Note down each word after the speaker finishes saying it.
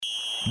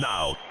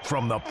Now,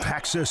 from the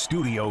Paxa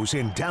Studios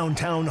in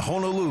downtown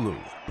Honolulu,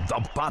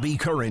 the Bobby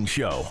Curran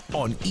Show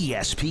on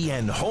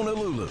ESPN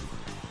Honolulu.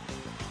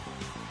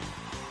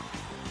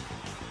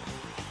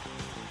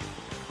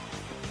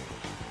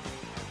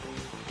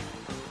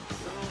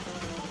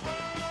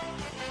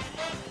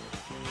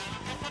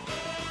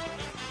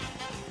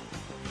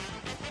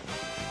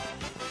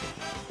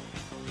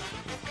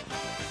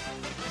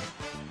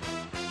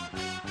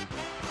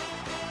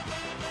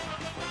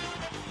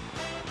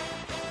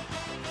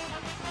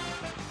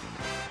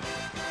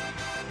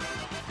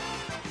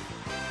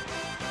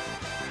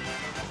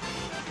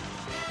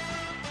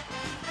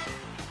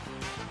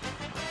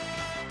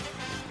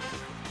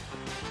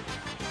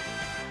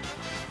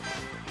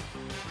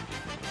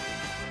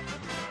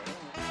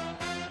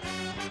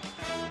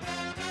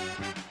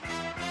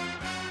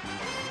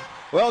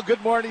 Well,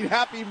 good morning.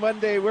 Happy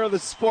Monday. We're the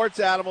Sports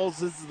Animals.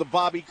 This is the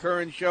Bobby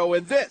Curran Show,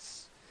 and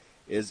this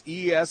is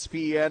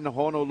ESPN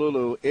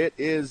Honolulu. It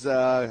is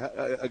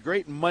a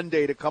great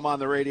Monday to come on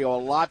the radio. A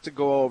lot to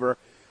go over.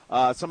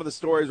 Some of the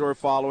stories we're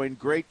following.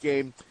 Great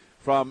game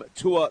from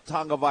Tua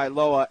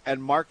Tagovailoa,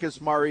 and Marcus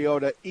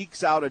Mariota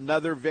ekes out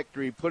another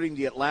victory, putting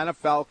the Atlanta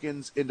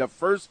Falcons into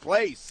first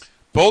place.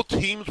 Both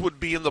teams would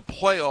be in the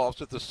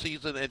playoffs if the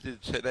season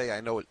ended today. I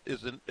know it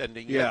isn't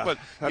ending yet, but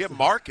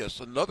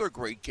Marcus, another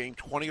great game,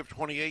 20 of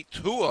 28.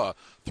 Tua,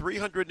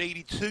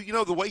 382. You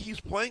know, the way he's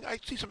playing, I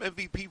see some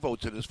MVP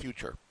votes in his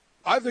future.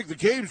 I think the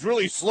game's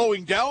really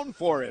slowing down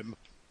for him.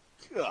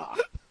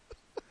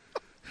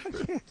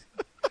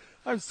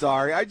 I'm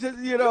sorry. I just,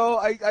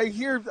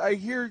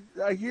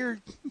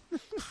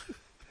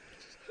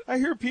 I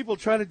hear people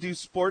trying to do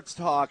sports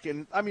talk,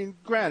 and, I mean,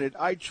 granted,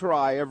 I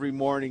try every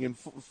morning and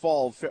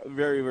fall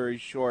very, very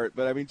short.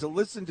 But, I mean, to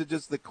listen to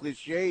just the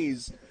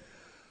cliches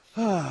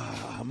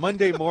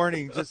Monday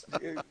morning just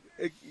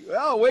it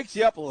wakes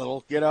you up a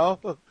little,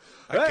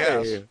 I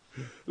guess.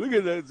 Look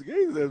at that.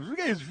 This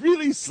game's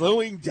really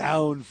slowing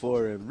down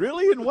for him.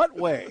 Really? In what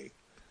way?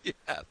 Yeah.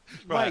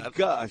 My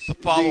gosh. The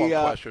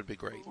follow-up question would be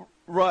great.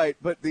 Right,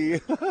 but Tua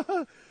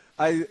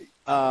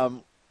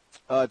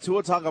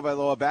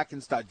Tagovailoa back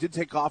in stock did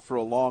take off for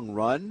a long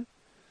run.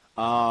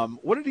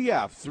 What did he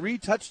have? 3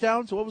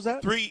 touchdowns? What was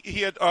that?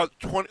 He had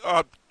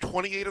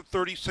 28 of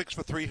 36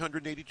 for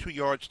 382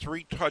 yards,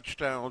 3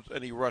 touchdowns,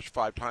 and he rushed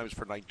 5 times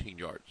for 19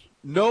 yards.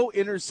 No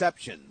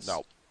interceptions.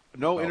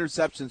 No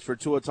interceptions for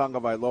Tua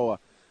Tagovailoa.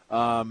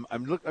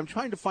 I'm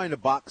trying to find a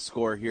box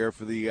score here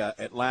for the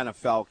Atlanta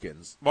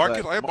Falcons.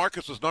 Marcus, I have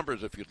Marcus's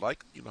numbers if you'd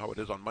like. You know how it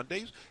is on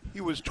Mondays.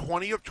 He was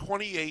 20 of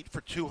 28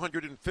 for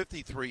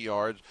 253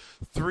 yards,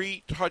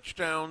 3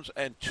 touchdowns,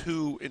 and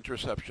 2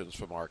 interceptions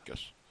for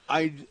Marcus.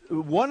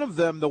 One of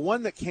them, the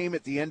one that came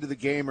at the end of the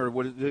game, or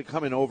did it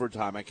come in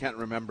overtime? I can't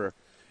remember.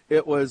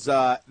 It was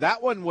that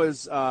one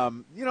was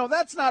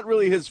that's not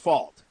really his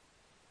fault.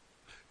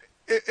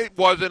 It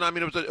wasn't. I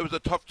mean, it was a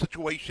tough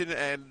situation,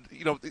 and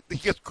he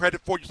gets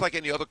credit for it, just like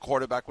any other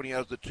quarterback when he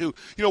has the 2.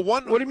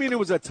 What do you mean it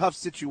was a tough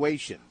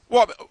situation?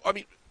 Well, I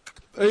mean,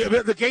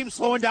 the game's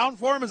slowing down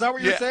for him. Is that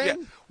what you're saying?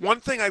 Yeah. One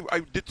thing I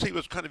did see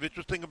was kind of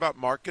interesting about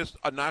Marcus.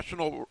 A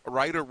national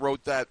writer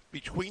wrote that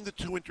between the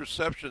 2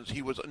 interceptions,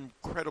 he was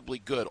incredibly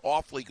good,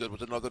 awfully good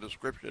was another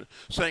description,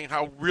 saying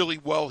how really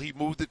well he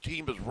moved the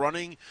team, is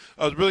running. It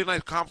was a really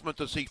nice compliment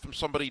to see from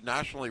somebody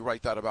nationally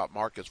write that about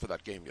Marcus for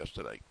that game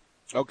yesterday.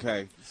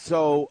 Okay,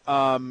 so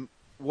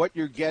what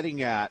you're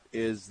getting at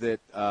is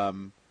that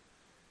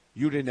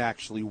you didn't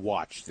actually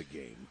watch the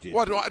game, did you?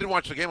 Well, I didn't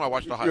watch the game. I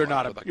watched the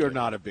highlights. You're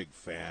not a big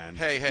fan.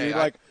 Hey,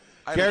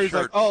 Gary's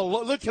like,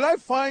 look, can I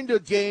find a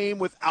game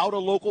without a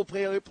local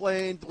player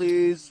playing,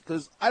 please?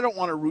 Because I don't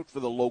want to root for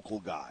the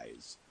local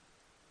guys.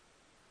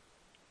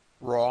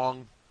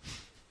 Wrong.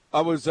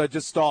 I was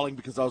just stalling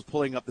because I was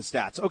pulling up the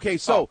stats. Okay,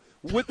 so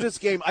with this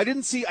game, I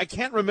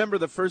can't remember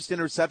the first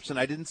interception.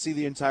 I didn't see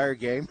the entire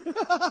game.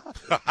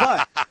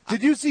 But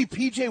did you see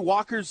P.J.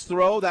 Walker's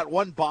throw, that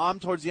one bomb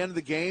towards the end of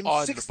the game?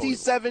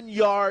 67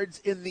 yards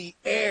in the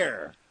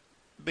air.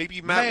 Maybe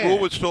Matt Rule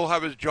would still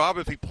have his job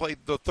if he played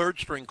the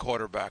third-string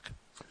quarterback.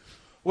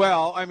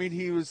 Well, I mean,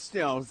 he was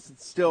still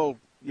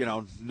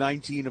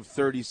 19 of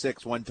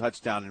 36, 1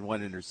 touchdown and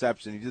 1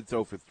 interception. He did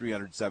throw for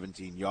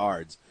 317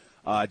 yards.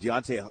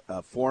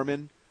 Deontay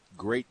Foreman,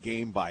 great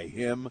game by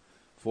him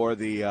for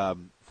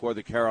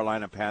the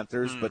Carolina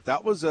Panthers. But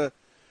that was a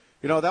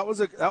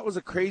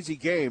crazy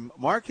game.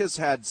 Marcus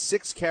had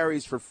 6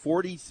 carries for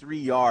 43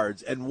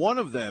 yards, and one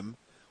of them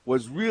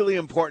was really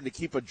important to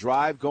keep a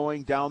drive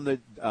going down the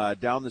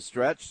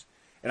stretch.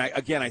 And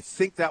I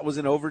think that was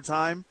in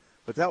overtime.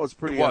 But that was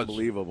pretty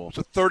unbelievable. It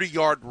was a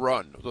 30-yard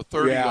run. It was a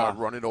 30-yard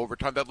run in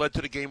overtime. That led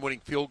to the game-winning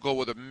field goal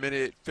with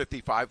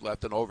 1:55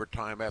 left in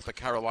overtime after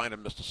Carolina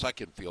missed a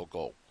second field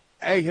goal.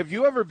 Hey, have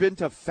you ever been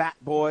to Fat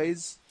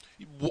Boys?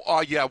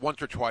 Yeah,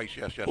 once or twice,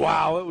 yes.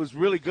 Wow, it was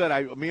really good.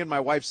 Me and my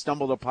wife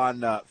stumbled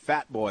upon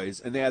Fat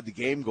Boys, and they had the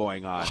game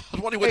going on. I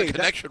was wondering what the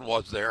connection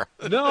was there.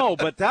 No,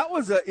 but that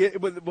was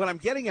what I'm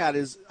getting at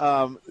is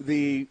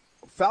the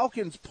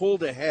Falcons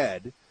pulled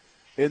ahead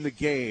in the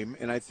game,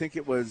 and I think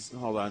it was,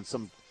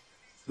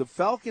 the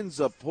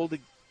Falcons pulled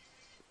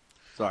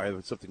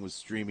Sorry, something was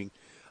streaming.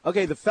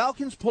 Okay, the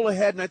Falcons pull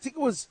ahead, and I think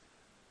it was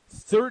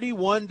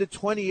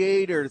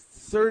 31-28 or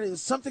 30,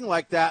 something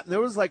like that. And there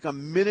was like a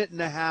minute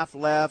and a half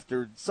left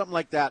or something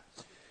like that.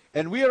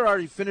 And we had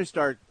already finished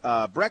our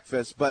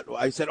breakfast, but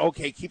I said,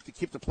 okay, keep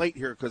the plate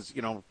here because,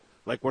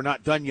 like we're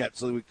not done yet,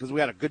 so because we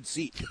had a good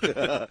seat.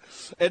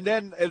 And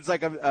then it's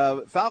like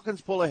Falcons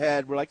pull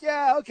ahead. We're like,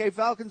 yeah, okay,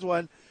 Falcons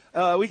won.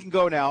 We can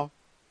go now.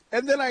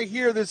 And then I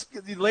hear this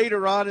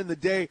later on in the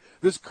day,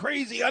 this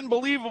crazy,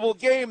 unbelievable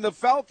game. The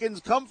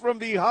Falcons come from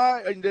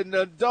behind in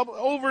double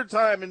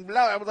overtime and blah.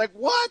 I was like,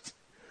 what?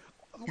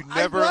 You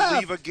never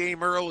leave a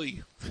game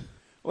early.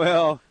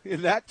 Well,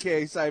 in that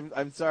case,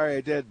 I'm sorry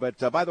I did. But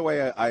by the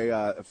way,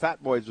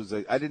 Fat Boys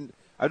I've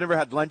never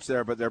had lunch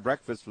there, but their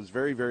breakfast was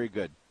very, very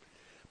good.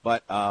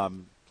 But I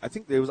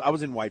think I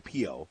was in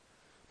Waipio,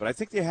 but I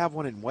think they have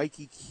one in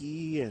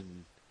Waikiki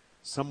and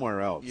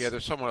somewhere else. Yeah,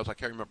 there's somewhere else. I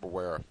can't remember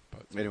where.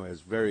 But anyway,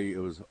 it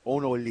was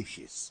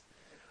onolicious.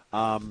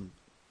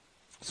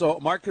 So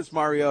Marcus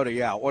Mariota,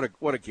 yeah,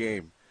 what a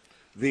game.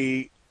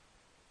 The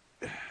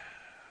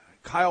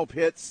Kyle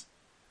Pitts,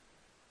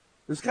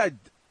 this guy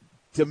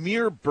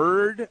Demir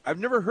Bird. I've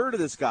never heard of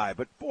this guy,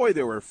 but boy,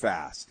 they were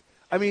fast.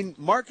 I mean,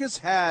 Marcus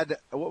had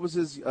what was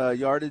his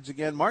yardage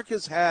again?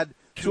 Marcus had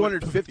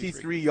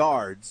 253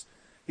 yards.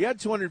 He had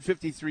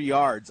 253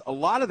 yards. A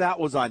lot of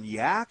that was on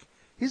Yak.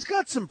 He's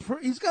got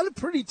a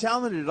pretty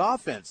talented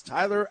offense.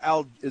 Tyler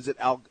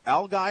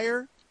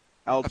Algier?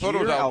 I thought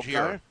it was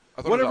Algier.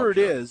 Whatever it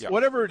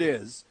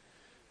is.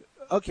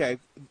 Okay,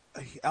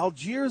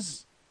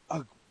 Algier's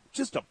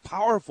just a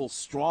powerful,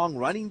 strong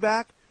running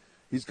back.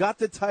 He's got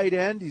the tight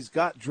end. He's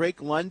got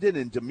Drake London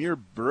and Demir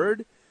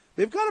Bird.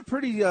 They've got a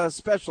pretty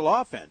special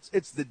offense.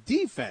 It's the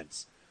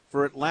defense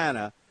for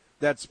Atlanta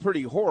that's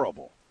pretty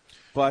horrible.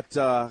 But,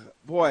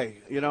 boy,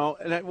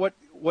 and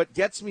what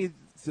gets me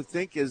to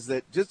think is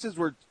that just as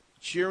we're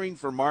cheering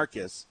for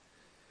Marcus,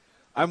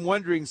 I'm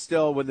wondering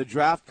still when the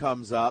draft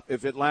comes up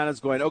if Atlanta's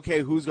going, okay,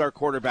 who's our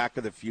quarterback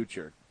of the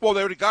future? Well, they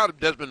already got him.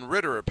 Desmond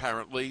Ridder,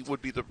 apparently,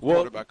 would be the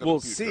quarterback of the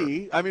future. We'll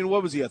see. I mean,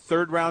 what was he, a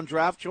third-round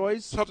draft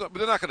choice? But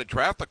they're not going to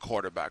draft a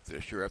quarterback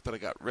this year after they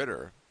got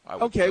Ridder.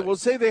 Well,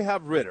 say they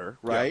have Ridder,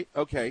 right?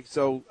 Yeah. Okay,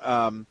 so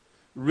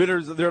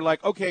they're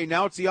like, okay,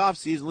 now it's the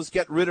offseason. Let's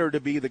get Ridder to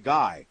be the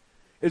guy.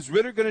 Is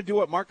Ridder going to do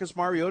what Marcus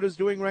Mariota is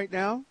doing right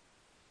now?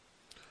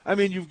 I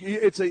mean,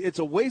 it's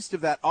a waste of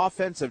that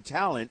offensive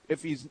talent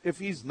if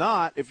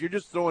you're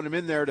just throwing him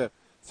in there to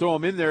throw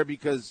him in there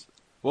because,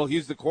 well,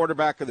 he's the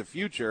quarterback of the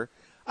future.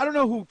 I don't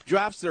know who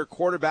drafts their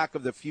quarterback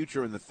of the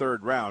future in the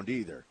third round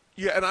either.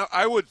 Yeah, and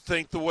I would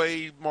think the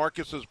way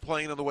Marcus is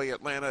playing and the way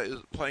Atlanta is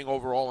playing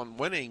overall and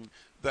winning,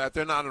 that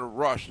they're not in a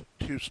rush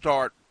to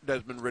start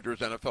Desmond Ridder's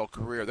NFL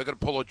career. They're going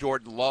to pull a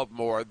Jordan Love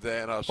more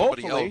than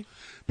somebody else.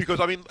 Because,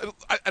 I mean,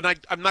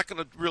 I'm not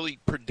going to really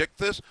predict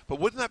this, but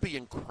wouldn't that be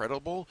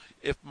incredible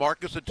if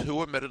Marcus and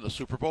Tua met in the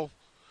Super Bowl?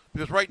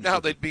 Because right now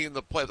they'd be in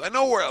the playoffs. I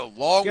know we're a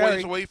long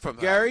ways away from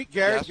that. Gary.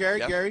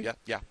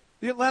 Yeah.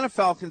 The Atlanta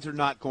Falcons are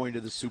not going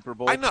to the Super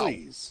Bowl,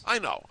 please. I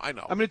know. I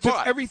mean, it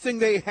took everything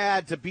they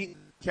had to beat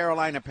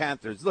Carolina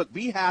Panthers. Look,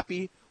 be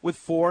happy with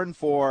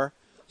 4-4.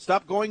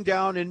 Stop going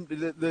down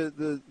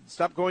in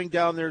stop going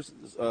down their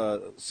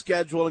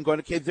schedule and going,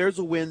 okay, there's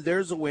a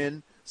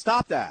win.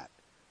 Stop that.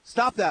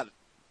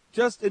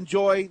 Just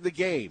enjoy the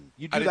game.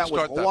 You do that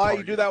with Hawaii.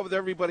 You do that with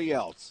everybody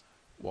else.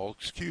 Well,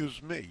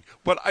 excuse me,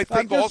 but I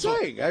think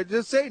I'm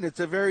just saying it's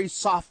a very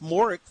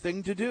sophomoric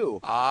thing to do.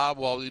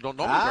 Well, you don't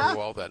know me very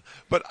well then.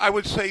 But I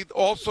would say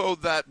also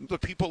that the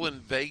people in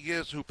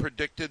Vegas who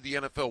predicted the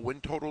NFL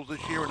win totals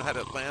this year and had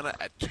Atlanta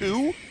at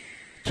 2.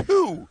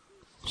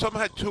 Some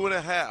had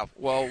 2.5.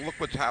 Well, look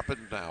what's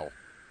happened now.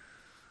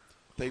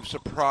 They've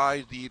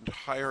surprised the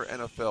entire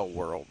NFL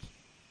world.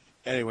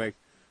 Anyway,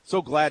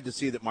 so glad to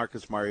see that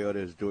Marcus Mariota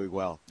is doing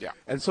well. Yeah.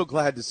 And so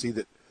glad to see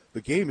that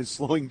the game is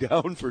slowing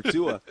down for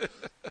Tua.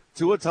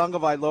 Tua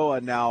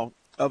Tagovailoa now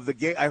of the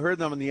game. I heard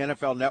them on the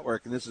NFL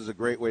Network, and this is a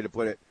great way to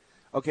put it.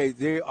 Okay,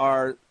 they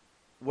are,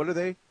 what are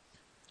they?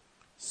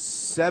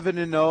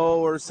 7-0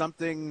 or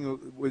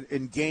something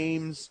in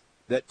games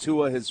that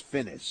Tua has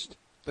finished.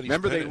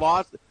 Remember, they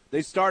lost.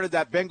 They started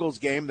that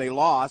Bengals game. They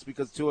lost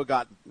because Tua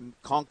got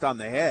conked on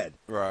the head.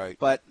 Right.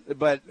 But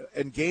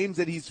in games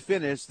that he's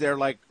finished, they're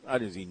like,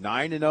 what is he,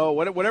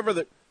 9-0?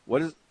 Whatever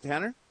what is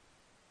Tanner?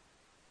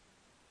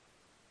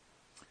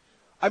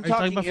 I'm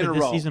talking in a row.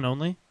 This season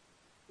only?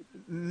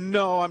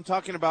 No, I'm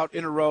talking about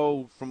in a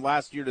row from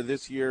last year to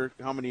this year.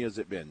 How many has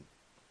it been?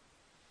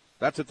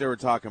 That's what they were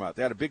talking about.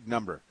 They had a big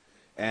number,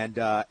 and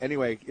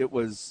anyway, it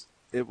was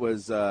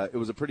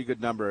a pretty good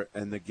number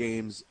in the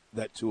games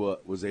that Tua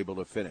was able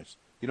to finish.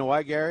 You know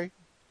why, Gary?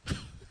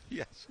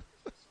 Yes.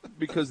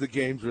 Because the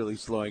game's really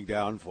slowing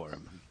down for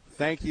him.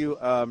 Thank you,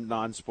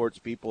 non-sports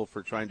people,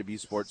 for trying to be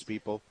sports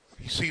people.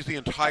 He sees the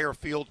entire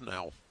field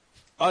now.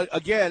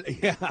 Again,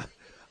 yeah.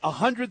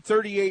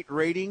 138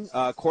 rating,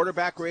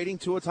 quarterback rating.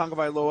 Tua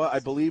Tagovailoa, I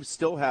believe,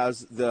 still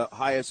has the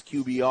highest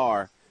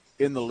QBR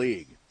in the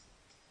league.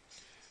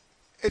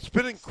 It's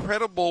been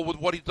incredible with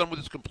what he's done with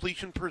his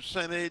completion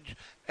percentage,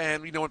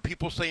 and when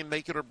people say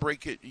make it or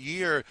break it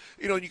year,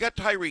 you got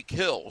Tyreek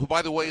Hill, who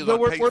by the way is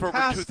on pace for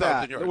over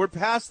 2,000 yards. We're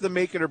past the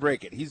make it or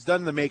break it. He's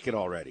done the make it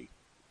already.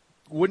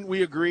 Wouldn't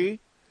we agree?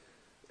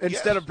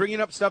 Instead of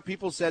bringing up stuff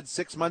people said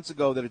 6 months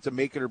ago that it's a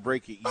make it or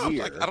break it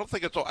year. I don't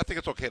think I think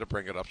it's okay to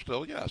bring it up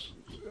still. Yes.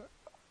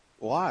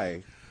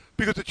 Why?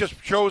 Because it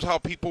just shows how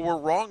people were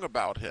wrong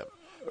about him.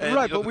 And,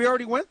 right, but we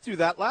already went through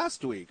that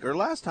last week or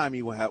last time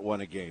he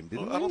won a game,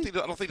 didn't we? I don't think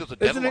there's a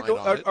deadline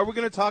on it. Are we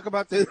going to talk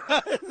about this?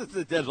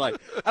 The deadline.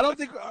 I don't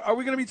think. Are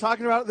we going to be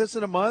talking about this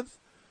in a month?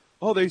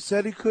 Oh, they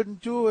said he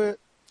couldn't do it.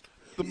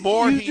 The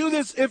more you do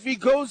this, if he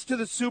goes to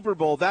the Super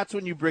Bowl, that's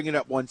when you bring it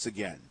up once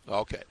again.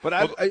 Okay,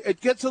 but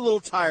it gets a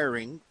little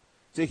tiring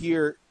to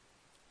hear.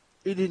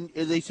 He didn't.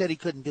 They said he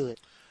couldn't do it.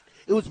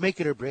 It was make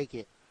it or break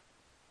it.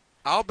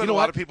 I'll bet a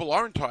lot of people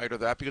aren't tired of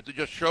that because it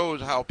just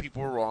shows how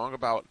people were wrong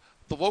about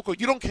the local.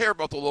 You don't care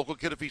about the local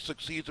kid if he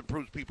succeeds and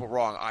proves people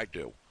wrong. I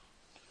do.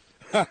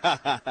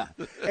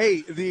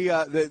 Hey,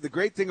 the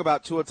great thing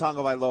about Tua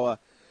Tagovailoa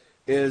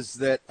is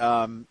that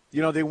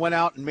they went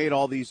out and made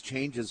all these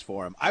changes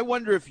for him. I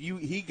wonder if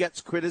he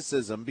gets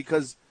criticism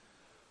because,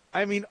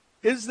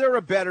 is there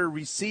a better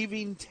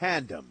receiving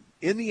tandem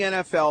in the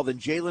NFL than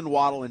Jalen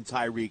Waddle and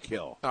Tyreek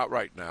Hill? Not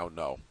right now.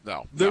 No.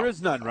 There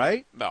is none,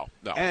 right? No.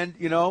 And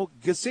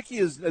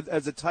Gesicki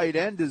as a tight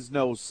end is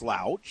no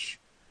slouch.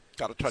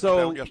 Got a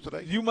touchdown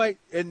yesterday. You might,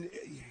 and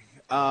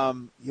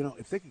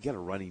if they could get a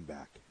running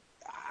back,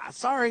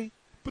 sorry,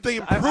 but they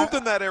improved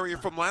in that area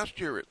from last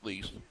year at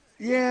least.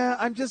 Yeah,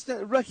 I'm just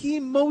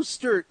Raheem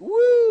Mostert,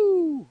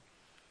 woo.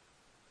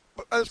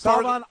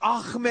 Salman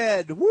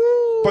Ahmed,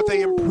 woo. But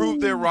they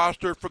improved their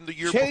roster from the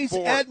year Chase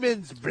before. Chase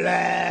Edmonds,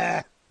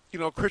 blah.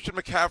 Christian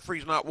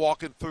McCaffrey's not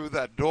walking through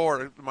that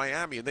door in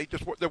Miami, and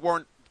there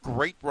weren't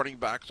great running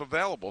backs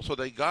available, so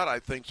they got, I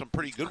think, some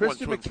pretty good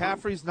Christian ones. Christian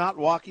McCaffrey's not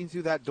walking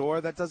through that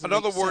door. That doesn't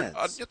make sense. In other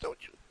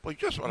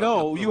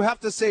words, you have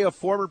to say a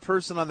former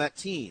person on that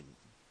team.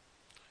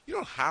 You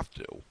don't have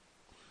to.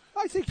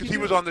 I think because he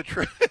was on the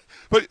trip.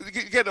 But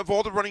again, of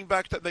all the running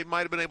backs that they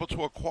might have been able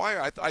to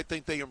acquire, I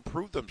think they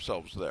improved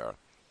themselves there.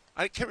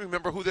 I can't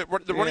remember who the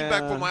running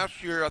back from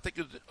last year. I think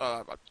it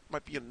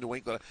might be in New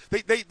England.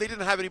 They didn't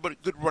have anybody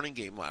good running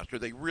game last year.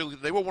 They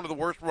were one of the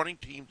worst running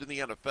teams in the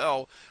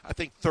NFL. I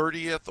think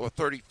 30th or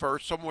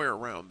 31st, somewhere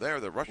around there.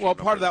 The rushing. Well,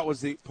 part of that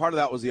was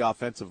the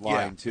offensive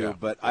line too. Yeah,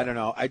 but I don't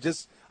know. I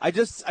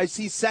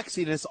see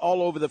sexiness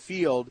all over the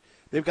field.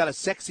 They've got a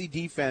sexy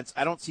defense.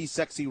 I don't see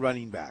sexy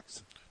running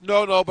backs.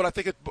 No, but I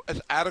think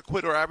it's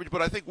adequate or average.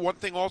 But I think one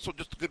thing also,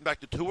 just to get back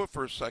to Tua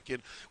for a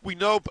second, we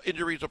know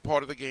injuries are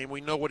part of the game.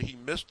 We know what he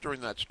missed during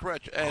that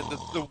stretch, and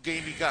the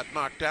game he got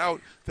knocked out,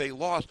 they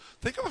lost.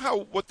 Think of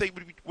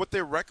what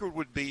their record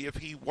would be if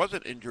he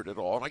wasn't injured at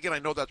all. And again, I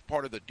know that's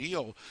part of the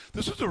deal.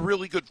 This is a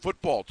really good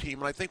football team,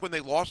 and I think when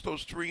they lost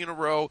those 3 in a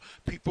row,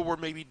 people were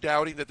maybe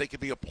doubting that they could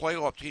be a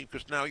playoff team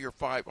because now you're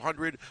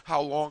 500.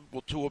 How long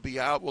will Tua be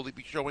out? Will he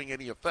be showing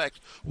any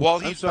effects? While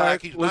he's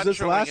back, he's not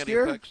showing any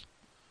effects.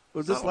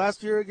 Was this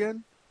last year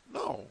again?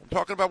 No. I'm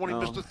talking about when he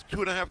missed the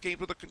 2.5 games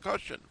with a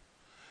concussion.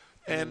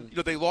 And,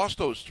 they lost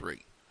those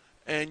 3.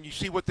 And you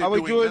see what they're doing.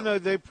 Are we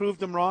doing they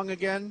proved them wrong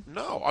again?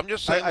 No. I'm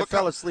just saying. I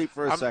fell asleep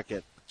for a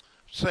second.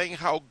 Saying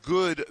how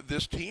good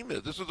this team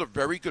is. This is a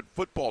very good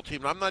football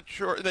team. And I'm not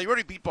sure. They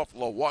already beat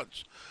Buffalo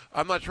once.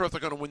 I'm not sure if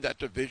they're going to win that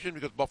division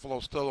because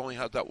Buffalo still only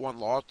has that one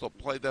loss. They'll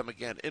play them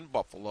again in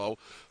Buffalo.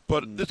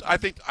 But I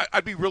think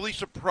I'd be really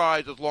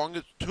surprised as long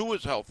as Tua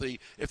is healthy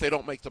if they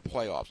don't make the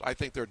playoffs. I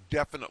think they're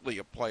definitely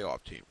a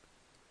playoff team.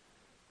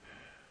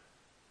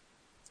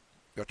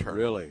 Your turn.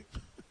 Really?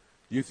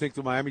 You think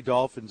the Miami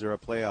Dolphins are a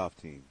playoff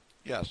team?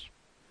 Yes.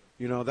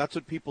 That's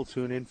what people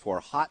tune in for.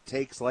 Hot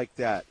takes like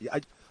that.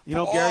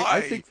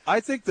 Gary, I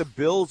think the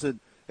Bills and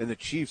the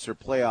Chiefs are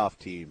playoff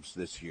teams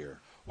this year.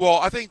 Well,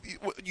 I think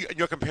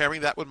you're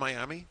comparing that with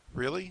Miami?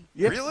 Really?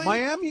 Yeah, really?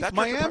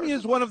 Miami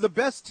is one of the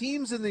best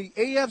teams in the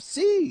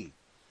AFC.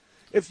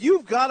 If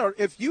you've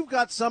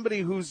got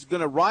somebody who's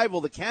going to rival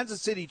the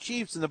Kansas City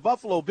Chiefs and the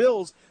Buffalo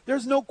Bills,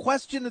 there's no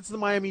question it's the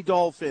Miami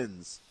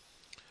Dolphins.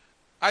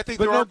 I think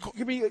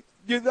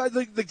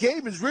the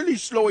game is really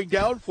slowing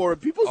down for him.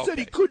 People said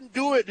he couldn't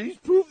do it, and he's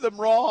proved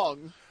them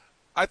wrong.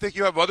 I think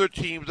you have other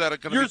teams that are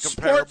going to be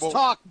comparable. Your sports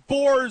talk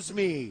bores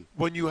me.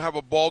 When you have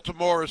a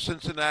Baltimore or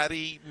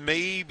Cincinnati,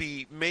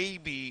 maybe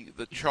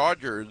the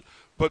Chargers,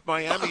 but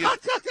Miami is... You say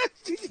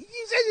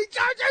the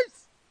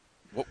Chargers?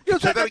 Well, can you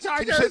say that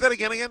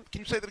again? Can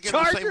you say that again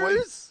Chargers? the same way?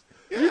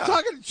 Yeah. You're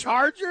talking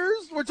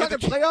Chargers? We're talking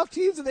playoff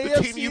teams in the AFC.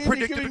 The team you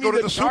predicted to go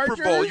to the Super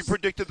Bowl. You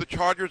predicted the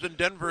Chargers in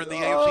Denver in the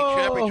AFC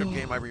Championship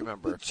game, I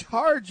remember. The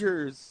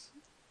Chargers.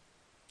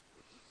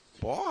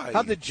 Boy.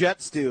 How'd the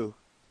Jets do?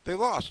 They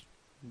lost.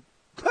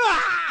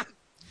 I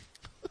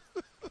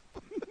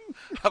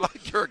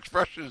like your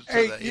expressions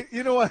today. Hey,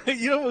 you know what?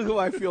 You know who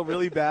I feel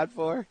really bad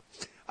for?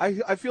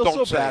 I feel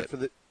so bad for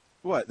the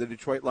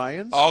Detroit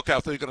Lions. Oh, okay, I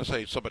thought you were going to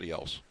say somebody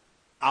else.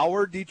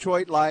 Our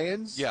Detroit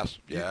Lions? Yes,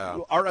 yeah.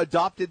 Our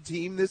adopted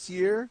team this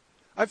year?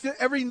 I feel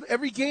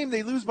every game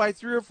they lose by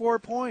 3 or 4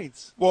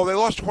 points. Well, they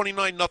lost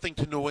 29-0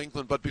 to New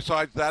England, but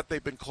besides that,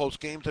 they've been close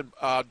games. And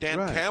Dan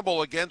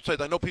Campbell again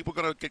said, I know people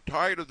are going to get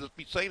tired of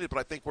me saying it, but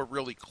I think we're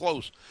really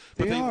close.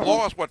 But they've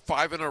lost,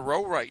 5 in a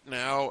row right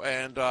now,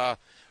 and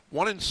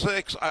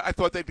 1-6. I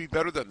thought they'd be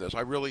better than this. I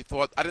really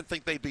thought. I didn't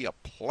think they'd be a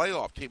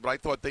playoff team, but I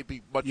thought they'd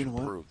be much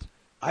improved.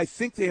 I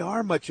think they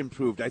are much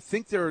improved. I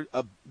think they're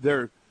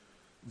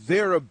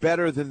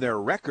better than their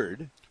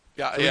record.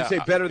 Yeah, so when you say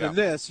better than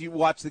this, you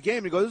watch the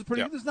game and go,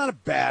 this is not a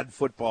bad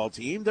football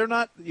team. They're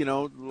not,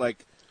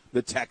 like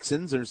the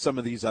Texans or some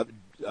of these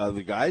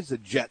other guys, the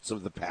Jets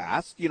of the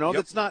past.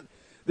 That's not.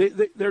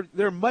 They're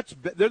they're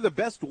the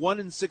best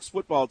 1-6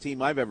 football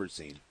team I've ever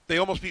seen. They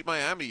almost beat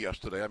Miami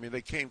yesterday. I mean,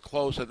 they came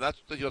close, and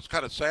that's it's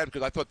kind of sad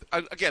because I thought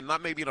again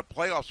not maybe in a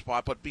playoff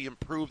spot, but be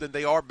improved, and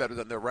they are better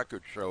than their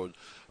record shows.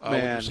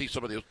 When you see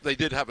some of these, they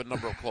did have a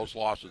number of close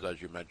losses,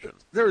 as you mentioned.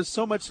 There is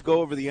so much to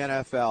go over the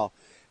NFL,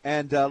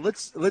 and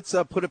let's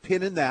put a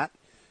pin in that.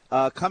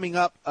 Coming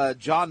up,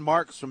 Jon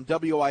Marks from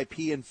WIP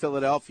in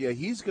Philadelphia.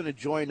 He's going to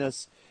join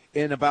us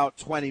in about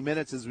 20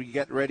 minutes as we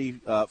get ready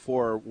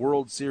for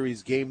World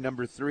Series game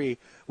number 3.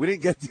 We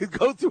didn't get to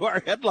go through our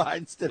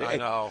headlines today. I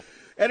know.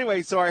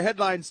 Anyway, so our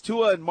headlines,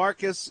 Tua and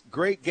Marcus,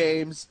 great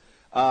games.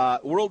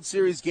 World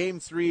Series game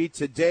 3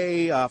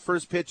 today,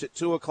 first pitch at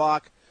 2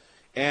 o'clock.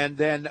 And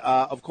then,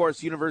 of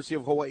course, University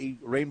of Hawaii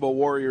Rainbow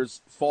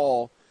Warriors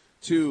fall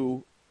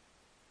to,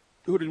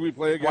 who did we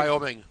play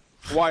against?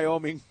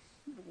 Wyoming.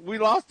 We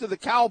lost to the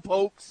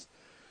Cowpokes.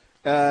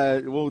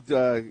 We'll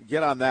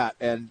get on that.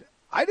 And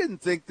I didn't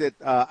think that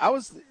I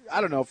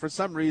don't know, for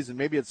some reason,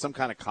 maybe it's some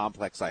kind of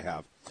complex I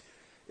have.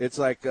 It's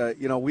like,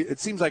 it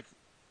seems like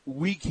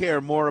we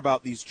care more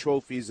about these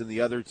trophies than the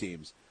other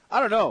teams. I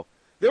don't know.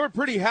 They were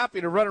pretty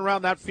happy to run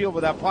around that field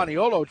with that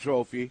Paniolo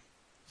trophy.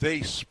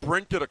 They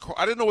sprinted across.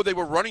 I didn't know what they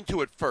were running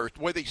to at first.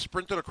 The way they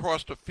sprinted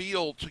across the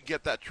field to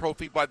get that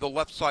trophy by the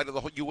left side of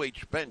the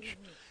UH bench.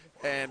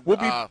 And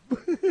I thought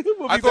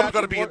it was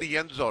going to be in the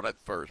end zone at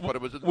first, but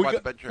it was by the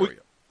bench area.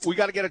 We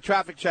got to get a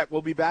traffic check.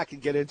 We'll be back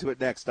and get into it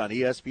next on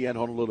ESPN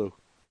Honolulu.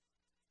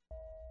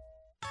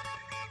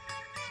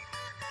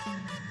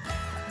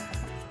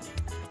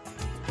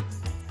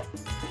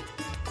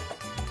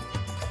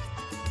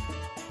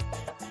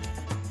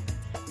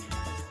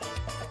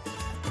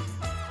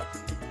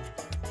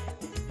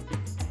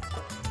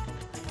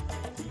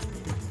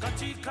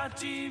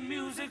 Kachi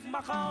music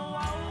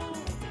makawao,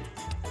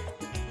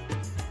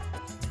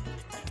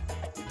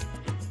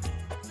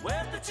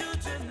 where the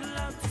children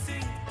love to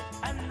sing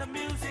and the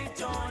music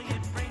joy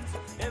it brings.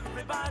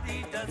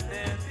 Everybody does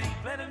their thing.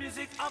 Play the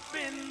music up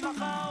in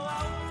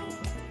Macau,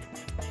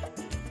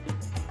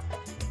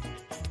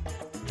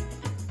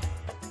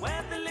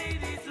 where the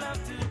ladies love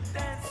to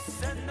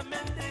dance and the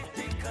men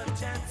they take a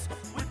chance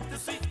with the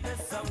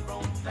sweetness of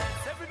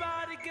romance.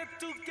 Everybody get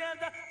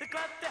together, they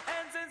clap their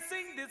hands and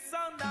sing this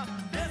song now.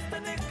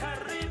 Destiny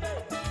Caribe,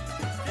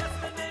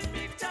 Destiny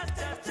me cha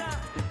cha cha,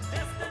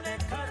 Destiny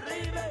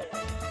Caribe,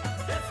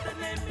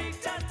 Destiny me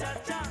cha cha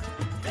cha,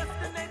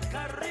 Destiny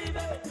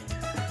Caribe,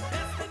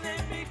 Destiny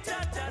me cha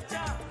cha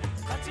cha,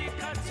 Kachi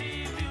Kachi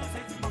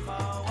music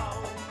makawao.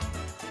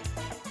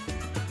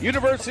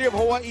 University of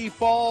Hawaii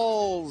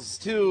falls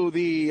to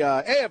the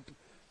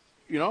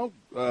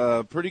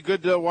pretty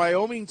good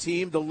Wyoming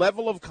team. The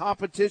level of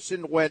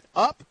competition went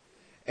up,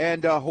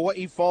 and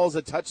Hawaii falls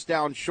a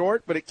touchdown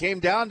short, but it came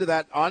down to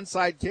that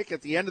onside kick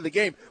at the end of the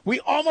game. We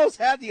almost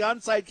had the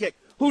onside kick.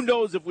 Who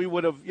knows if we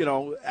would have,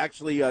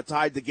 actually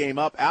tied the game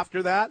up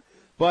after that.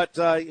 But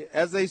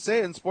as they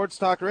say in Sports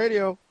Talk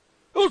Radio,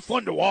 it was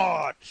fun to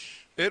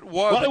watch. It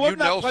was. Well, it wasn't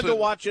that fun to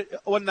watch. It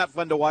wasn't that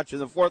fun to watch in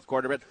the fourth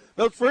quarter, but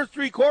those first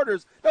 3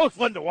 quarters, that was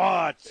fun to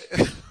watch.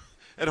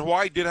 And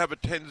Hawaii did have a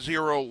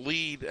 10-0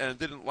 lead, and it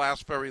didn't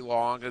last very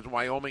long, as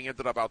Wyoming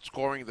ended up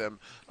outscoring them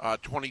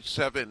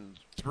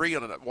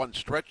 27-3 on that one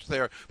stretch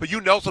there. But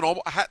Nelson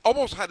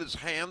almost had his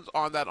hands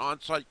on that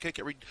onside kick.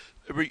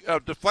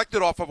 It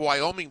deflected off of a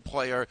Wyoming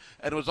player,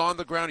 and it was on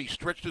the ground. He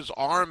stretched his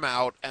arm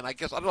out, and I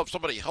don't know if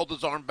somebody held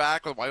his arm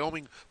back or the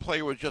Wyoming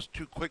player was just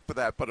too quick for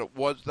that, but it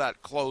was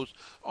that close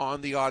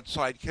on the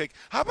onside kick.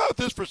 How about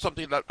this for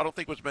something that I don't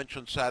think was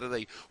mentioned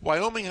Saturday?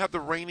 Wyoming had the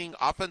reigning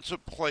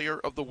offensive player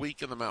of the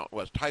week in the Mountain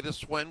West. Titus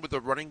Swen with the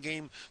running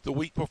game the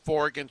week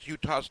before against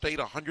Utah State,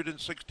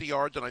 160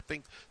 yards and I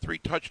think 3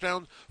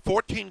 touchdowns,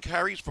 14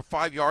 carries for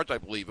 5 yards, I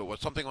believe it was,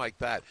 something like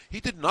that. He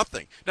did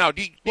nothing. Now,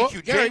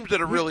 DQ James did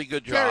a really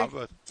good job.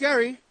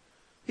 Gary,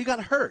 he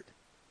got hurt.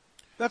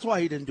 That's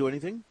why he didn't do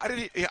anything. I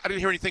didn't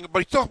hear anything, but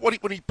he thought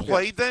when he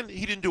played then,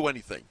 he didn't do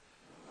anything.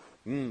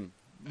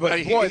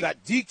 But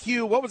that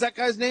DQ, what was that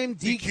guy's name?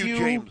 DQ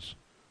James.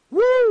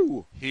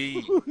 Woo!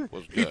 He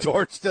was good. He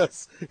torched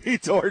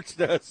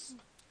us.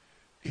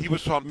 He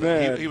was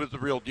something. He was the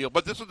real deal.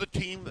 But this is the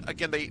team,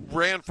 again, they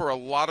ran for a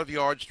lot of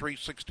yards,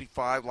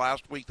 365.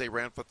 Last week they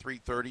ran for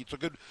 330. It's a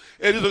good,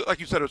 it is,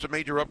 like you said, it was a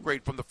major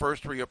upgrade from the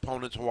first three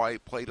opponents Hawaii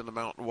played in the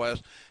Mountain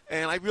West.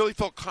 And I really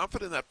felt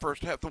confident in that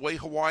first half. The way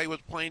Hawaii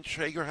was playing,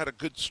 Shager had a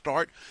good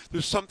start.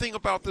 There's something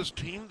about this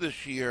team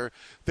this year.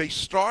 They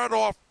start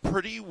off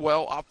pretty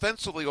well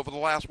offensively over the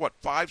last,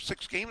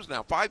 5-6 games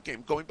now, 5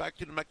 games, going back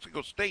to New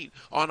Mexico State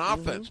on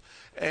offense.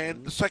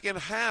 And the second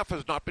half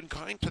has not been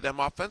kind to them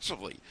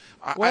offensively.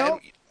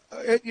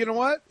 You know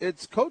what?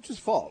 It's coach's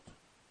fault.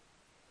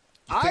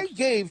 I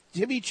gave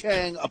Timmy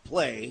Chang a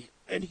play,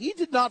 and he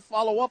did not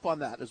follow up on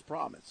that as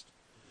promised.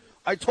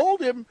 I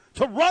told him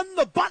to run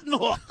the button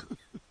hook.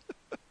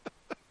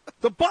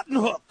 The button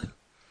hook.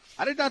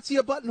 I did not see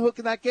a button hook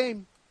in that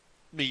game.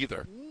 Me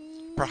either.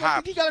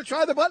 Perhaps. You got to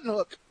try the button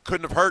hook.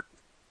 Couldn't have hurt.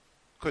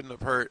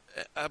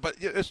 But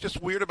it's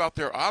just weird about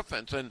their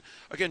offense. And,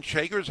 again,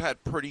 Shager's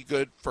had pretty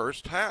good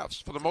first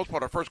halves for the most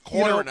part, our first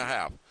quarter and a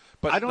half.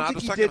 But I don't think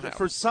the he second did. half.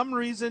 For some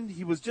reason,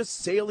 he was just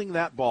sailing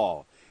that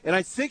ball. And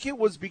I think it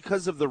was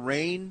because of the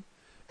rain.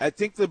 I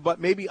think but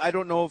maybe, I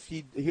don't know if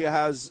he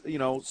has,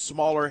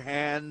 smaller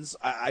hands.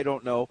 I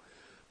don't know.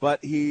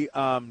 But he,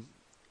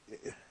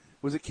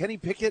 was it Kenny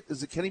Pickett?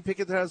 Is it Kenny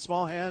Pickett that has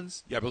small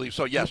hands? Yeah, I believe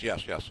so. Yes.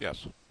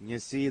 You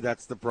see,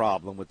 that's the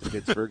problem with the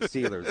Pittsburgh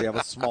Steelers. They have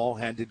a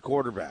small-handed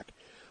quarterback.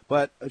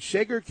 But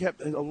Shager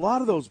kept, a lot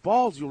of those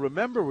balls, you'll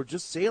remember, were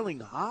just sailing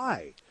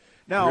high.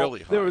 Now,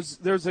 really high.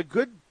 There's a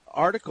good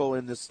article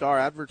in the Star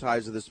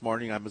Advertiser this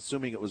morning. I'm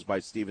assuming it was by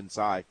Stephen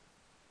Tsai.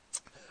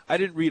 I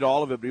didn't read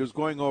all of it, but he was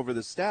going over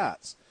the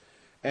stats.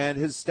 And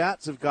his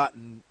stats have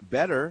gotten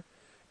better.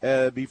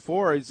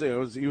 Before,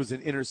 he was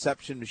an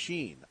interception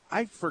machine.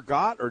 I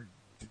forgot or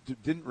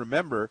didn't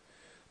remember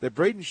that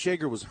Braden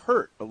Shager was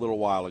hurt a little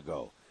while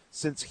ago.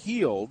 Since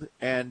healed,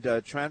 and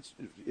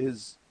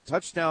his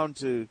touchdown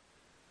to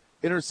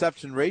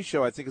interception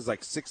ratio, I think, is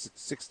like six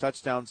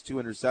touchdowns, 2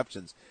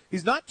 interceptions.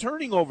 He's not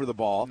turning over the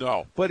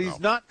ball, but he's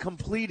not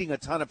completing a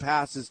ton of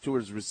passes to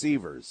his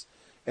receivers.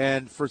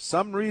 And for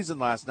some reason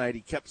last night,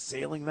 he kept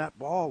sailing that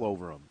ball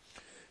over him.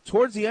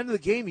 Towards the end of the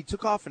game, he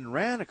took off and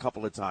ran a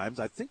couple of times,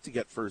 I think, to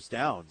get first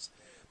downs.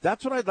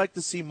 That's what I'd like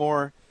to see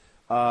more,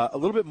 a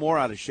little bit more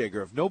out of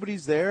Shager. If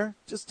nobody's there,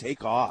 just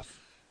take off.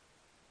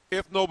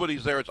 If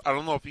nobody's there, I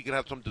don't know if you can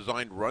have some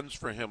designed runs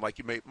for him like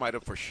you might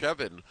have for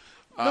Shevin.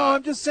 No,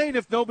 I'm just saying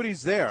if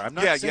nobody's there. I'm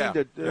not saying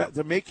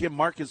to make him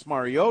Marcus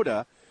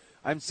Mariota.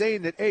 I'm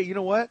saying that, hey, you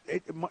know what?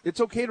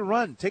 It's okay to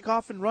run. Take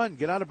off and run.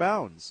 Get out of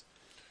bounds.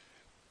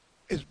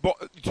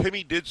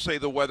 Timmy did say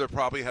the weather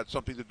probably had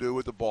something to do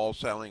with the ball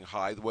sailing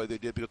high the way they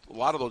did, because a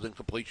lot of those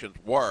incompletions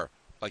were,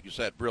 like you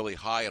said, really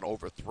high and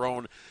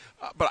overthrown.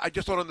 But I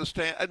just don't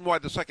understand why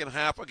the second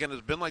half, again,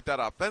 has been like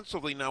that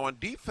offensively. Now, on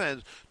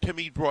defense,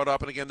 Timmy brought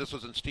up, and again, this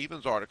was in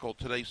Stevens' article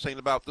today, saying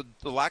about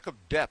the lack of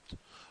depth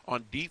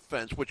on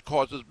defense, which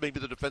causes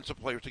maybe the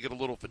defensive players to get a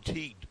little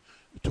fatigued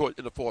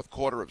in the fourth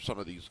quarter of some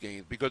of these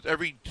games, because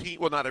every team,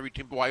 well, not every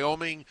team,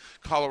 Wyoming,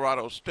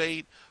 Colorado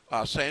State,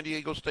 San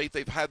Diego State,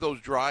 they've had those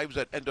drives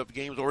at end of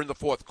games, or in the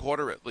fourth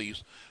quarter at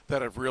least,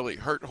 that have really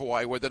hurt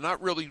Hawaii, where they're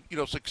not really,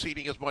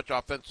 succeeding as much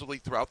offensively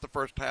throughout the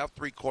first half,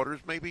 3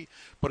 quarters maybe,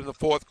 but in the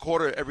fourth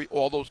quarter,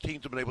 all those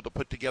teams have been able to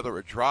put together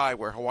a drive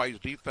where Hawaii's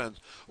defense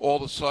all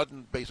of a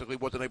sudden basically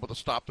wasn't able to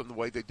stop them the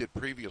way they did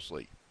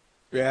previously.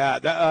 Yeah,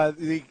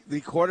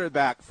 the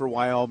quarterback for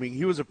Wyoming,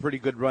 he was a pretty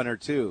good runner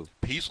too.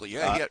 Peasley,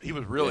 he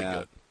was really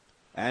good.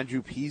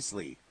 Andrew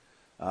Peasley,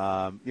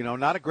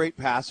 not a great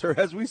passer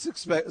as we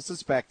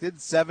suspected.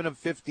 7 of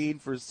 15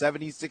 for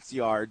 76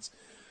 yards.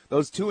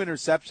 Those 2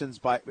 interceptions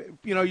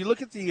you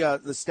look at the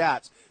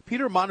stats.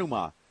 Peter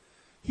Manuma,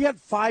 he had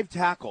 5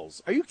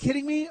 tackles. Are you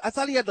kidding me? I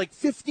thought he had like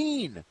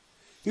 15.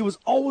 He was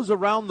always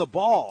around the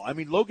ball. I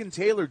mean, Logan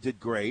Taylor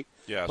did great,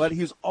 but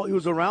he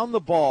was around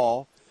the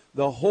ball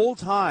the whole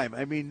time.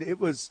 I mean,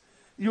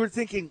 you were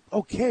thinking,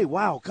 okay,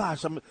 wow,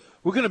 gosh,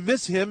 we're going to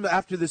miss him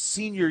after this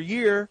senior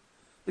year.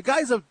 The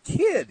guy's a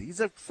kid. He's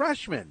a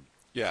freshman.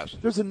 Yes.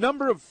 There's a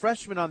number of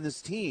freshmen on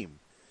this team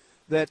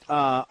that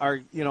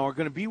are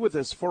going to be with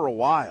us for a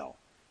while.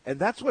 And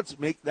that's what's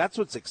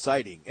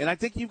exciting. And I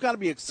think you've got to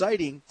be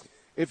exciting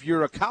if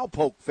you're a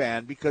Cowpoke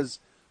fan, because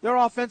their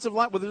offensive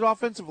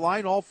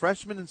line, all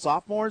freshmen and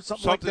sophomores,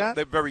 something like that.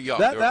 They're very young.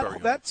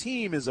 That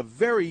team is a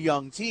very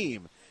young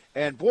team.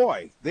 And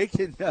boy, they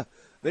can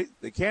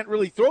they can't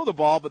really throw the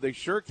ball, but they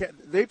sure can.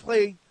 They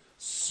play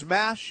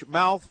smash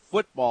mouth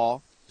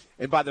football,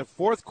 and by the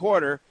fourth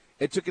quarter,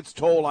 it took its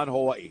toll on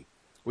Hawaii.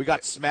 We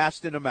got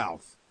smashed in the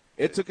mouth.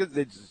 It took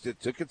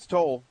its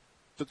toll.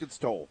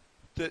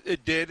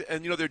 It did,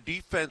 and their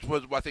defense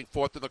was, I think,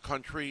 4th in the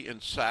country in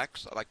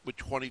sacks, like with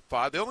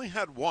 25. They only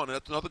had 1, and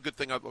that's another good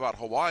thing about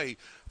Hawaii.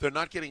 They're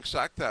not getting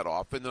sacked that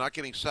often. They're not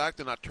getting sacked.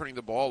 They're not turning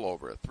the ball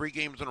over. 3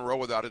 games in a row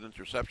without an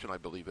interception, I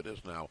believe it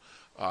is now.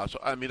 So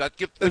I mean, that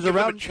gives them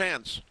a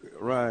chance.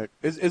 Right.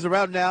 Is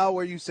around now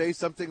where you say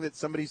something that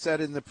somebody said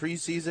in the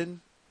preseason?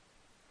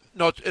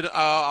 No,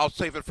 I'll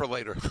save it for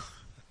later.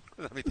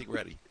 Everything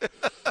ready.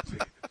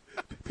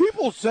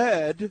 people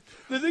said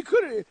that they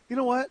couldn't. You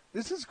know what?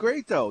 This is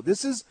great, though.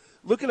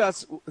 Look at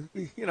us.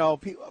 You know,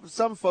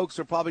 some folks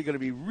are probably going to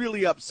be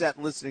really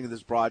upset listening to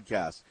this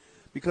broadcast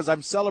because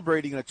I'm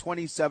celebrating a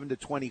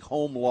 27-20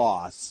 home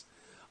loss.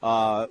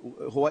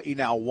 Hawaii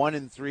now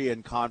 1-3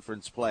 in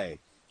conference play.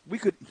 We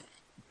could,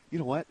 you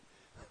know what?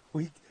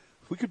 We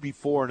could be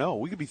 4-0.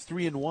 We could be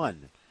 3-1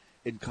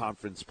 in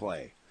conference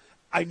play.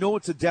 I know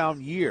it's a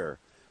down year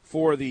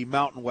for the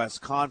Mountain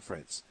West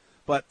Conference,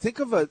 but think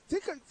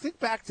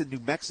back to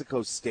New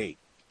Mexico State.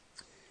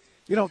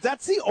 You know,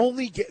 that's the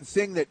only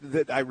thing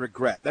that I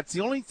regret. That's the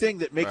only thing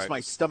that makes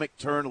my stomach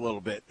turn a little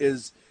bit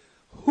is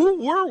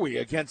who were we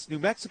against New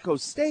Mexico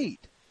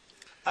State?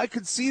 I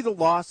could see the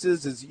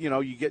losses as, you know,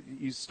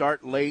 you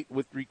start late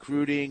with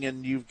recruiting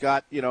and you've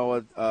got, you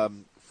know, a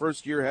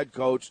first-year head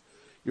coach.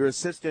 Your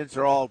assistants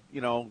are all,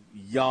 you know,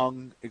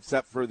 young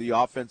except for the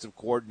offensive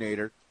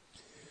coordinator.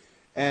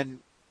 And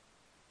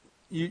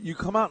you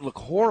come out and look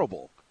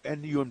horrible,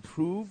 and you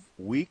improve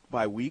week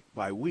by week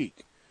by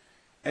week.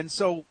 And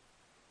so,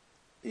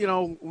 you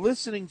know,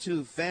 listening to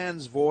the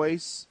fans'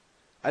 voice,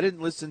 I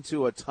didn't listen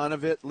to a ton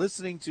of it.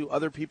 Listening to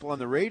other people on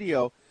the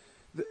radio,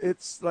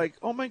 it's like,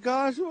 oh, my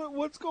gosh,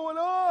 what's going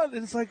on?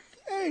 And it's like,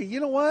 hey, you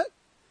know what?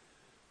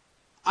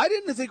 I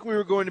didn't think we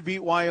were going to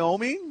beat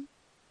Wyoming.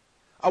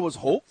 I was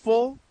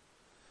hopeful,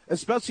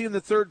 especially in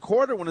the third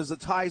quarter when it was a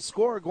tie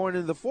score going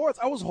into the fourth.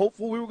 I was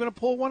hopeful we were going to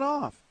pull one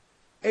off.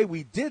 Hey,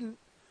 we didn't,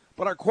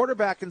 but our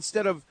quarterback,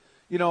 instead of,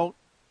 you know,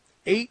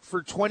 8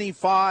 for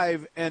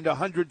 25 and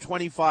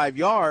 125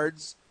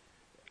 yards,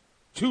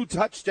 2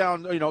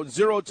 touchdowns, you know,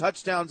 0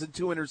 touchdowns and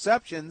 2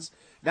 interceptions.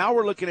 Now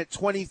we're looking at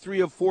 23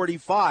 of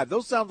 45.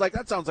 That sounds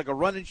like a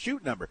run and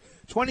shoot number.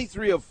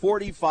 23 of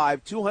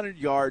 45, 200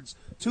 yards,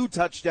 2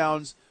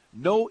 touchdowns,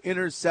 no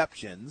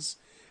interceptions.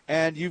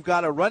 And you've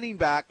got a running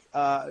back,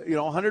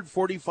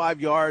 145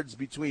 yards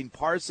between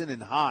Parson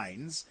and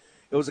Hines.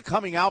 It was a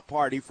coming out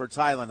party for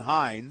Tylen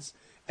Hines.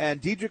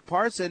 And Dedrick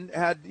Parson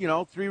had,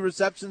 3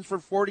 receptions for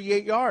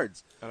 48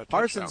 yards.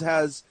 Parsons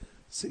has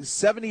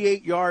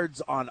 78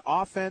 yards on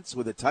offense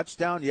with a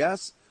touchdown,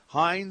 yes.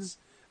 Hines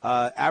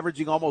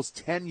averaging almost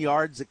 10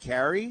 yards a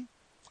carry.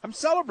 I'm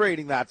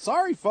celebrating that.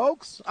 Sorry,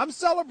 folks. I'm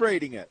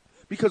celebrating it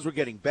because we're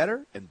getting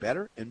better and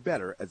better and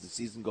better as the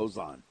season goes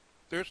on.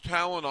 There's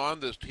talent on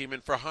this team,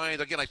 and for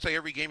Hines, again, I say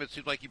every game it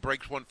seems like he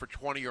breaks one for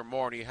 20 or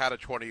more, and he had a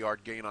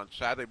 20-yard gain on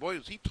Saturday. Boy,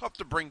 is he tough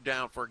to bring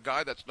down for a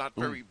guy that's not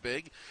very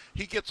big.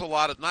 He gets a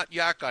lot of, not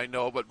yak, I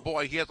know, but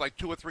boy, he has like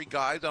 2 or 3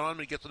 guys on him, and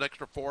he gets an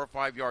extra 4 or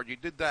 5 yards. He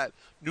did that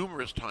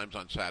numerous times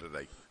on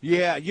Saturday.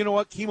 Yeah, you know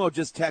what? Chemo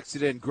just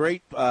texted in.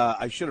 Great.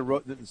 I should have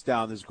written this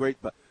down. This great,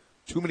 but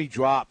too many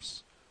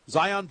drops.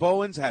 Zion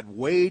Bowens had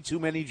way too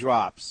many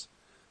drops.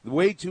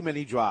 Way too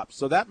many drops.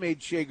 So that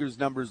made Shager's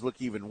numbers look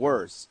even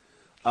worse.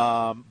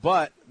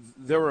 But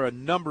there were a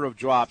number of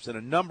drops, and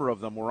a number of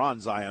them were on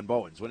Zion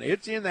Bowens. When it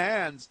hits you in the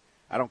hands,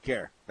 I don't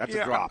care. That's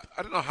a drop.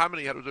 I don't know how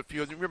many. It was a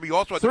few. Remember, you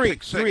also had three, the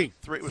pick six.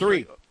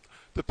 Three.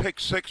 The pick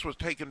 6 was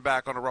taken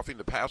back on a roughing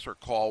the passer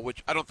call,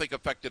 which I don't think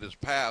affected his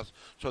pass.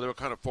 So they were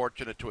kind of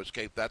fortunate to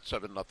escape that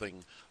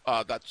 7-0,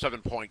 that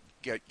 7-point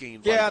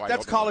gain. Yeah,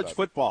 that's college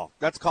football.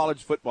 That's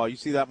college football. You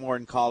see that more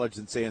in college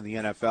than say in the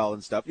NFL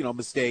and stuff.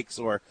 Mistakes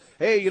or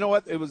hey, you know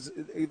what?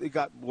 It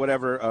got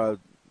whatever.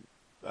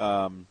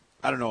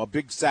 I don't know, a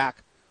big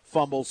sack,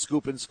 fumble,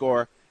 scoop and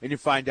score, and you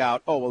find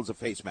out, it was a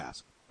face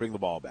mask. Bring the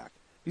ball back.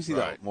 You see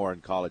that more in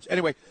college.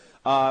 Anyway,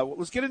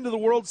 let's get into the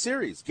World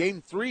Series.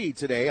 Game 3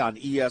 today on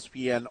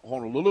ESPN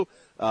Honolulu.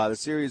 The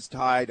series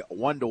tied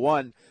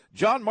 1-1.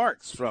 Jon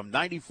Marks from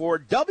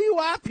 94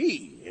 WIP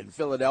in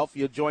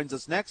Philadelphia joins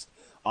us next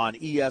on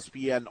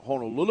ESPN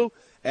Honolulu.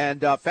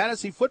 And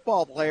fantasy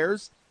football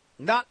players,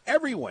 not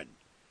everyone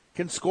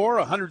can score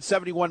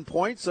 171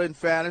 points in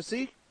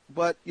fantasy.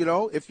 But,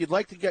 if you'd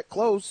like to get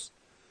close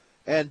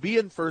and be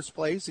in first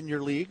place in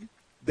your league,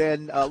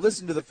 then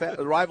listen to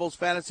the Rivals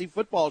Fantasy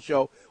Football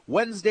Show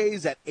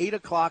Wednesdays at 8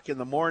 o'clock in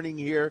the morning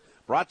here,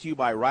 brought to you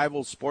by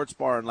Rivals Sports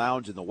Bar and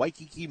Lounge in the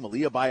Waikiki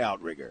Malia by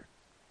Outrigger.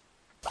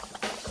 I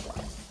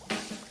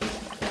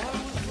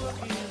was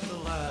working in the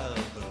lab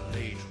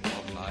late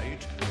one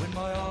night when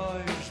my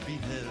eyes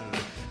beheld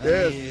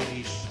an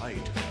eerie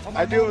sight.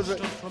 I knew it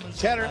was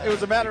Tanner. It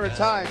was a matter of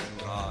time.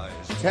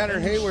 Tanner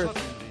Hayworth.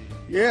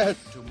 Yes.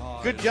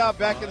 Good job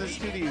back in the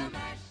studio.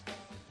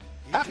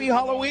 Happy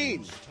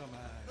Halloween.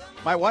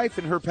 My wife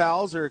and her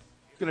pals are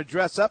going to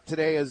dress up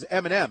today as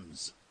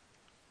M&Ms.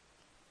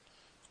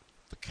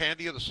 The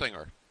candy or the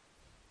singer?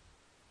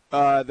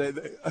 I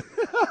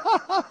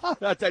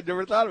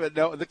never thought of it.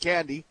 No, the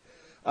candy.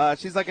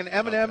 She's like an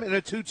M&M in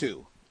a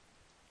tutu.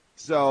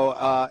 So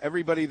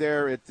everybody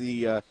there at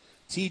the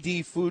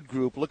TD Food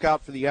Group, look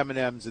out for the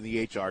M&Ms in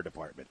the HR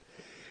department.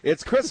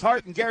 It's Chris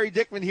Hart and Gary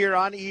Dickman here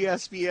on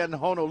ESPN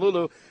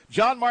Honolulu.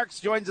 Jon Marks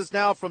joins us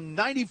now from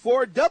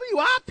 94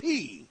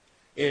 WIP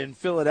in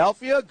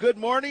Philadelphia. Good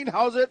morning.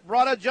 How's it,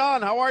 brother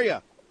John? How are you?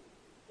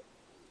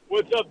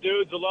 What's up,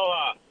 dudes?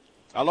 Aloha.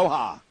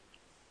 Aloha.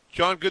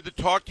 John, good to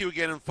talk to you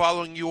again, and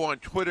following you on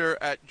Twitter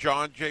at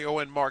Jon,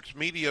 Jon Marks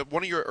Media.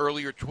 One of your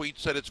earlier tweets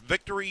said it's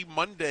Victory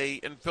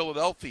Monday in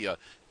Philadelphia.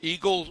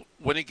 Eagles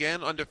win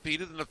again,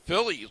 undefeated, and the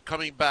Phillies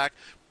coming back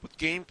with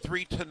Game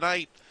 3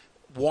 tonight,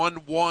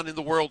 1-1 in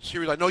the World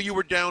Series. I know you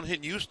were down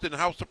in Houston.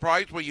 How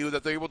surprised were you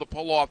that they were able to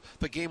pull off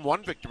the Game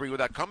 1 victory with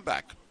that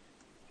comeback?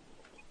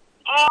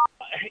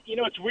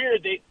 It's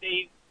weird.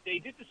 They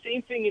did the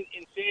same thing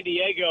in San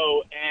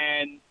Diego,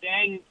 and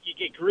then you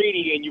get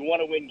greedy and you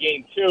want to win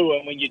Game 2,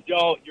 and when you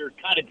don't, you're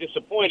kind of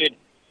disappointed.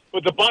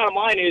 But the bottom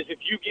line is, if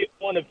you get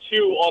 1 of 2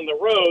 on the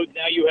road,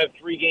 now you have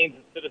 3 games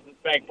at Citizens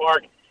Bank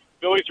Park.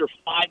 Phillies are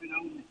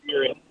 5-0 this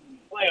year in the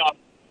playoffs.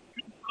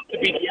 To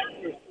be the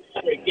Astros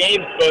straight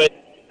games, but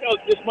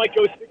this might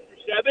go 6 or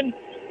 7.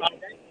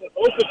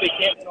 Both if they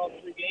can't win all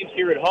 3 games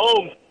here at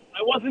home.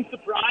 I wasn't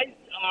surprised.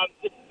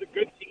 This is a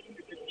good team.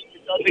 It's a team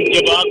that doesn't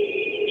give up.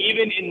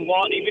 Even in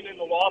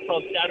the loss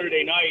on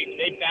Saturday night,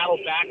 they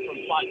battled back from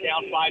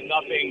down 5-0,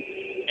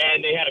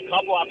 and they had a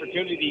couple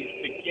opportunities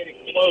to get it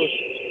close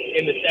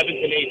in the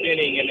 7th and 8th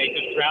inning, and they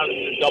just drowned it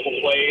in double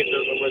plays.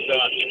 There was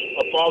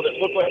a ball that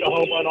looked like a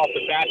home run off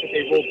the bat that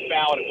they ruled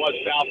foul, and it was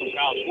foul from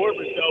Kyle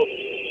Schwarber. So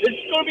this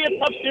is going to be a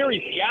tough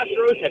series. The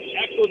Astros have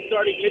excellent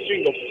starting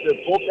pitching. The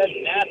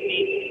bullpen's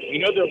nasty. We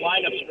know their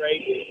lineup's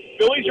great.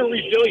 Phillies are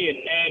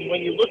resilient, and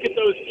when you look at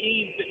those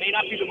teams that may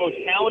not be the most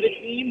talented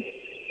teams,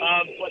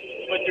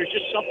 but there's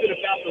just something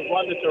about the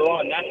run that they're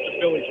on. That's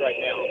the Phillies right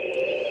now.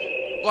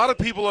 A lot of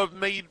people have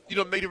made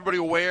everybody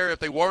aware, if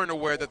they weren't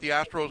aware, that the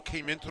Astros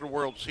came into the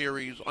World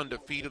Series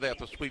undefeated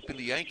after sweeping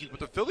the Yankees. But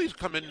the Phillies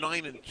come in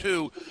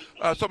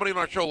 9-2. Somebody on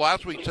our show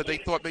last week said they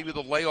thought maybe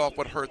the layoff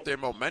would hurt their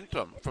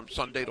momentum from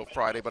Sunday to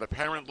Friday, but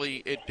apparently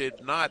it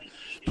did not.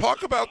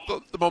 Talk about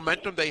the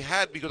momentum they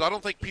had, because I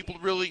don't think people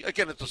really,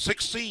 again, it's a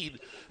 6th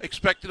seed,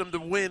 expected them to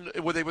win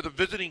where they were the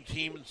visiting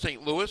team in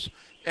St. Louis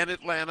and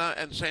Atlanta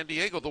and San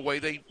Diego, the way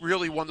they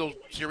really won those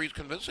series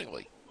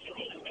convincingly.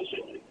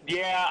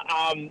 Yeah,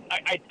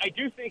 I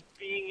do think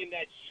being in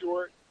that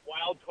short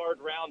wild card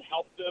round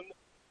helped them,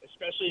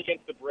 especially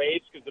against the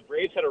Braves, because the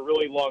Braves had a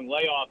really long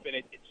layoff, and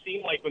it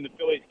seemed like when the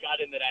Phillies got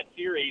into that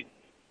series,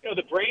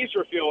 the Braves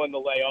were feeling the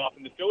layoff,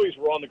 and the Phillies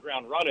were on the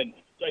ground running.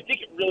 So I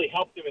think it really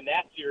helped them in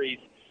that series.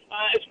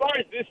 As far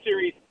as this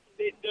series,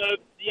 the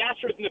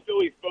Astros and the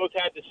Phillies both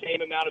had the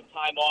same amount of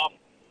time off,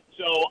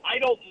 so I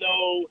don't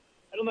know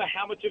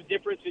how much of a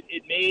difference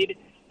it made.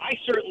 I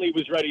certainly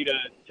was ready to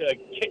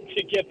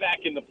get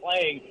back into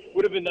playing.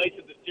 Would have been nice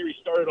if the series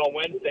started on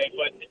Wednesday,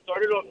 but it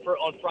started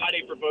on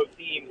Friday for both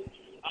teams.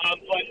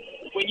 But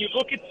when you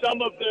look at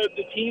some of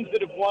the teams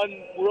that have won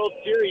World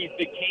Series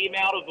that came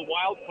out of the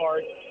wild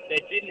card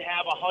that didn't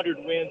have 100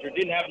 wins or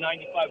didn't have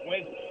 95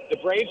 wins, the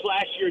Braves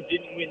last year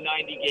didn't win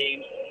 90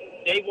 games.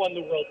 They won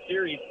the World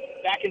Series.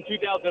 Back in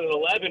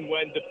 2011,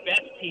 when the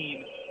best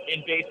team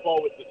in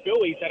baseball was the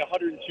Phillies, had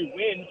 102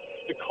 wins,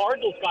 the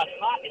Cardinals got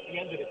hot at the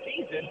end of the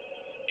season,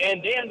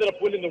 and they ended up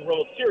winning the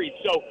World Series.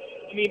 So,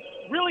 I mean,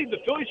 really,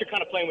 the Phillies are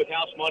kind of playing with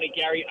house money,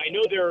 Gary. I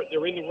know they're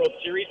in the World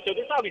Series, so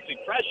there's obviously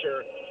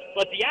pressure,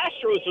 but the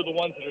Astros are the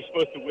ones that are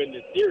supposed to win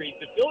this series.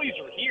 The Phillies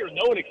are here.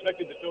 No one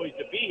expected the Phillies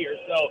to be here,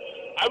 so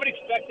I would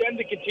expect them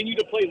to continue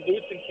to play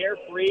loose and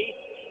carefree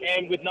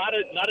and with not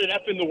an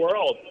F in the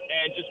world,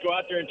 and just go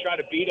out there and try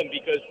to beat them,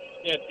 because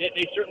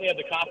they certainly have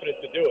the confidence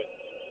to do it.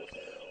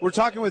 We're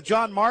talking with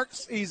Jon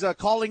Marks. He's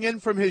calling in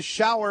from his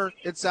shower,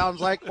 it sounds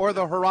like, or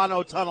the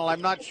Hirano Tunnel.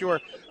 I'm not sure.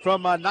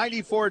 From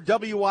 94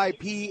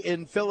 WIP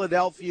in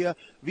Philadelphia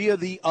via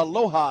the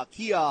Aloha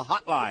Kia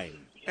hotline.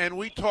 And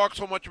we talk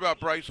so much about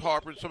Bryce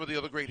Harper and some of the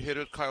other great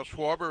hitters, Kyle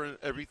Schwarber and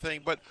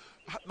everything, but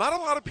not a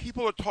lot of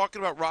people are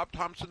talking about Rob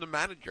Thompson, the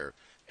manager.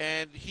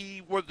 And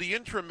he was the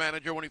interim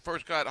manager when he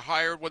first got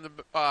hired, when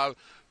the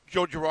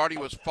Joe Girardi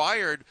was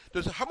fired.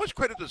 How much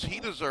credit does he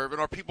deserve,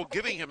 and are people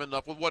giving him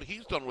enough with what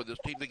he's done with this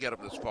team to get him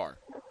this far?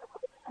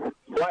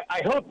 Well,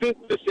 I hope this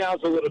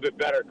sounds a little bit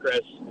better, Chris.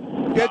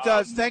 It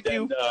does. Thank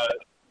you.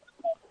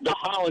 The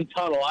Holland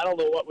Tunnel. I don't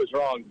know what was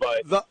wrong,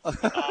 but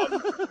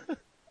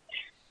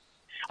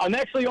I'm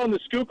actually on the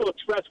Schuylkill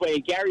Expressway,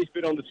 and Gary's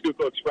been on the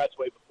Schuylkill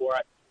Expressway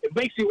before. It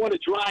makes me want to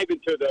drive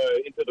into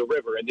the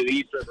river, into the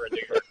East River in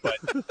New York. But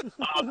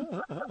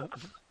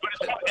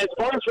as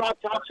far as Rob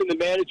Thompson, the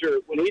manager,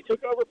 when he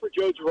took over for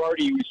Joe Girardi,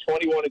 he was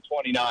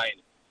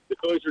 21-29. The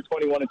Phillies were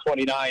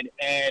 21-29,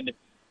 and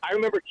I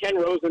remember Ken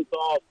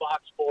Rosenthal,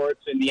 Fox Sports,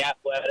 and The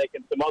Athletic,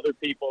 and some other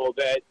people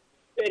that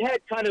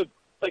had kind of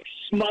like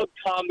smug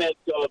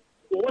comments of,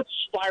 well, what's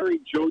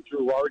firing Joe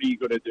Girardi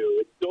going to do?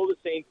 It's still the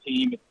same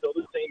team. It's still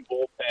the same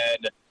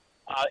bullpen,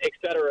 et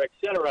cetera, et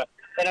cetera.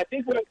 And I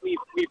think what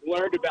we've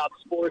learned about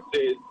sports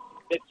is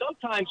that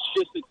sometimes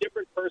just a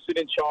different person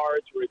in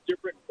charge or a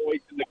different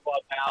voice in the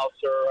clubhouse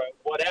or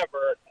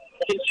whatever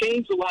can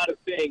change a lot of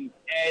things.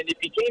 And it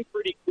became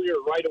pretty clear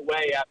right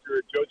away after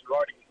Joe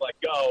Girardi was let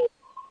go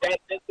that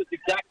this is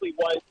exactly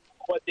what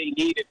they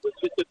needed, was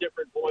just a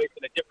different voice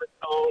and a different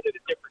tone and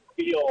a different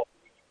feel.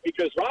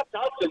 Because Rob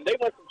Thompson, they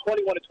went from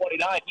 21-29.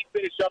 He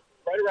finished up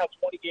right around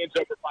 20 games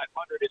over 500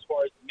 as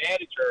far as the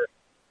manager.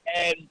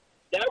 And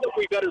now that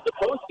we've entered the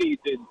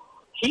postseason,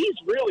 he's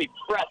really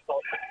pressed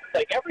on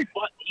like every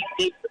button he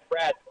needs to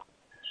press.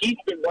 He's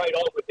been right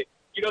on with it.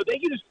 You know, they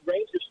used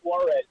Ranger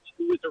Suarez,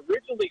 who was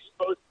originally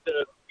supposed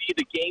to be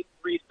the Game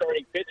 3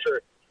 starting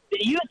pitcher.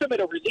 They used him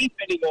in a relief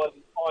inning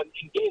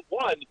in Game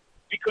 1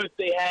 because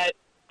they had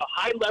a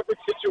high leverage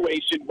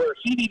situation where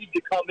he needed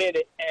to come in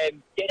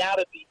and get out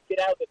of the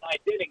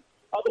ninth inning.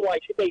 Otherwise,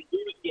 they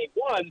lose Game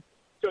 1.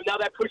 So now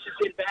that pushes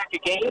him back a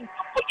game,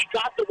 but he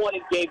got the one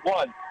in Game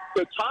 1.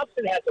 So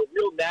Thompson has a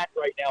real knack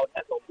right now and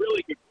has a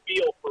really good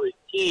feel for his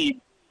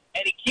team,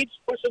 and he keeps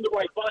pushing the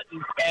right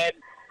buttons. And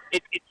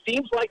it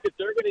seems like that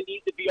they're going to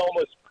need to be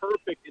almost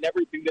perfect in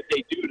everything that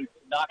they do to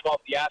knock off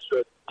the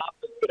Astros.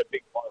 Thompson's been a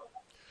big part of it.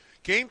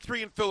 Game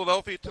 3 in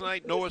Philadelphia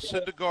tonight, Noah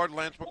Syndergaard,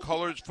 Lance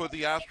McCullers for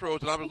the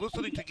Astros. And I was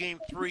listening to Game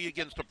 3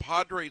 against the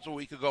Padres a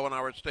week ago on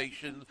our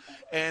station,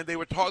 and they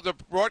were the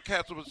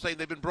broadcaster was saying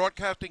they've been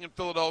broadcasting in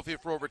Philadelphia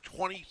for over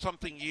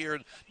 20-something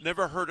years,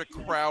 never heard a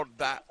crowd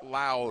that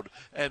loud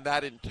and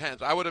that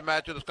intense. I would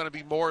imagine it's going to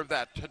be more of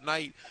that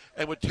tonight.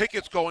 And with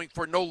tickets going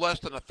for no less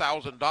than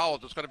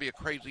 $1,000, it's going to be a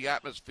crazy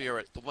atmosphere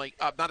at the Link,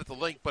 not at the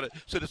Link, but at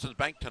Citizens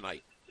Bank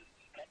tonight.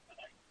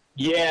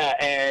 Yeah,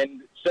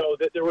 and so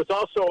there was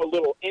also a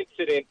little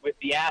incident with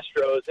the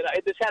Astros, and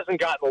this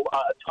hasn't gotten a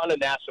ton of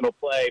national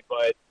play,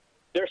 but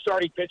their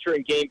starting pitcher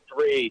in Game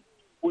 3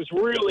 was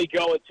really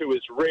going to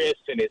his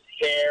wrist and his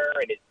hair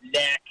and his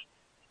neck,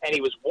 and he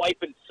was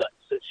wiping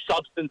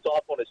substance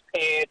off on his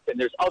pants, and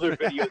there's other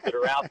videos that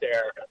are out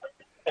there.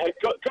 And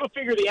go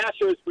figure the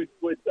Astros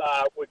would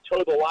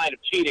toe the line of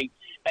cheating.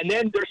 And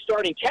then their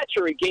starting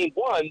catcher in Game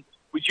 1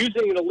 was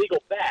using an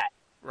illegal bat.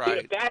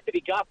 Right. The bat that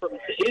he got from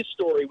his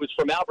story was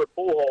from Albert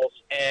Pujols,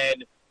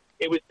 and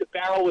the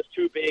barrel was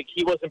too big.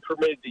 He wasn't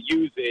permitted to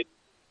use it.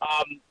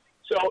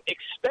 So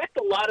expect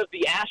a lot of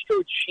the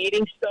Astro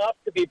cheating stuff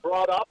to be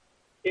brought up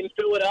in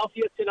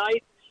Philadelphia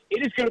tonight.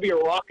 It is going to be a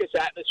raucous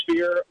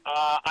atmosphere.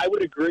 I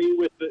would agree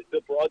with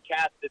the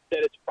broadcast that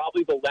said it's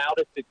probably the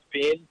loudest it's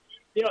been.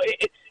 You know,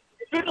 it's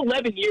been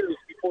 11 years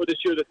before this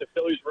year that the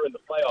Phillies were in the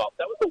playoffs.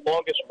 That was the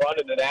longest run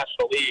in the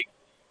National League.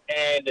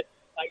 And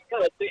like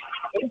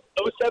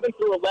 07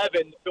 through 11,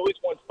 the Phillies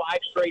won 5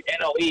 straight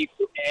NL East,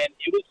 and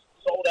it was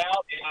sold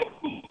out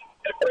and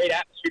a great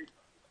atmosphere.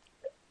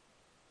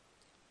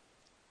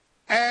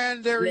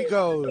 And there he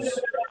goes.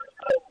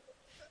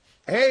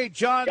 Hey,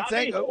 John,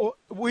 thank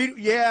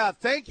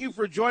you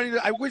for joining.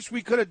 I wish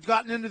we could have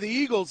gotten into the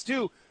Eagles,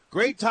 too.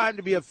 Great time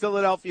to be a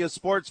Philadelphia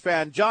sports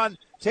fan. John,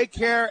 take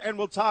care, and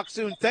we'll talk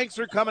soon. Thanks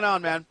for coming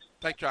on, man.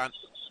 Thanks, John.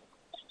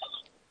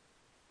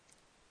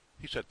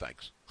 He said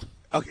thanks.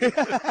 Okay.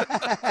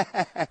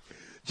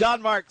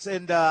 Jon Marks,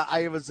 and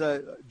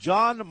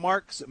Jon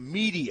Marks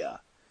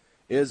Media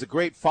is a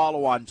great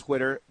follow on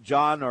Twitter.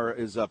 John or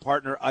his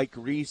partner Ike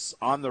Reese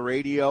on the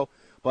radio.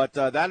 But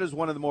that is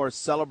one of the more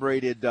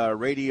celebrated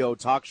radio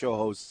talk show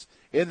hosts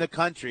in the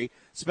country.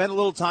 Spent a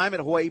little time at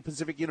Hawaii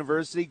Pacific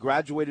University,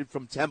 graduated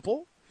from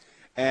Temple,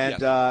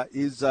 and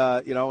is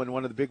in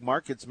one of the big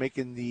markets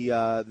making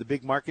the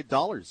big market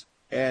dollars.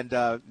 And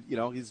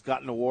he's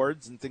gotten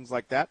awards and things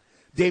like that.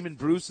 Damon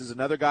Bruce is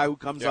another guy who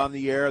comes on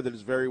the air that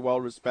is very well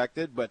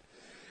respected. But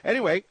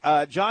anyway,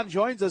 John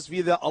joins us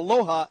via the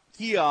Aloha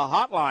Kia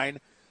hotline.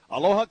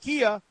 Aloha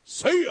Kia,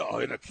 see ya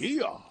in a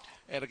Kia.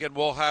 And again,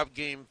 we'll have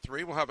Game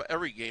 3. We'll have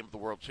every game of the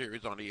World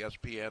Series on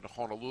ESPN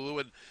Honolulu.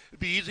 And it'd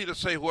be easy to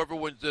say whoever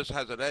wins this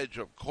has an edge,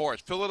 of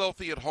course.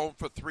 Philadelphia at home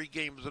for 3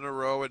 games in a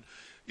row. And,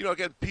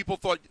 again, people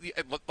thought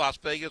Las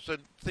Vegas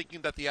and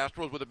thinking that the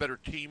Astros were the better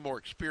team, more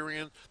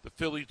experience. The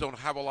Phillies don't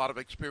have a lot of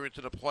experience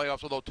in the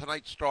playoffs, although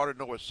tonight started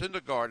Noah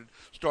Syndergaard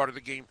started the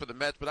game for the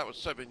Mets, but that was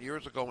 7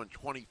 years ago in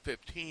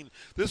 2015.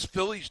 This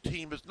Phillies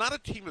team is not a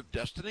team of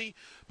destiny,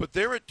 but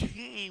they're a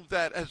team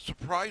that has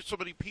surprised so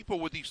many people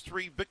with these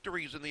 3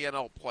 victories in the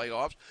NL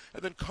playoffs,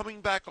 and then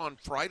coming back on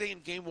Friday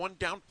in Game 1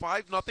 down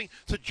 5-0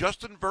 to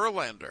Justin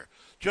Verlander.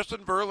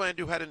 Justin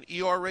Verlander, who had an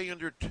ERA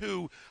under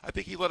 2, I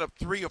think he let up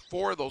 3 or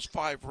 4 of those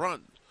 5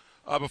 runs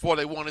before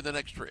they won in the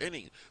extra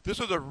inning. This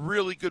is a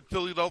really good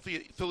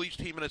Philadelphia Phillies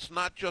team, and it's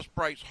not just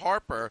Bryce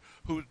Harper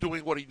who's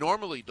doing what he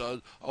normally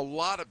does. A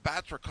lot of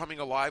bats are coming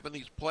alive in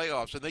these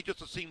playoffs, and they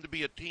just seem to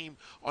be a team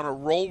on a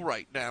roll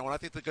right now, and I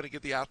think they're going to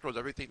give the Astros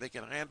everything they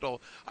can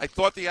handle. I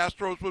thought the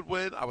Astros would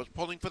win. I was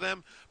pulling for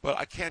them, but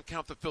I can't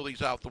count the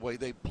Phillies out the way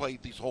they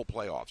played these whole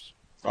playoffs.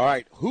 All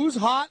right, who's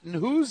hot and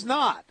who's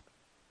not?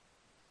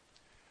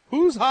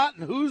 Who's hot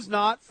and who's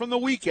not from the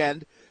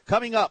weekend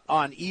coming up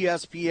on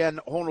ESPN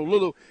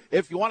Honolulu.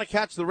 If you want to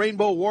catch the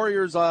Rainbow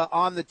Warriors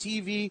on the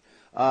TV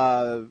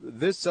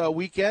this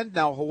weekend,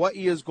 now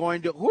Hawaii is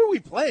going to – who are we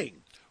playing?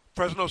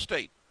 Fresno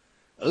State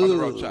on the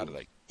road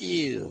Saturday.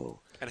 Ew.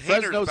 And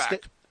Hayner's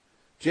back.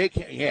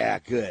 Yeah,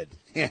 good.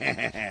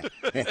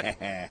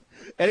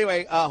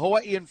 Anyway,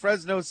 Hawaii and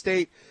Fresno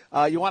State,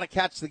 you want to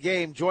catch the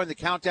game, join the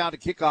Countdown to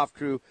Kickoff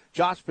crew,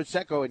 Josh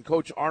Pacheco and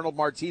Coach Arnold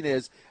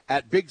Martinez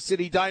at Big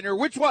City Diner.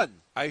 Which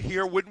one? I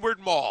hear Windward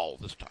Mall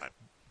this time.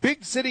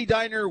 Big City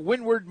Diner,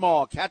 Windward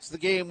Mall. Catch the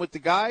game with the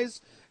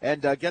guys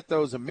and get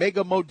those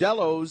Mega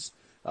Modelos,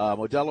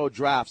 Modelo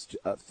drafts,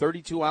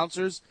 32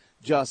 ounces.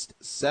 just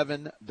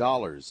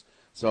 $7.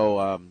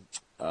 So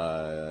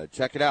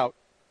check it out.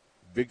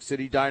 Big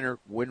City Diner,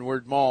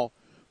 Windward Mall,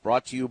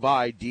 brought to you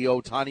by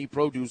Diotani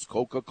Produce,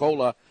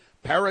 Coca-Cola,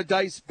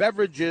 Paradise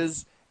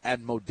Beverages,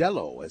 and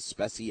Modelo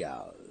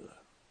Especial.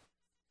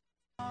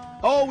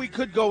 Oh, we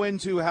could go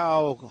into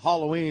how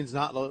Halloween's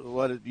not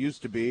what it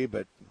used to be,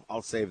 but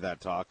I'll save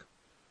that talk.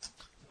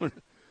 When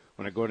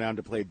I go down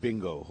to play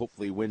bingo,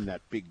 hopefully win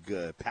that big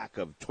pack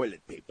of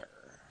toilet paper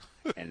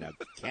and a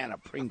can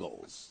of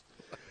Pringles.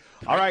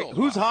 All right,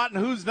 who's hot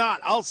and who's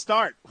not? I'll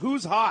start.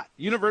 Who's hot?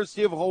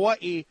 University of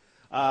Hawaii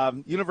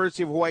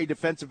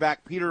defensive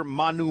back Peter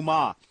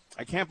Manuma.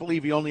 I can't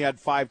believe he only had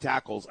 5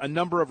 tackles, a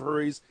number of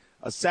hurries,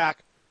 a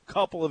sack,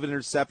 couple of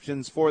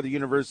interceptions for the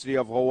University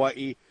of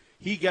Hawaii.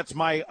 He gets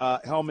my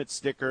helmet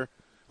sticker.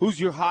 Who's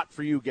your hot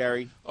for you,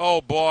 Gary? Oh,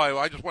 boy,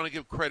 I just want to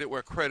give credit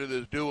where credit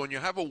is due. When you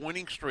have a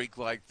winning streak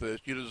like this,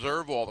 you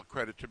deserve all the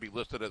credit to be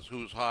listed as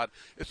who's hot.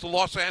 It's the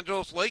Los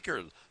Angeles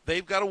Lakers.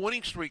 They've got a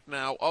winning streak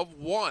now of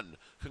 1.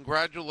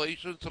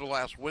 Congratulations to the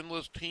last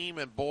winless team,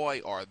 and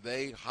boy, are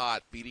they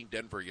hot, beating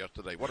Denver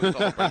yesterday. What a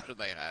celebration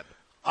they had.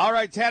 All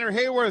right, Tanner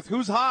Hayworth,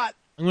 who's hot?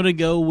 I'm going to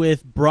go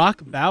with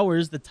Brock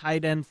Bowers, the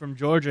tight end from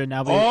Georgia.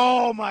 Now,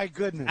 oh, my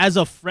goodness. As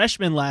a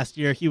freshman last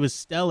year, he was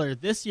stellar.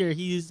 This year,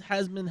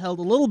 has been held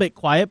a little bit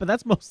quiet, but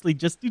that's mostly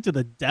just due to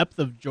the depth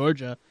of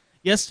Georgia.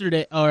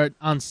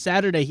 On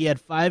Saturday, he had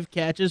 5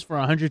 catches for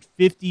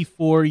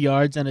 154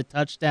 yards and a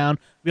touchdown.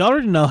 We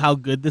already know how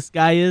good this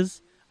guy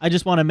is. I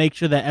just want to make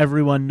sure that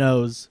everyone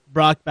knows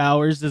Brock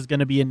Bowers is going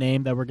to be a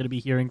name that we're going to be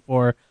hearing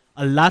for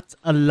a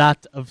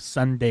lot of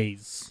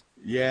Sundays.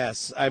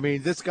 Yes, I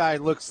mean, this guy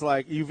looks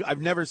like I've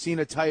never seen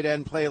a tight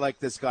end play like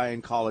this guy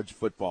in college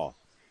football.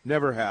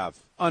 Never have.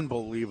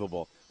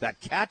 Unbelievable.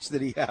 That catch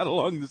that he had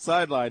along the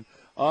sideline,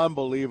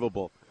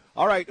 unbelievable.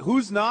 All right,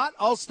 who's not?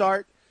 I'll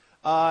start.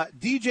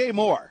 DJ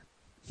Moore.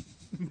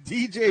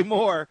 DJ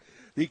Moore,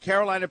 the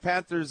Carolina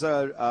Panthers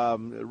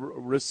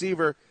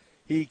receiver,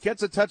 he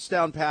gets a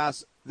touchdown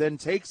pass, then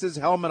takes his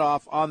helmet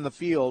off on the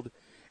field,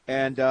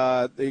 and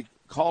they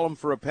call him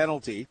for a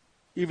penalty,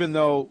 even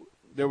though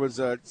there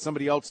was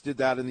somebody else did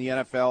that in the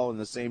NFL in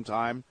the same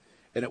time,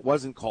 and it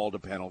wasn't called a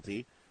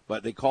penalty.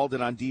 But they called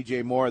it on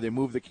DJ Moore. They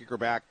moved the kicker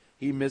back.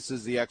 He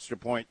misses the extra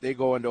point. They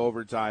go into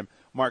overtime.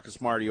 Marcus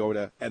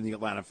Mariota and the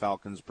Atlanta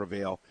Falcons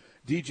prevail.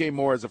 DJ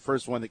Moore is the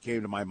first one that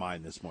came to my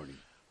mind this morning.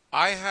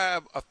 I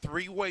have a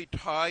 3-way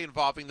tie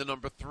involving the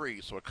number 3,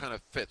 so it kind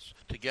of fits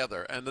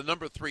together. And the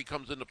number 3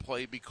 comes into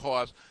play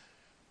because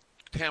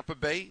Tampa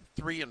Bay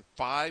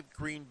 3-5,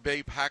 Green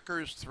Bay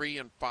Packers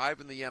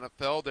 3-5 in the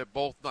NFL. They're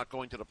both not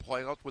going to the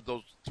playoffs with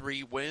those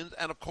 3 wins,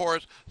 and of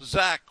course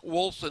Zach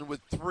Wilson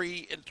with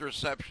 3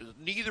 interceptions.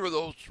 Neither of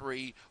those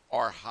 3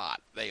 are hot.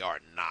 They are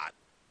not.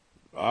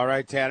 All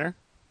right, Tanner.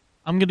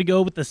 I'm going to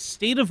go with the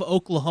state of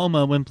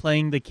Oklahoma when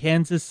playing the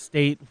Kansas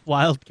State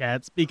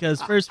Wildcats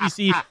because first we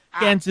see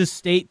Kansas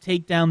State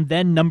take down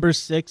then number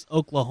 6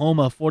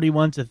 Oklahoma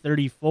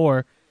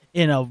 41-34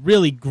 in a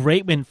really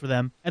great win for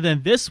them, and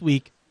then this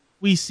week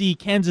we see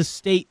Kansas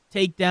State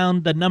take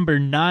down the number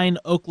 9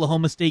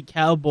 Oklahoma State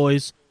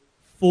Cowboys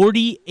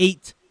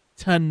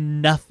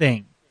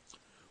 48-0.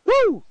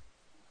 Woo!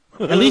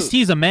 At least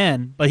he's a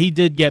man, but he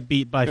did get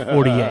beat by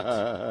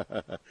 48.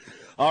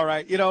 All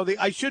right.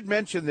 I should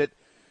mention that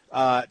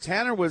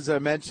Tanner was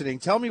mentioning.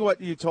 Tell me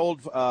what you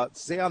told.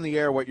 Say on the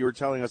air what you were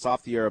telling us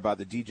off the air about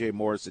the DJ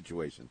Moore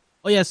situation.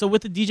 Oh yeah. So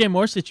with the DJ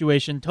Moore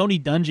situation, Tony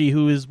Dungy,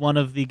 who is one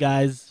of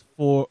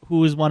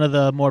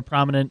the more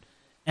prominent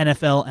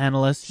NFL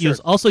analyst. He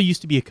also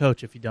used to be a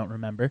coach, if you don't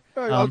remember.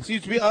 Also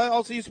used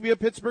to be a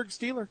Pittsburgh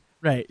Steeler.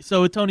 Right.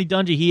 So with Tony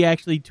Dungy, he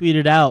actually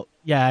tweeted out.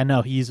 Yeah, I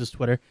know he uses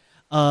Twitter.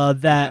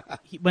 That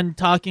when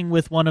talking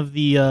with one of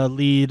the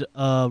lead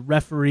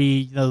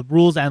referee, the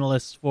rules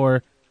analysts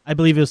for, I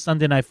believe it was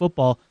Sunday Night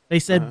Football, they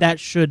said that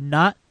should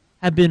not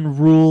have been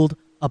ruled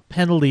a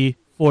penalty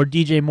for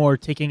DJ Moore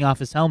taking off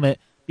his helmet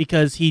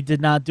because he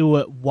did not do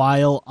it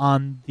while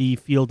on the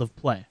field of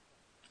play.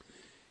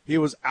 He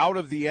was out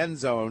of the end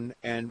zone,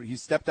 and he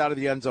stepped out of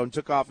the end zone,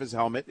 took off his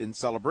helmet in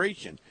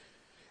celebration.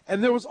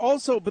 And there was,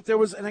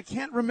 and I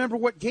can't remember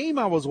what game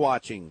I was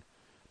watching.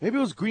 Maybe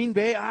it was Green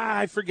Bay.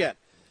 I forget.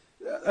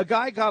 A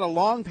guy got a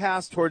long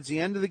pass towards the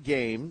end of the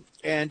game,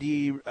 and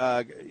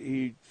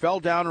he fell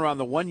down around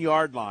the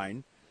 1-yard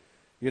line,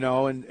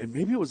 and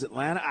maybe it was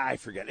Atlanta. I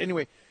forget.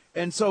 Anyway,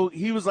 and so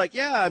he was like,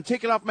 yeah, I'm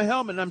taking off my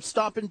helmet, and I'm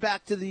stopping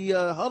back to the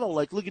huddle.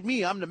 Like, look at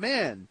me, I'm the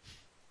man.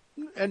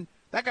 And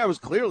that guy was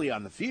clearly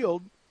on the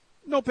field.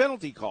 No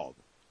penalty called.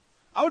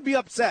 I would be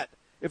upset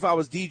if I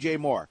was DJ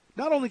Moore.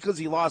 Not only because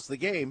he lost the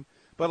game,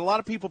 but a lot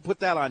of people put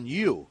that on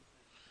you.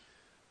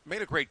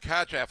 Made a great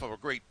catch off of a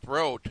great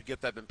throw to get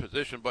that in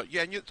position. But,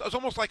 yeah, it's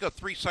almost like a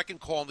 3-second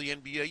call in the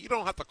NBA. You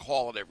don't have to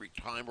call it every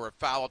time or a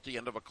foul at the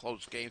end of a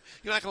close game.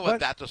 You're not going to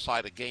let that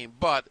decide a game,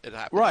 but it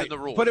happens in the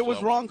rules. But it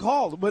was wrong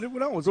call. But it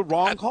was a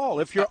wrong call.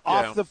 If you're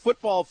off the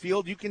football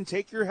field, you can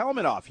take your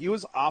helmet off. He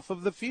was off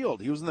of the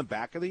field. He was in the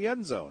back of the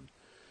end zone.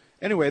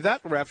 Anyway, that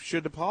ref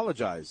should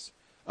apologize.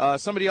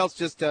 Somebody else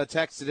just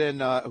texted in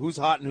who's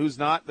hot and who's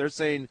not. They're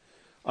saying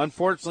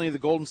Unfortunately, the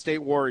Golden State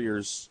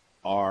Warriors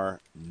are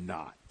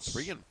not.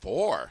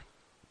 3-4.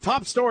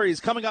 Top stories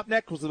coming up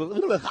next with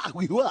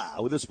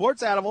the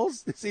sports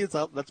animals. See,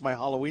 that's my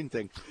Halloween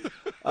thing.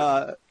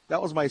 That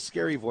was my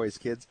scary voice,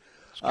 kids.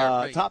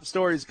 Top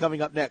stories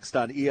coming up next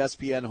on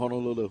ESPN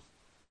Honolulu.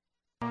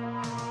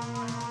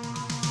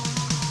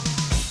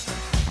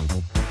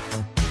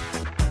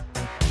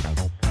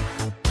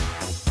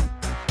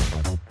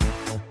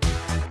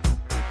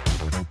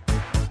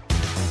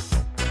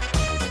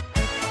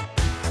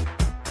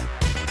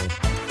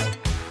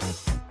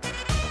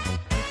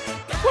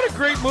 What a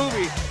great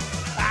movie.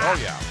 Oh,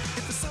 yeah.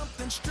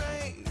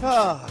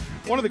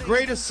 One of the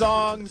greatest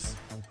songs,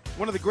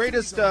 one of the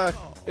greatest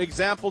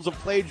examples of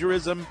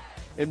plagiarism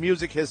in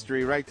music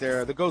history right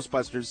there, the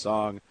Ghostbusters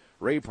song,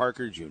 Ray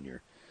Parker Jr.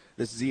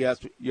 This is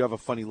ES. You have a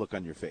funny look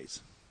on your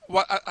face.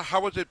 What?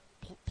 How was it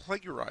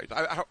plagiarized?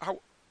 How?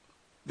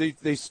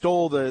 They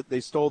stole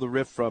the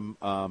riff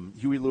from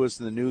Huey Lewis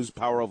and the News,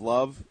 Power of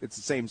Love. It's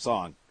the same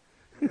song.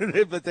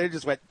 But they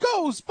just went,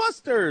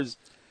 Ghostbusters!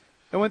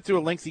 And went through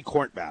a lengthy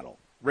court battle.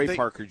 Ray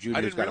Parker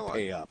Jr.'s got to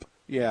pay up.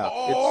 Yeah.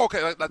 Oh,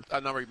 okay. I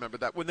now remember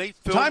that. When they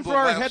filmed time for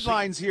our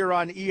headlines here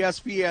on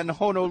ESPN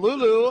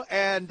Honolulu,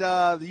 and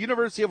the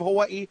University of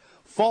Hawaii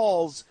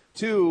falls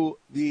to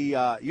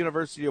the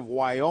University of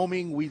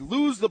Wyoming. We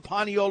lose the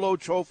Paniolo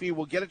Trophy.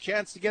 We'll get a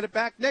chance to get it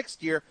back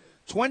next year,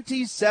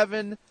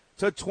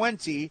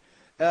 27-20.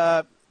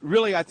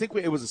 Really, I think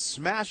it was a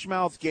smash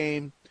mouth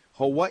game.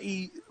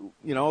 Hawaii,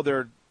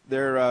 they're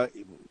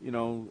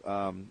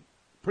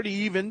pretty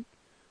even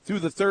through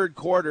the third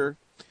quarter.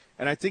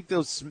 And I think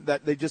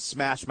that they just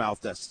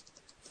smash-mouthed us.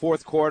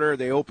 Fourth quarter,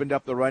 they opened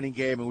up the running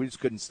game, and we just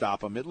couldn't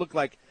stop them. It looked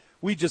like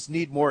we just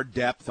need more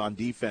depth on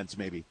defense,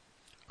 maybe.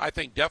 I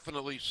think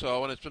definitely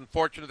so, and it's been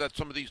fortunate that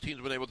some of these teams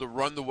have been able to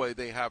run the way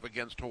they have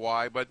against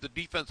Hawaii. But the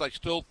defense, I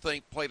still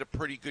think, played a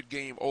pretty good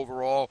game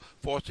overall,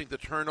 forcing the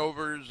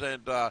turnovers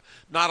and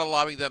not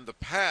allowing them to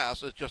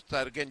pass. It's just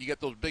that, again, you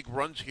get those big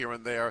runs here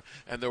and there,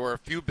 and there were a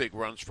few big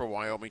runs for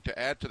Wyoming to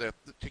add to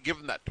give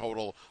them that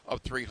total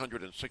of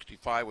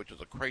 365, which is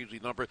a crazy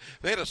number.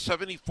 They had a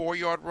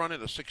 74-yard run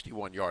and a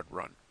 61-yard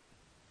run,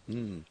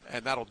 and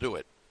that'll do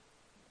it.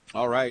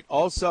 All right.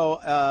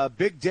 Also,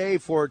 big day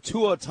for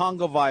Tua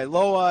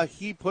Tagovailoa.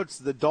 He puts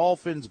the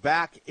Dolphins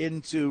back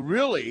into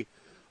really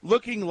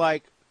looking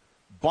like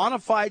bona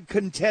fide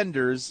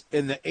contenders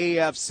in the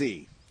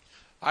AFC.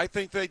 I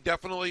think they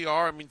definitely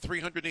are. I mean,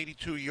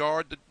 382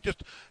 yards.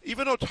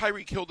 Even though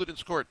Tyreek Hill didn't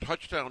score a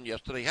touchdown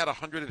yesterday, he had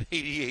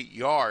 188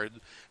 yards,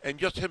 and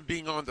just him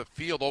being on the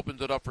field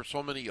opens it up for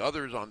so many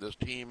others on this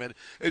team. And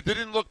it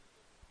didn't look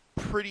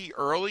pretty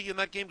early in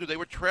that game because they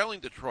were trailing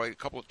Detroit a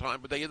couple of times,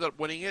 but they ended up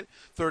winning it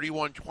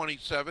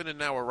 31-27, and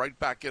now we're right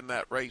back in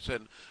that race.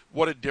 And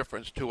what a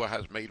difference Tua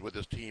has made with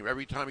this team.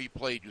 Every time he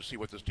played, you see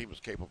what this team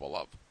is capable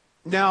of.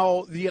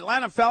 Now, the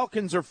Atlanta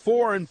Falcons are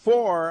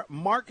 4-4.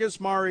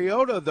 Marcus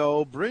Mariota,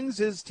 though, brings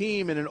his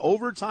team in an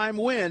overtime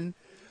win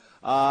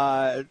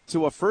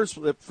to a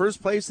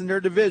first place in their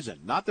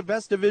division. Not the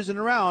best division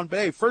around, but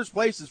hey, first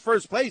place is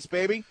first place,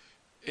 baby.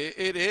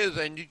 It is,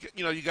 and you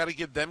got to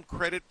give them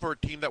credit for a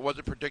team that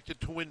wasn't predicted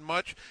to win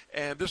much.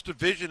 And this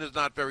division is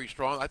not very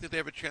strong. I think they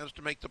have a chance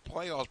to make the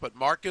playoffs. But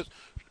Marcus,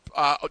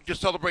 just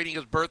celebrating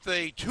his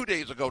birthday 2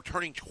 days ago,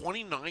 turning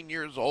 29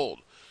 years old.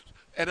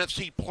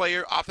 NFC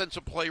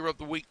Offensive Player of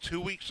the Week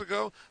 2 weeks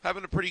ago,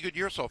 having a pretty good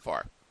year so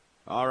far.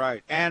 All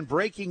right, and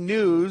breaking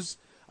news: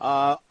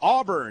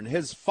 Auburn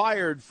has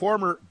fired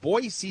former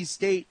Boise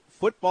State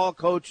football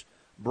coach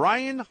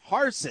Brian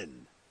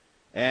Harsin,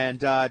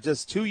 and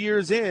just 2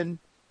 years in.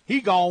 He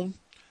gone.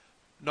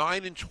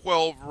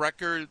 9-12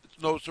 record.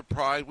 No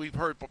surprise. We've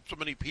heard from so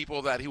many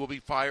people that he will be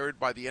fired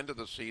by the end of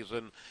the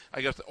season.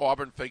 I guess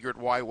Auburn figured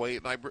why wait.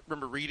 And I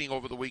remember reading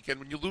over the weekend,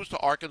 when you lose to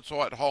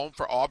Arkansas at home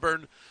for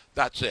Auburn,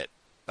 that's it.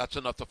 That's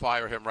enough to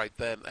fire him right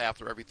then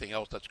after everything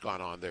else that's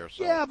gone on there.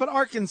 So. Yeah, but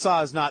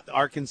Arkansas is not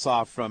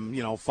Arkansas from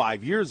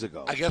 5 years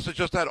ago. I guess it's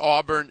just that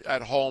Auburn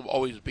at home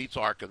always beats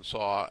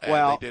Arkansas, and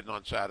they didn't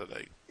on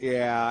Saturday.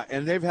 Yeah,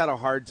 and they've had a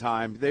hard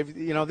time. They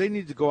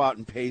need to go out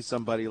and pay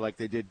somebody like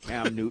they did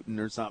Cam Newton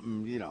or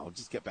something.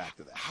 Just get back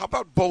to that. How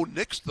about Bo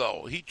Nix,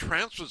 though? He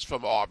transfers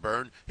from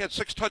Auburn. He had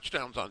 6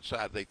 touchdowns on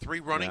Saturday, 3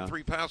 running,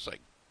 3 passing.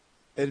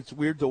 And it's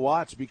weird to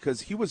watch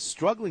because he was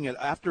struggling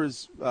after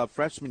his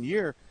freshman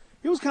year.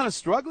 He was kind of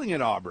struggling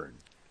at Auburn.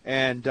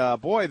 And,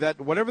 boy,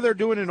 that whatever they're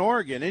doing in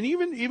Oregon, and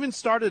even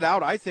started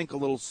out, I think, a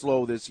little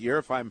slow this year,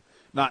 if I'm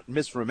not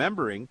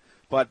misremembering.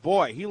 But,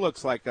 boy, he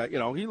looks like,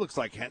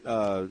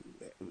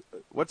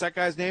 what's that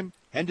guy's name?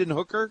 Hendon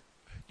Hooker?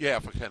 Yeah,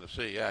 for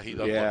Tennessee. Yeah, he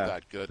does look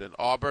that good. And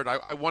Auburn,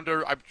 I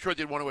wonder, I'm sure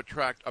they want to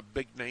attract a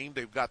big name.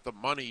 They've got the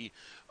money.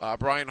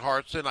 Brian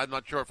Hartson, I'm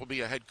not sure if he'll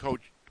be a head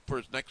coach for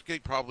his next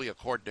gig, probably a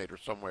coordinator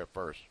somewhere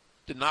first.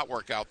 Did not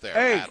work out there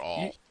at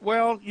all.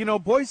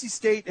 Boise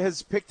State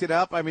has picked it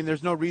up. I mean,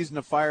 there's no reason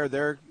to fire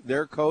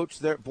their coach.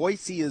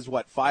 Boise is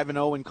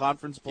 5-0 in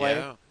conference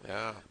play.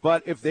 Yeah.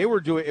 But if they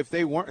weren't,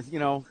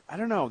 I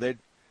don't know.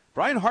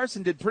 Brian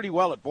Harsin did pretty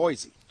well at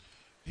Boise.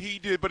 He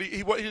did, but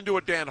he didn't do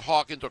what Dan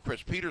Hawkins or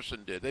Chris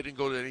Peterson did. They didn't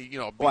go to any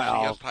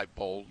BCS type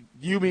bowls.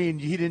 You mean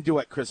he didn't do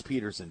what Chris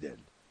Peterson did?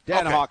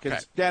 Dan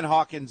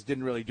Hawkins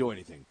didn't really do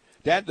anything.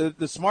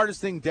 The smartest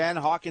thing Dan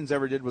Hawkins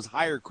ever did was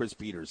hire Chris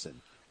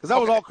Peterson, because that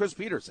was all Chris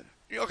Peterson.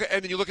 Okay,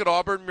 and then you look at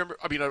Auburn.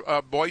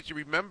 Boise.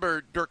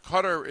 Remember, Dirk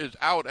Cutter is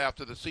out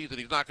after the season.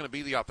 He's not going to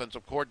be the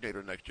offensive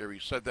coordinator next year. He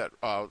said that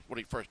when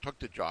he first took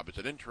the job. It's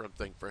an interim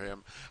thing for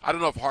him. I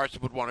don't know if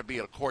Harsin would want to be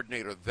a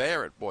coordinator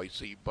there at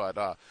Boise, but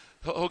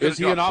he'll get Is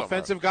he an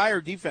offensive guy or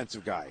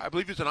defensive guy? I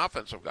believe he's an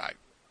offensive guy.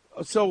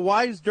 So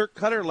why is Dirk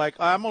Cutter like,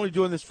 I'm only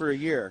doing this for a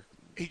year?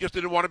 He just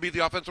didn't want to be the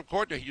offensive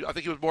coordinator. I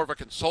think he was more of a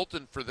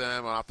consultant for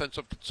them, an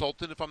offensive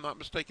consultant, if I'm not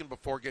mistaken,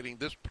 before getting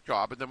this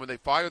job. And then when they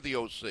fired the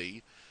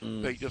OC,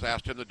 they just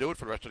asked him to do it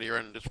for the rest of the year,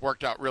 and it's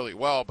worked out really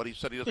well, but he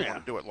said he doesn't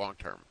want to do it long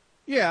term.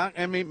 Yeah,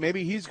 I mean,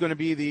 maybe he's going to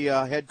be the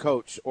head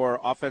coach or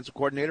offensive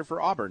coordinator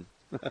for Auburn.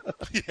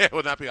 Yeah,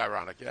 wouldn't that be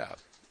ironic? Yeah.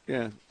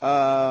 Yeah.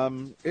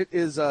 It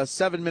is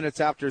 7 minutes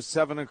after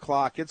 7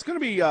 o'clock. It's going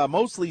to be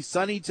mostly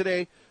sunny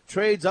today.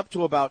 Trades up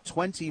to about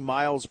 20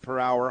 miles per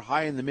hour,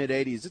 high in the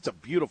mid-80s. It's a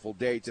beautiful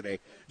day today.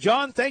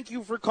 John, thank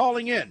you for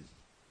calling in.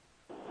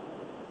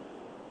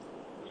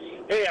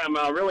 Hey, I'm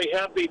really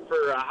happy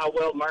for how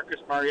well Marcus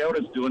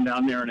Mariota's doing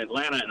down there in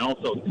Atlanta, and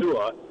also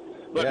Tua.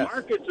 But yes.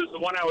 Marcus is the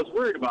one I was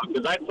worried about,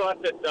 because I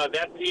thought that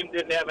that team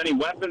didn't have any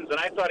weapons, and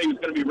I thought he was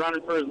going to be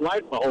running for his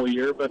life the whole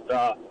year, but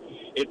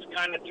it's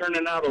kind of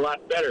turning out a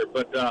lot better.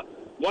 But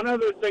one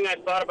other thing I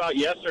thought about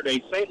yesterday,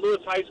 St. Louis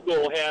High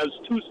School has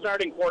 2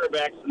 starting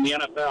quarterbacks in the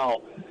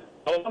NFL.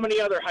 How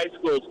many other high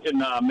schools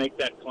can make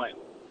that claim?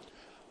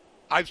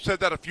 I've said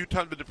that a few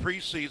times in the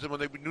preseason when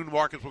they knew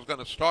Marcus was going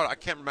to start. I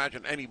can't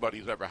imagine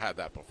anybody's ever had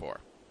that before.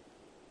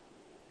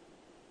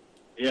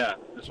 Yeah.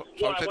 So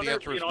I said the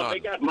answer is none. They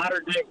got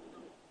modern day.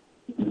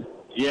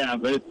 Yeah,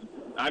 but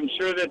I'm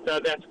sure that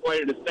that's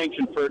quite a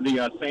distinction for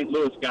the St.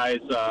 Louis guys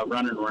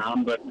running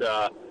around. But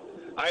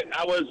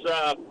I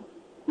was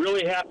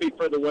really happy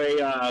for the way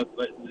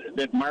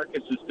that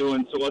Marcus is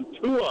doing. So with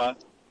Tua,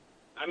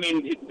 I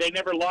mean, they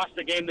never lost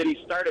a game that he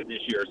started this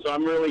year. So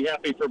I'm really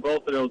happy for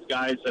both of those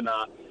guys. And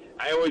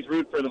I always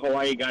root for the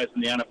Hawaii guys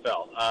in the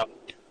NFL.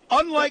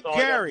 Unlike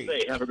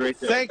Gary. Have a great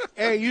day.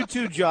 Hey, you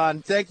too,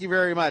 John. Thank you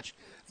very much.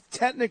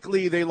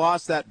 Technically, they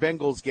lost that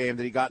Bengals game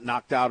that he got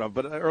knocked out of.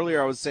 But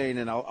earlier I was saying,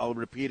 and I'll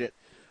repeat it,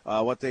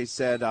 what they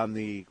said on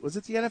was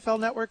it the NFL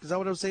Network? Is that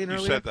what I was saying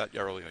earlier? You said that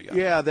earlier, yeah.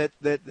 Yeah, that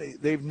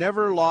they've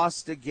never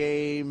lost a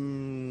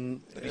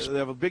game. They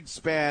have a big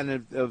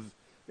span of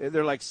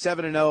they're like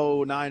 7-0,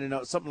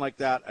 9-0, something like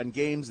that, on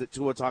games that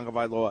Tua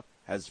Tagovailoa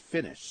has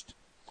finished.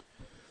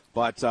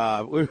 But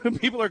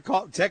people are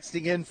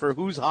texting in for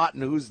who's hot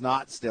and who's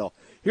not still.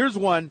 Here's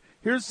one.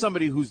 Here's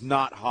somebody who's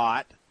not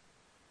hot.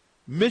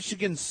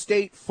 Michigan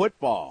State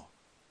football.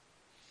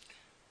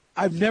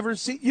 I've never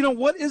seen.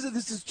 What is it?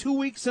 This is 2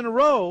 weeks in a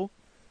row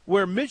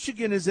where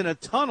Michigan is in a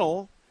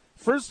tunnel.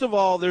 First of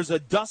all, there's a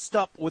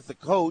dust-up with the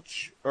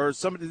coach or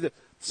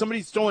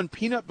somebody's throwing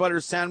peanut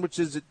butter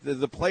sandwiches at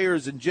the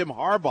players and Jim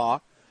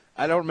Harbaugh.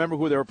 I don't remember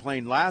who they were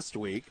playing last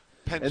week.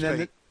 Penn and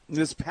State. Then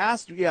this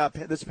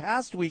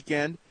past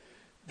weekend,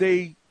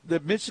 the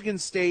Michigan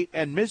State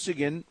and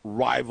Michigan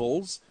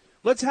rivals.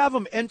 Let's have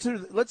them enter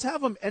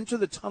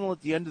the tunnel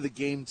at the end of the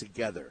game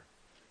together.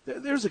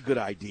 There's a good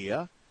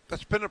idea.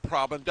 That's been a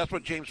problem. That's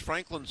what James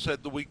Franklin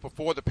said the week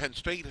before, the Penn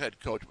State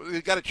head coach. But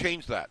they've got to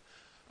change that.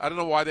 I don't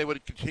know why they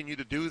would continue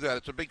to do that.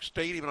 It's a big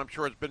stadium, and I'm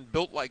sure it's been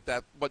built like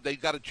that. But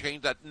they've got to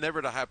change that,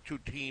 never to have two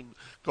teams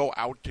go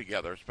out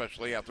together,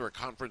 especially after a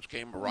conference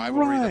game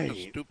rivalry. Right. That's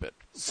just stupid.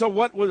 So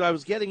what I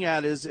was getting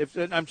at is,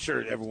 and I'm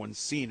sure everyone's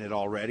seen it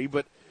already,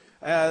 but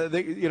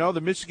the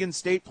Michigan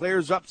State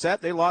players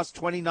upset. They lost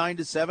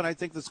 29-7, I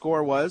think the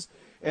score was.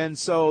 And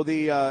so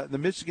the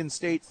Michigan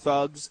State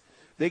thugs,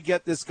 they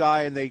get this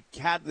guy and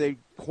they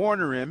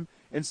corner him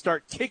and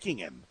start kicking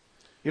him.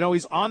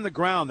 He's on the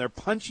ground. They're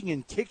punching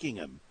and kicking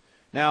him.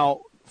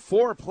 Now,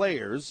 4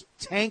 players,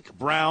 Tank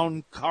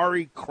Brown,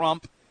 Kari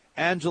Crump,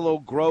 Angelo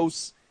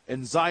Gross,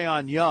 and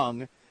Zion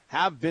Young,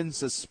 have been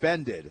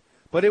suspended.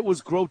 But it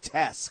was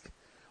grotesque.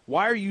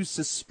 Why are you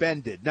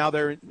suspended? Now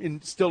they're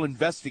still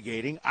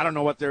investigating. I don't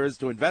know what there is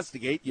to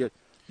investigate.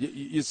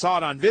 You saw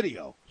it on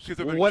video. See if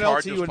there have been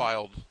charges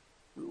filed.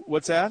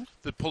 What's that?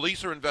 The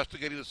police are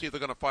investigating to see if they're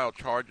going to file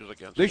charges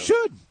against them. They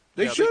should.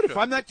 They should. If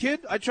I'm that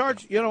kid, I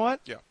charge. You know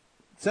what? Yeah.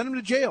 Send him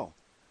to jail.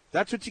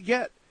 That's what you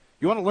get.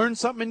 You want to learn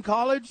something in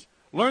college?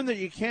 Learn that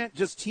you can't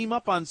just team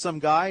up on some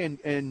guy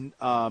and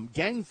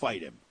gang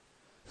fight him.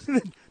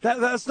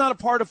 That's not a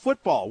part of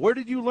football. Where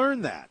did you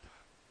learn that?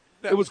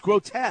 It was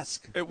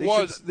grotesque.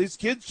 These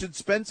kids should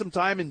spend some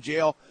time in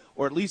jail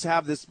or at least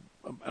have this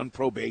on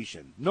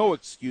probation. No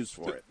excuse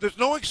for it. There's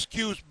no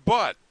excuse,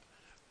 but,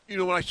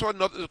 When I saw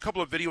a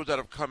couple of videos that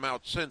have come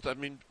out since, I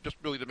mean, just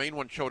really the main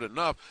one showed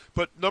enough.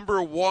 But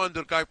number one,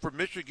 the guy from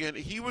Michigan,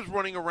 he was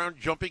running around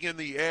jumping in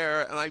the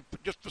air, and I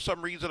just for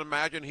some reason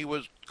imagine he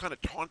was kind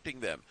of taunting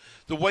them.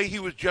 The way he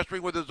was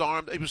gesturing with his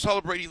arm, he was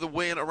celebrating the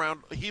win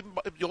around, the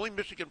only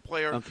Michigan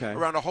player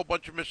around a whole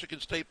bunch of Michigan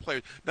State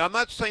players. Now, I'm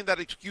not saying that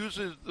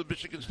excuses the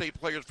Michigan State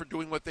players for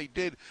doing what they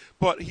did,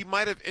 but he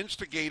might have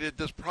instigated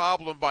this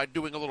problem by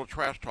doing a little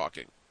trash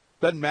talking.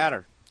 Doesn't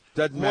matter.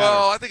 Doesn't matter.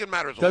 Well, I think it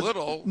matters a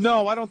little.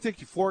 No, I don't think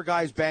four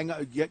guys gang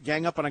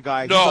up on a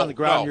guy. He's on the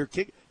ground.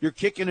 No. You're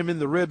kicking him in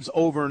the ribs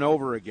over and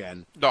over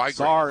again. No, I agree.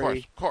 Sorry.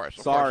 Of course.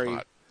 Sorry. Of course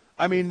not.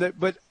 I mean,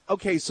 but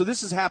okay. So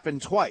this has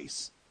happened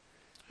twice,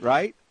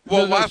 right?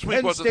 Well, last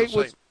week wasn't the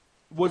same.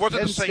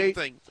 Wasn't the same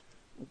thing.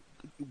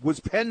 Was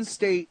Penn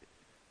State?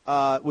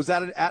 Was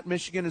that at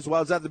Michigan as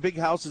well? Is that the big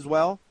house as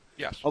well?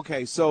 Yes.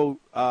 Okay, so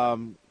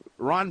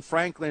Frank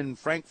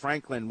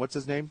Franklin. What's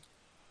his name?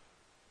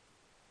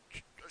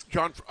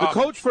 The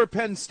coach for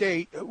Penn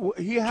State,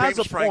 he has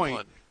a point.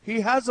 Franklin.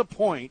 He has a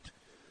point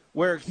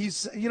where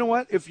he's, you know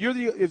what? If you're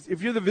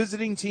the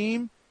visiting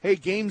team, hey,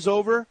 game's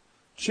over.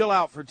 Chill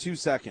out for 2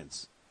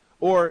 seconds,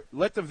 or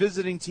let the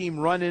visiting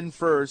team run in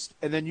first,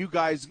 and then you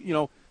guys,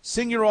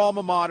 sing your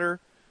alma mater,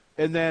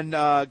 and then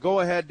go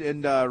ahead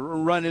and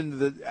run into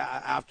the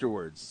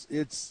afterwards.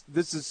 This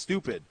is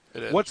stupid.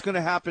 It is. What's going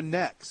to happen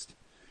next?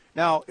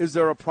 Now, is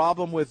there a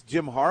problem with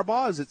Jim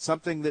Harbaugh? Is it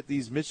something that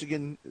these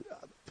Michigan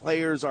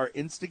players are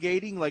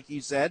instigating? Like you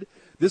said,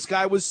 this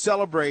guy was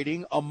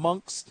celebrating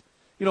amongst,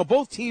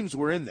 both teams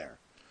were in there,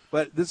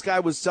 but this guy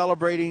was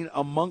celebrating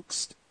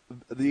amongst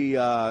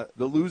the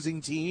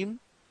losing team.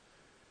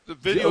 The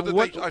video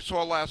that I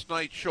saw last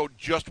night showed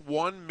just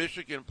one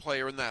Michigan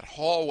player in that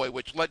hallway,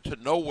 which led to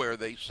nowhere,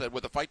 they said,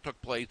 where the fight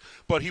took place.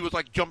 But he was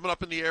like jumping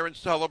up in the air and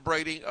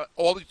celebrating.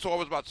 All he saw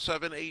was about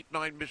 7, 8,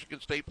 9 Michigan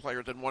State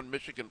players and one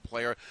Michigan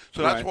player.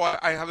 So that's why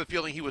I have a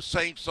feeling he was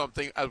saying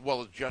something as well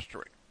as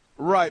gesturing.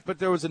 Right, but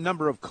there was a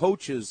number of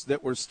coaches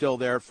that were still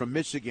there from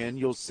Michigan.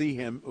 You'll see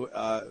him,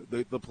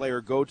 the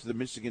player, go to the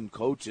Michigan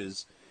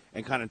coaches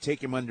and kind of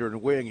take him under the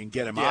wing and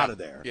get him out of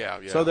there. Yeah.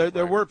 So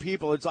there were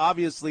people. It's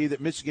obviously that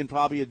Michigan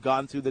probably had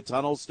gone through the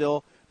tunnel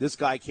still. This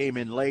guy came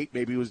in late.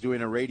 Maybe he was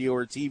doing a radio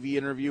or TV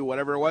interview,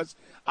 whatever it was.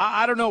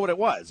 I don't know what it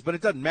was, but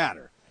it doesn't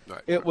matter.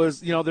 It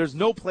was, there's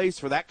no place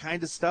for that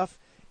kind of stuff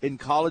in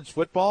college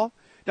football.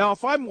 Now,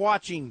 if I'm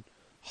watching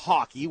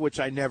hockey, which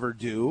I never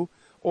do,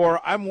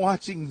 or I'm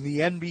watching the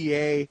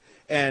NBA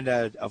and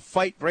a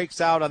fight breaks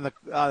out on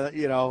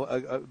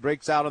the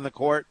breaks out on the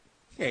court,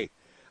 hey,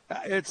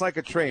 it's like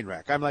a train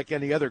wreck. I'm like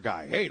any other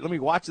guy. Hey, let me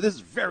watch. This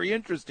is very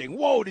interesting.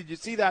 Whoa, did you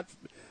see that?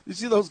 You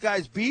see those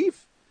guys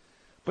beef?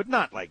 But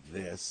not like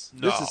this.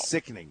 No. This is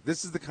sickening.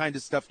 This is the kind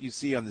of stuff you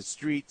see on the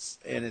streets,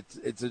 and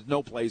there's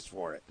no place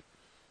for it.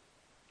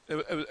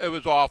 It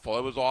was awful.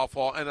 It was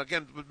awful. And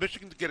again, with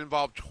Michigan to get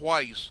involved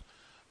twice.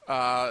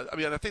 I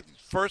think the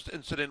first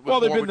incident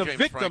was they've more been the with James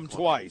victim Franklin.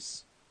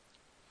 twice.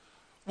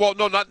 Well,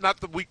 no, not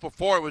the week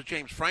before. It was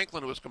James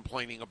Franklin who was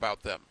complaining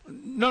about them.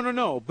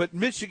 No. But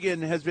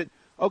Michigan has been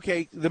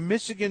okay. The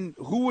Michigan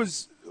who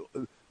was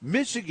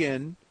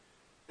throwing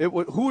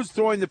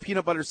the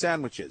peanut butter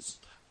sandwiches?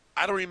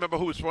 I don't remember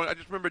who was throwing. I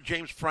just remember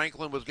James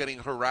Franklin was getting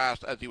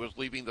harassed as he was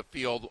leaving the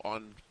field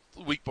on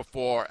the week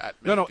before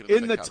at Michigan. No.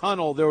 In the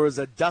tunnel there was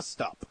a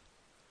dust up.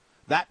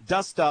 That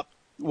dust up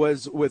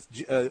was with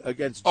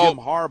against Jim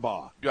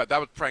Harbaugh. Yeah, that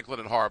was Franklin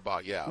and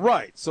Harbaugh. Yeah,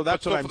 right. So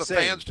that's what I'm saying. For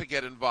the fans to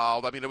get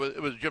involved, I mean, it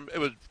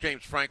was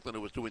James Franklin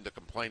who was doing the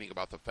complaining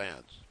about the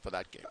fans for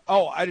that game.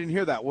 Oh, I didn't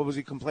hear that. What was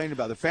he complaining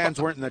about? The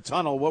fans weren't in the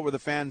tunnel. What were the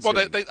fans? Well,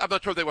 I'm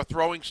not sure if they were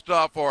throwing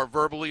stuff or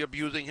verbally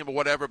abusing him or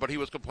whatever, but he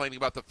was complaining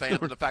about the fans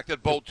and the fact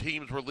that both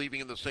teams were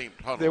leaving in the same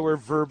tunnel. They were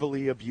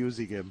verbally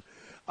abusing him.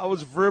 I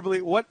was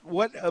verbally. What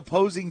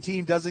opposing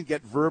team doesn't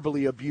get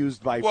verbally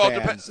abused by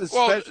fans,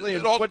 especially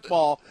in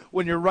football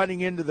when you're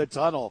running into the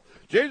tunnel?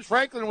 James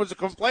Franklin was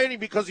complaining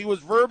because he was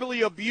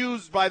verbally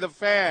abused by the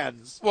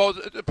fans. Well,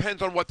 it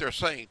depends on what they're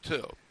saying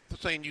too. If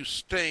they're saying you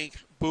stink,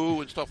 boo,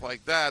 and stuff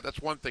like that,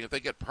 that's one thing. If they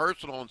get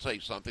personal and say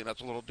something,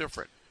 that's a little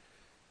different.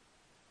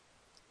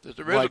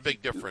 There is a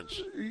big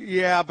difference.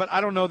 Yeah, but I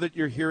don't know that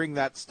you're hearing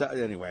that stuff.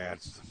 Anyway, I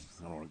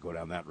don't want to go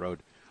down that road.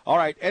 All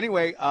right.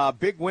 Anyway,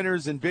 big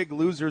winners and big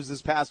losers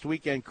this past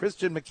weekend.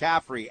 Christian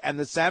McCaffrey and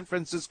the San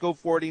Francisco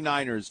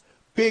 49ers.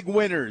 Big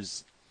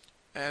winners.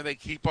 And they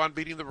keep on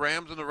beating the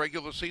Rams in the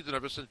regular season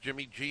ever since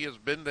Jimmy G has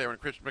been there.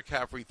 And Christian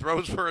McCaffrey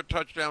throws for a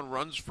touchdown,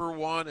 runs for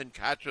one, and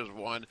catches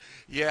one.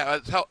 Yeah,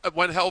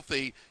 when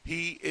healthy,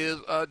 he is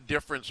a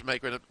difference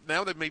maker. And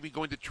now they may be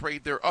going to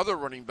trade their other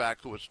running back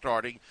who was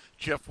starting,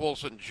 Jeff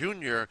Wilson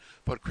Jr.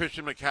 But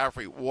Christian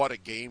McCaffrey, what a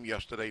game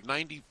yesterday.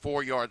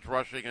 94 yards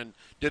rushing and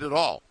did it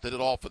all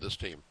for this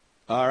team.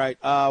 All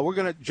right.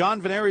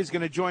 Jon Veneri is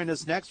going to join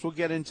us next. We'll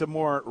get into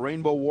more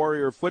Rainbow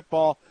Warrior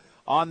football.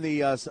 On the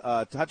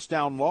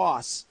touchdown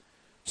loss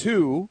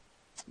to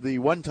the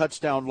one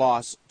touchdown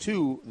loss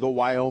to the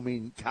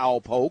Wyoming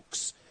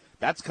Cowpokes.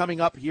 That's coming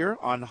up here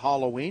on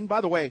Halloween.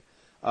 By the way,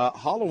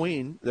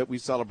 Halloween that we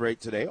celebrate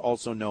today,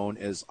 also known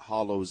as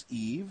Hallows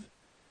Eve,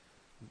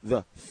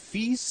 the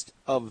Feast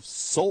of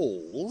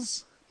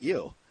Souls,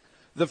 ew,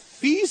 the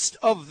Feast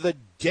of the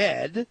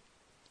Dead,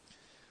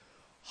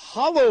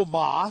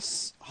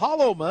 Hallowmas,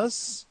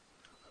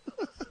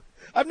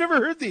 I've never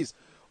heard these,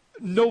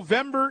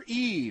 November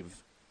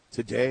Eve.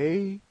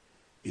 Today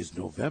is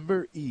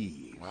November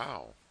Eve.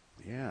 Wow.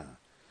 Yeah.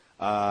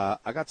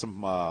 I got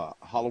some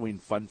Halloween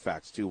fun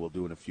facts, too, we'll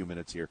do in a few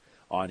minutes here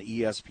on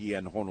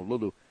ESPN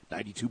Honolulu,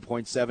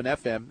 92.7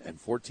 FM and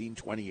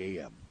 1420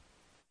 AM.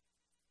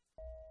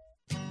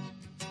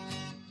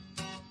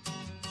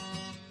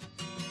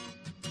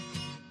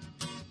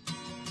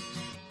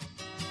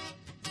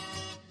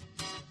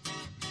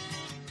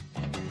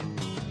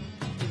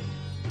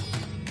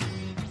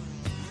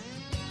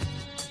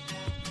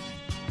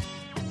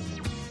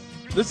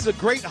 This is a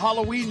great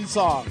Halloween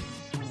song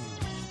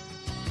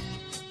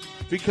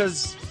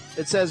because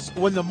it says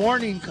when the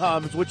morning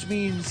comes, which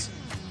means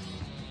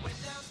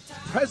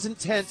present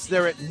tense,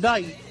 they're at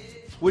night,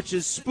 which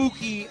is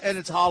spooky and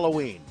it's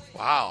Halloween.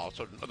 Wow,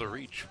 so another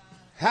reach.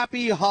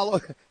 Happy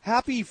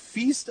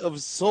Feast of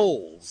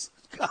Souls.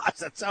 Gosh,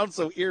 that sounds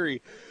so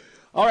eerie.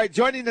 All right,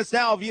 joining us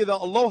now via the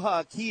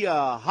Aloha Kia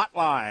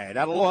hotline.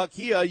 At Aloha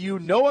Kia, you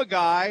know a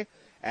guy.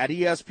 At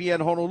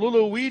ESPN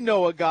Honolulu, we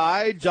know a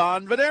guy,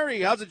 Jon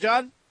Veneri. How's it,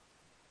 John?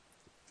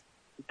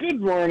 Good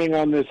morning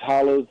on this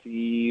Hallows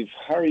Eve.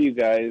 How are you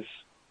guys?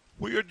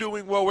 We are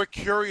doing well. We're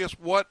curious,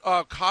 what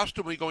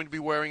costume are you going to be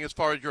wearing as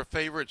far as your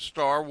favorite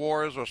Star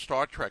Wars or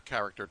Star Trek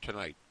character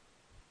tonight?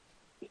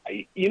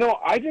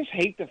 I just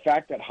hate the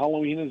fact that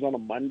Halloween is on a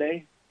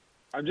Monday.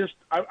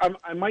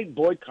 I might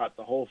boycott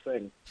the whole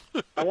thing.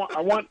 I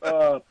want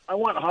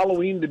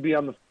Halloween to be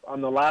on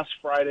the last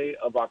Friday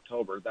of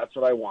October. That's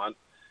what I want.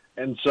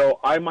 And so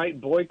I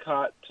might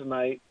boycott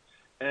tonight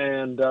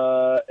and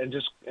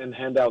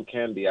hand out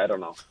candy. I don't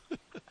know.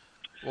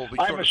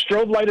 I have a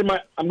strobe light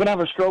I'm going to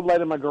have a strobe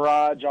light in my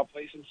garage. I'll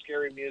play some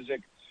scary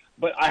music,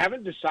 but I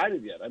haven't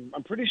decided yet.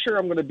 I'm pretty sure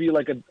I'm going to be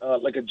like a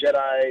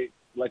Jedi,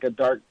 like a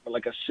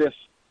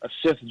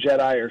Sith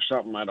Jedi or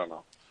something. I don't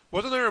know.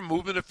 Wasn't there a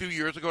movement a few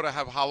years ago to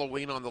have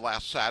Halloween on the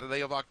last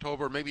Saturday of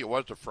October? Maybe it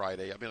was the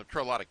Friday. I mean, I'm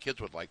sure a lot of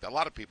kids would like that. A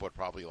lot of people would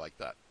probably like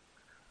that.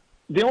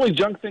 The only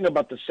junk thing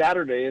about the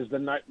Saturday is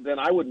then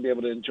I wouldn't be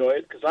able to enjoy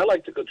it because I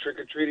like to go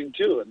trick-or-treating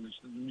too, and it's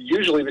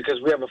usually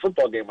because we have a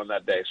football game on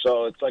that day.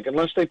 So it's like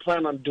unless they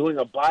plan on doing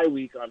a bye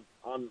week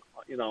on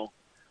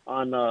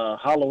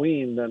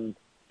Halloween, then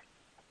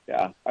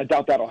yeah, I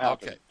doubt that'll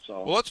happen. Okay.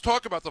 So well, let's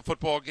talk about the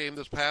football game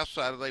this past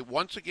Saturday.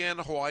 Once again,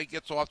 Hawaii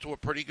gets off to a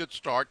pretty good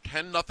start,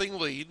 10-0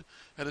 lead,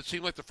 and it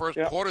seemed like the first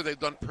quarter they've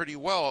done pretty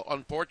well.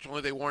 Unfortunately,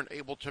 they weren't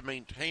able to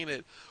maintain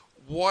it.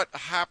 What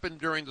happened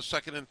during the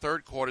second and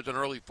third quarters and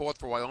early fourth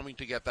for Wyoming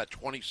to get that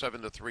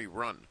 27-3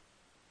 run?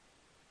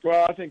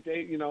 Well, I think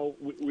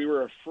we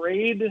were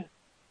afraid.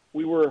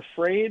 We were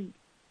afraid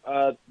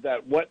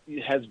that what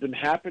has been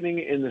happening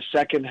in the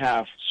second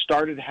half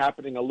started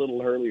happening a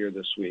little earlier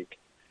this week,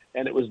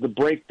 and it was the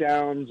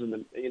breakdowns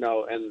and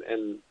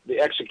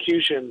the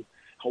execution.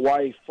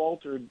 Hawaii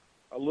faltered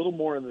a little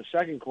more in the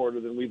second quarter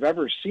than we've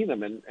ever seen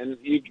them, and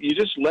you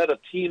just let a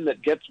team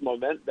that gets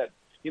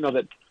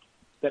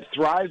that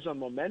thrives on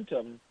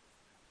momentum,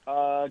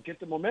 get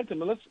the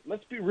momentum. And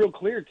let's be real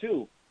clear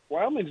too.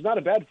 Wyoming's not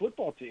a bad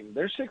football team.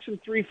 They're 6-3,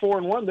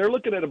 4-1. They're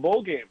looking at a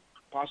bowl game,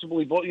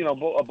 possibly,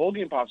 a bowl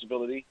game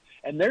possibility,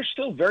 and they're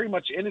still very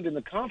much in it in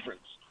the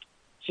conference.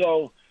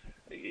 So,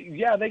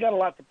 yeah, they got a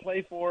lot to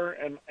play for,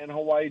 and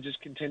Hawaii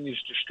just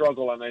continues to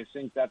struggle. And I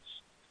think that's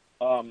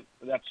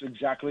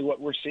exactly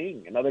what we're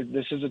seeing.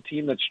 This is a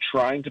team that's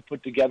trying to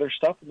put together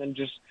stuff and then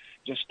just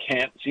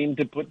can't seem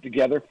to put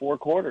together four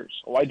quarters.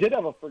 Oh, I did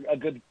have a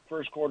good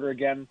first quarter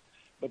again,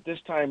 but this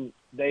time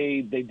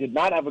they did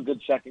not have a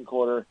good second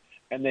quarter,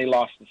 and they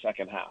lost the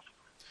second half.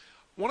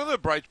 One of the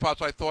bright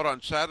spots I thought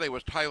on Saturday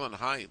was Tylan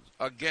Hines.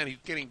 Again, he's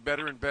getting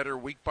better and better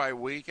week by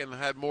week and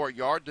had more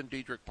yards than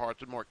Dedrick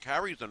Parson, more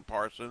carries than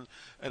Parson.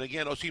 And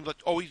again, it seems like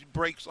always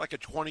breaks like a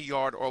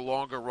 20-yard or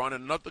longer run.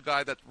 And another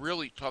guy that's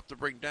really tough to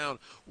bring down.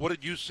 What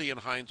did you see in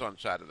Hines on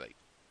Saturday?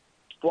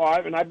 Well,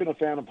 I've been a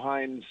fan of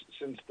Hines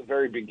since the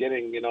very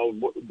beginning.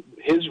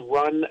 His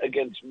run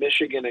against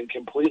Michigan and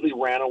completely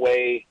ran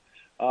away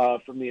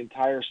from the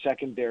entire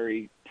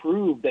secondary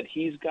proved that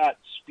he's got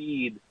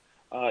speed,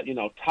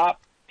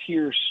 top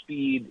tier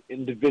speed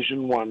in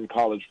Division I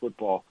college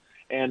football.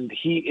 And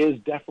he is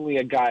definitely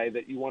a guy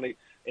that you want to,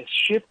 as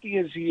shifty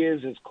as he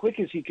is, as quick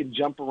as he can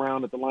jump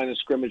around at the line of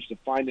scrimmage to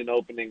find an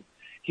opening,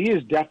 he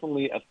is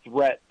definitely a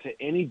threat to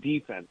any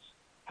defense.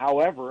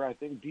 However, I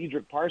think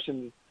Dedrick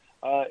Parson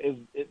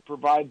it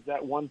provides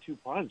that 1-2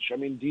 punch. I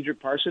mean, Dedrick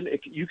Parson,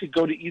 you could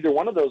go to either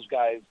one of those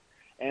guys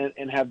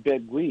and have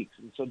big weeks.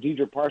 And so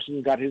Dedrick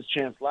Parson got his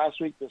chance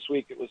last week. This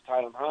week it was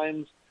Tylan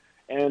Hines.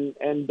 And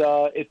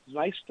it's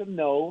nice to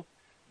know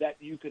that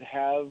you could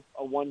have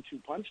a 1-2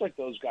 punch like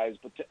those guys,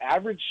 but to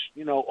average,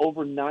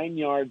 over 9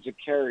 yards a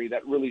carry,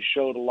 that really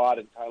showed a lot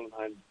in Tylan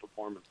Hines'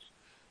 performance.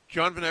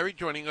 Jon Veneri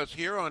joining us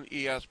here on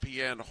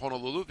ESPN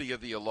Honolulu via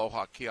the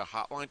Aloha Kia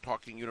hotline,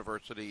 talking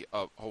University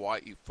of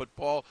Hawaii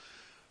football.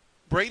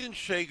 Braden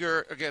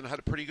Shager, again, had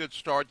a pretty good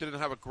start, didn't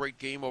have a great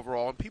game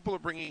overall, and people are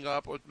bringing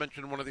up, or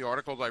mentioned in one of the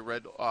articles I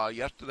read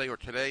yesterday or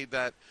today,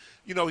 that,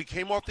 he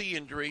came off the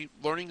injury,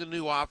 learning the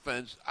new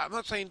offense. I'm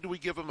not saying do we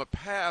give him a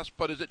pass,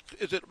 but is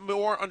it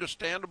more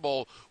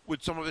understandable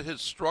with some of his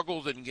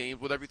struggles in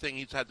games with everything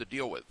he's had to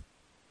deal with?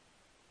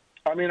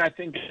 I mean, I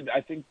think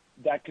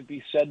that could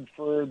be said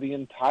for the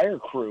entire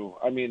crew.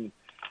 I mean,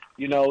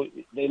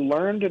 they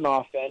learned an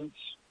offense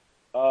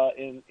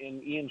in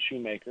Ian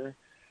Shoemaker.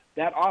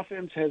 That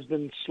offense has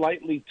been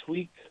slightly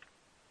tweaked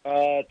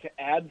to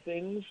add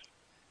things.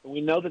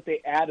 We know that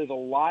they added a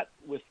lot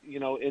with,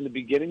 in the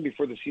beginning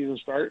before the season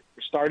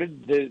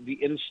started. The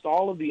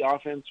install of the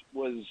offense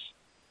was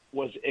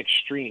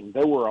extreme.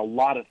 There were a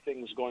lot of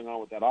things going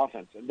on with that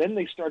offense. And then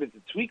they started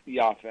to tweak the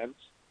offense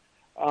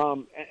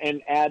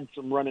and add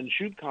some run and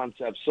shoot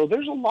concepts. So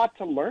there's a lot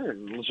to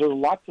learn. There's a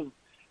lot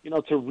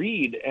to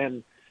read.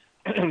 And,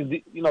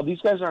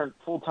 these guys aren't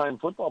full-time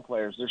football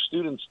players. They're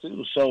students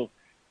too. So,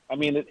 I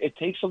mean, it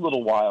takes a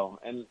little while,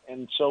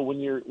 and so when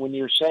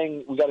you're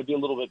saying we got to be a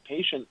little bit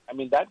patient, I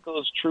mean that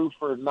goes true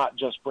for not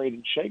just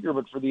Braden Shager,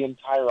 but for the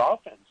entire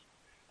offense.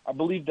 I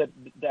believe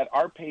that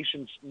our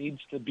patience needs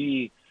to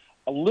be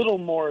a little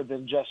more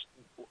than just,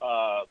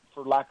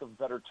 for lack of a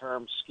better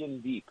term,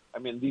 skin deep. I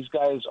mean, these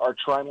guys are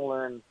trying to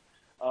learn,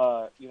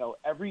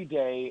 every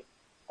day,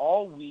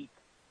 all week,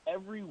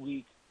 every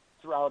week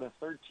throughout a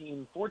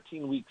 13,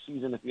 14-week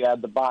season if you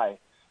add the bye.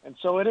 And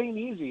so it ain't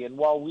easy. And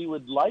while we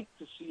would like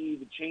to see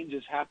the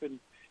changes happen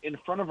in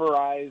front of our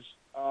eyes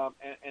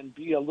and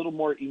be a little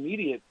more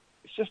immediate,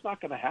 it's just not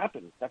going to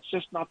happen. That's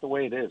just not the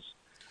way it is.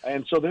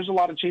 And so there's a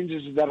lot of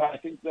changes that I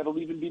think that'll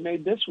even be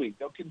made this week.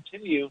 They'll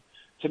continue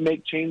to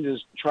make changes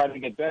to try to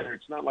get better.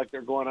 It's not like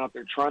they're going out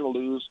there trying to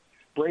lose.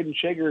 Braden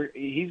Shager,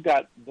 he's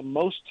got the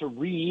most to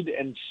read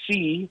and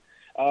see,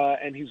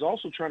 and he's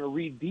also trying to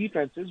read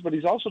defenses, but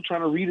he's also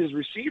trying to read his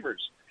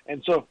receivers.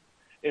 And so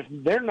if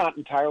they're not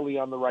entirely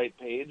on the right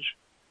page,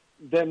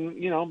 then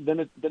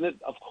it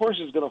of course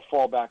is going to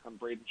fall back on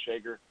Braden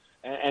Shager,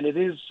 and it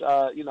is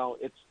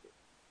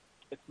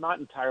it's not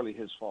entirely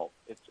his fault.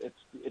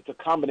 It's a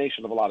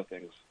combination of a lot of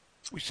things.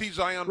 We see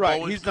Zion right.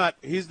 Bowen.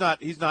 He's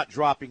not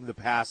dropping the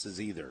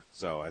passes either.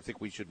 So I think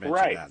we should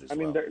mention that as well. I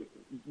mean,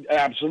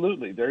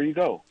 absolutely. There you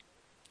go.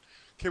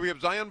 Okay, we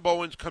have Zion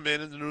Bowens come in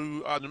the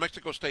New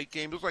Mexico State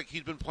game. Looks like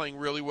he's been playing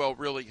really well,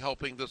 really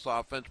helping this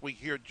offense. We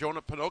hear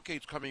Jonah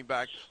Pinoquet's coming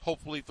back,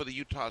 hopefully for the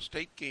Utah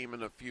State game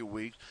in a few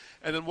weeks.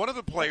 And then one of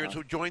the players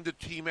who joined the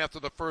team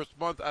after the first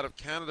month out of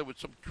Canada with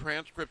some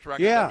transcripts or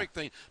academic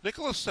thing,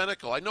 Nicholas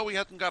Senecal. I know he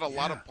hasn't got a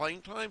lot of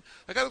playing time.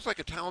 That guy looks like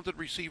a talented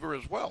receiver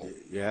as well.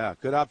 Yeah,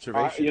 good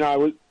observation.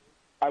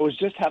 I was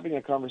just having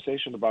a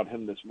conversation about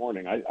him this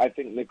morning. I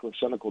think Nicholas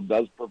Senecal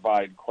does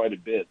provide quite a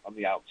bit on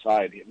the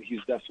outside. I mean,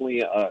 he's definitely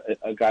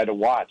a guy to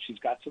watch. He's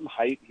got some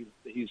height.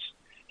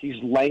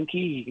 He's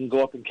lanky. He can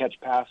go up and catch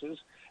passes,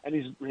 and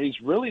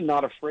he's really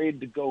not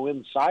afraid to go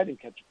inside and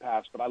catch a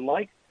pass. But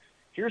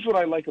here's what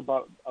I like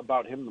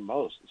about him the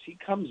most is he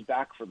comes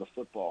back for the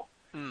football.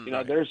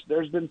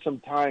 There's been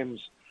some times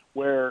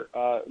where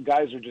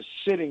guys are just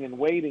sitting and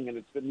waiting, and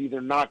it's been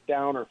either knocked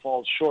down or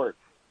falls short.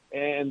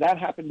 And that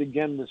happened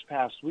again this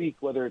past week,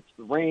 whether it's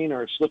the rain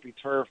or a slippy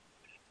turf.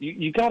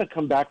 You got to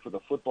come back for the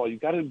football. You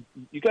got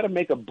to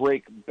make a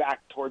break back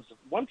towards it.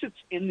 Once it's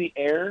in the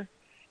air,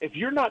 if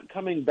you're not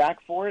coming back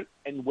for it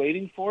and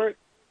waiting for it,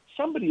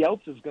 somebody else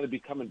is going to be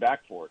coming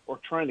back for it or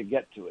trying to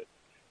get to it.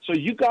 So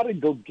you got to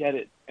go get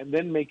it and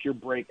then make your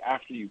break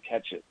after you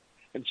catch it.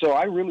 And so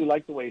I really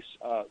like the way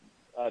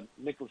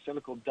Nicholas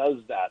Senecal does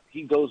that.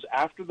 He goes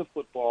after the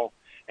football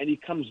and he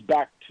comes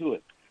back to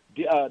it.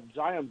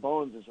 Zion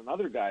Bowens is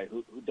another guy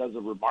who does a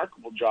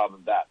remarkable job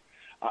of that.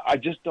 I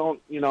just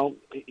don't,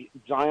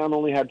 Zion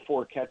only had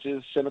 4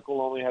 catches. Senecal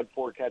only had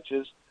 4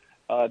 catches.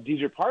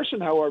 DJ Parson,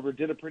 however,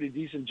 did a pretty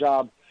decent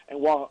job. And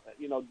while,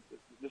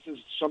 this is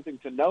something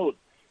to note,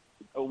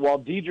 while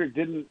Diedrich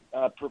didn't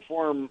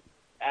perform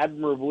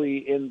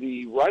admirably in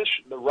the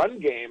run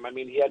game, I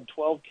mean, he had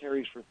 12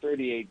 carries for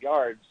 38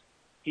 yards.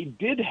 He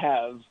did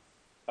have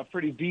a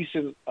pretty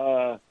decent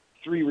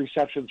 3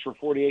 receptions for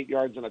 48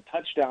 yards and a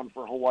touchdown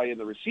for Hawaii in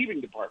the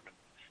receiving department.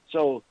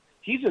 So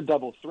he's a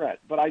double threat.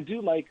 But I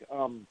do like,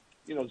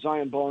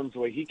 Zion Bowens, the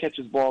way he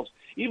catches balls.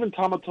 Even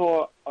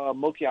Tamatoa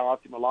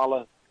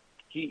Mokiao-Atimalala,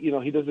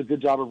 he does a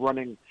good job of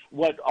running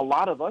what a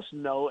lot of us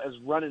know as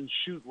run and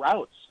shoot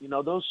routes.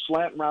 Those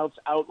slant routes,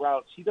 out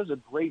routes. He does a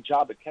great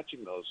job at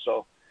catching those.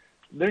 So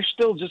there's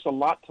still just a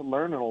lot to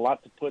learn and a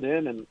lot to put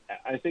in. And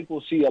I think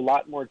we'll see a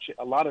lot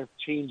of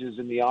changes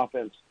in the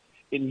offense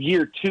in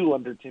year 2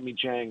 under Timmy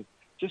Chang.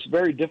 Just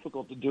very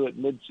difficult to do it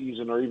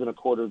mid-season or even a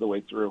quarter of the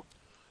way through.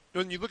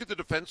 When you look at the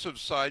defensive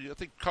side, I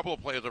think a couple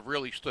of players have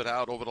really stood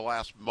out over the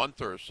last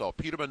month or so.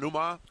 Peter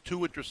Manuma, 2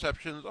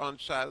 interceptions on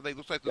Saturday.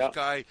 Looks like this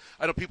guy,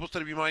 I know people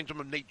said he reminds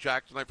him of Nate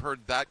Jackson. I've heard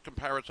that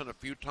comparison a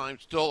few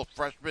times. Still a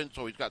freshman,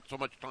 so he's got so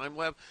much time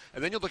left.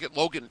 And then you look at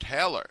Logan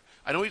Taylor.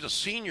 I know he's a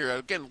senior,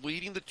 again,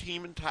 leading the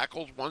team in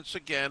tackles once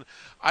again.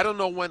 I don't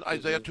know when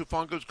Isaiah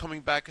Tufango is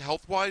coming back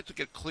health-wise to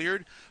get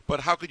cleared,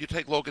 but how could you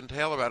take Logan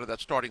Taylor out of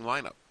that starting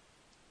lineup?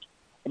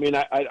 I mean,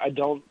 I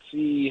don't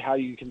see how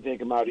you can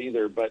take him out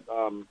either, but,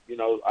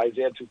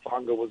 Isaiah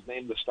Tufango was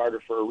named the starter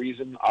for a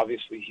reason.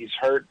 Obviously, he's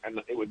hurt, and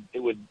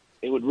it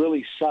would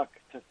really suck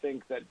to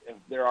think that if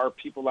there are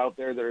people out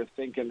there that are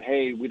thinking,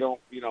 hey, we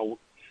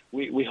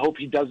hope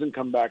he doesn't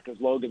come back because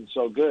Logan's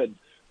so good.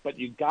 But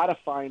you got to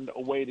find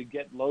a way to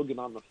get Logan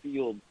on the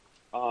field,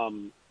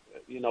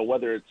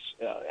 whether it's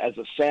as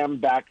a Sam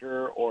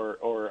backer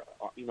or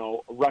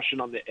rushing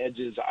on the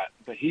edges.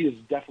 But he is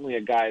definitely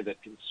a guy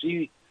that can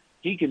see.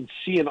 He can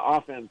see an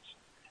offense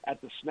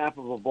at the snap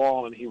of a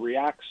ball, and he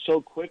reacts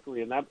so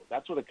quickly, and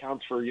that's what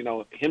accounts for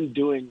him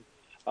doing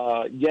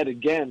yet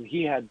again.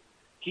 He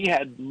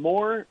had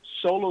more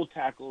solo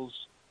tackles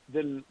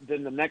than the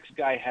next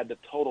guy had the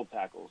total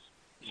tackles.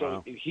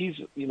 So he's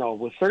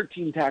with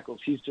 13 tackles,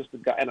 he's just a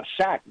guy, and a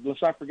sack.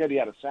 Let's not forget he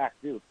had a sack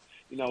too.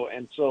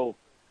 And so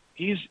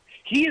he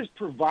is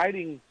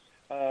providing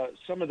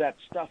some of that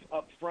stuff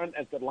up front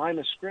at the line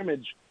of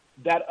scrimmage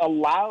that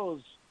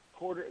allows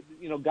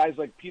guys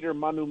like Peter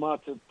Manuma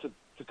to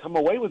come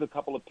away with a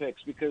couple of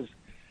picks, because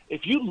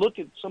if you look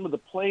at some of the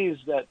plays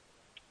that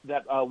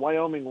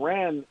Wyoming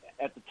ran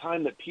at the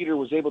time that Peter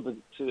was able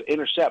to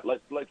intercept,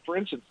 like for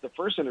instance, the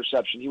first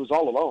interception, he was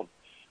all alone.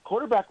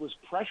 Quarterback was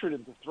pressured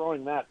into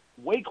throwing that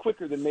way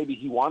quicker than maybe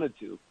he wanted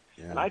to.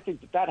 Yeah. And I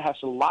think that has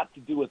a lot to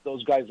do with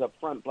those guys up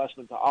front,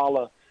 Blessman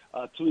Ta'ala,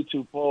 Tui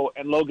Tupo,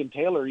 and Logan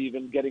Taylor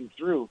even getting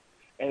through.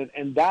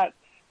 And that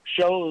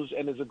shows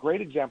and is a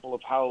great example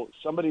of how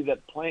somebody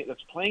that's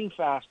playing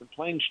fast and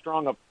playing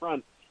strong up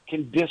front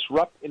can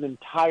disrupt an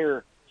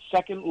entire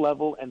second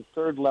level and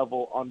third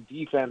level on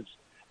defense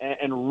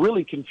and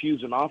really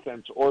confuse an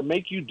offense or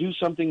make you do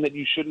something that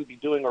you shouldn't be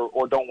doing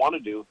or don't want to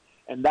do.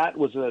 And that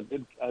was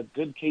a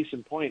good case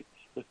in point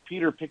with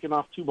Peter picking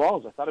off 2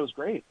 balls. I thought it was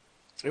great.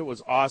 It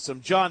was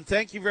awesome. John,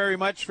 thank you very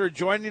much for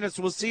joining us.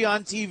 We'll see you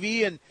on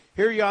TV and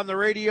hear you on the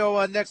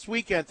radio next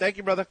weekend. Thank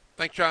you, brother.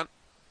 Thanks, John.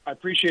 I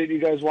appreciate you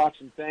guys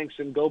watching. Thanks,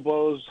 and go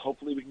Bows.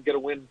 Hopefully we can get a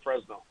win in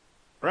Fresno.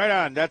 Right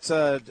on. That's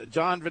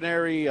John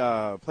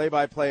Veneri,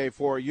 play-by-play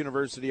for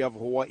University of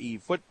Hawaii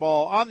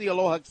football on the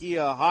Aloha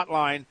Kia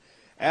hotline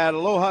at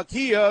Aloha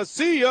Kia.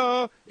 See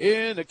ya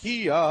in a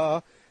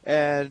Kia.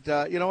 And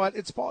you know what?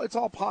 It's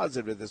all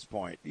positive at this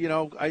point.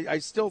 I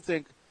still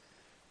think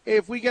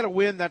if we get a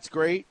win, that's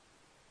great.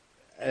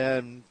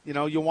 And,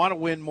 you want to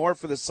win more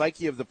for the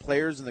psyche of the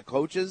players and the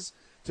coaches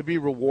to be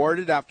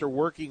rewarded after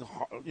working,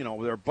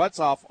 their butts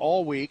off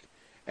all week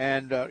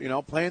and,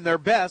 playing their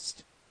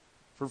best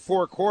for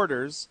 4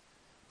 quarters.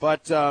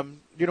 But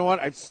you know what?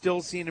 I've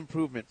still seen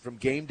improvement from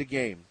game to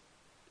game.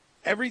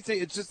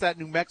 Everything, it's just that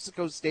New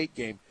Mexico State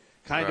game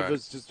kind of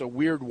was just a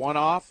weird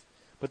one-off.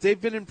 But they've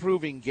been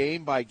improving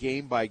game by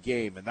game by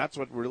game, and that's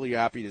what we're really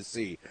happy to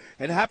see.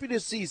 And happy to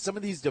see some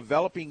of these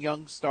developing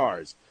young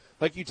stars.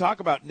 Like you talk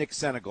about Nick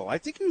Senegal. I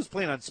think he was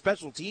playing on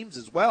special teams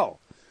as well.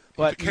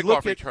 But the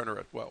kickoff returner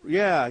as well.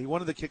 Yeah, one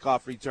of the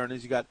kickoff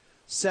returners. You got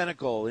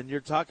Senegal, and you're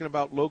talking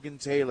about Logan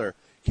Taylor.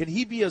 Can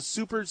he be a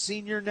super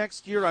senior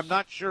next year? I'm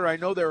not sure. I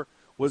know there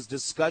was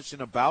discussion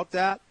about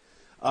that.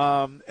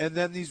 And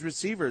then these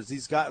receivers.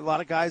 He's got a lot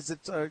of guys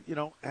that,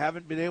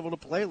 haven't been able to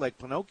play like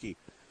Pinoki.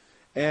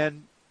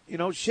 And,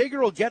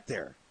 Shager will get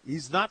there.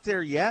 He's not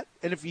there yet.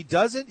 And if he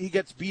doesn't, he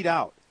gets beat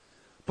out.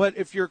 But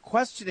if you're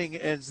questioning,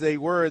 as they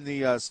were in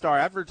the Star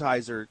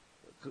Advertiser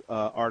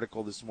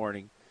article this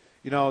morning,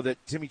 that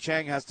Timmy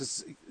Chang has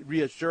to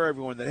reassure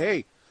everyone that,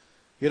 hey,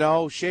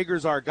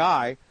 Shager's our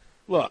guy.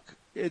 Look,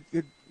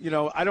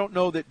 I don't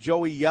know that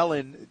Joey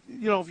Yellen,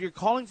 if you're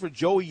calling for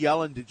Joey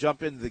Yellen to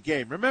jump into the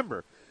game,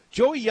 remember,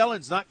 Joey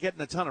Yellen's not getting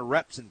a ton of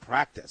reps in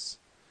practice.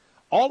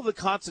 All of the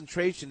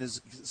concentration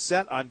is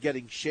set on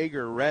getting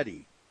Shager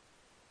ready.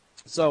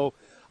 So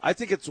I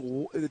think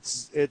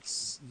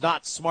it's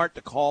not smart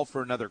to call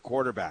for another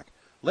quarterback.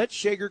 Let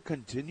Shager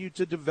continue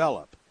to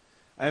develop.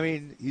 I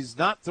mean, he's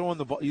not throwing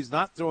the ball. He's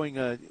not throwing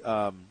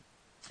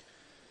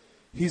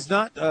He's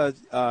not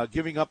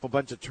giving up a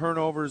bunch of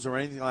turnovers or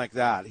anything like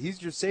that.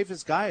 He's your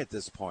safest guy at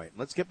this point.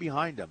 Let's get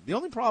behind him. The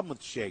only problem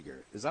with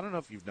Shager is, I don't know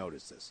if you've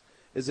noticed this.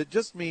 Is it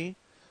just me,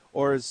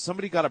 or has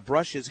somebody got to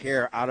brush his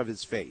hair out of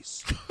his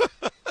face?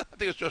 I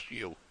think it's just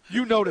you.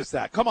 You noticed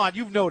that. Come on,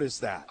 you've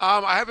noticed that.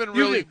 I haven't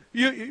really.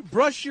 You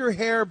brush your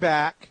hair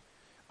back,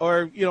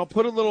 or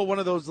put a little one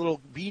of those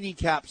little beanie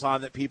caps on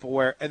that people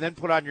wear, and then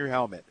put on your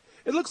helmet.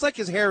 It looks like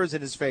his hair is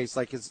in his face,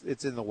 like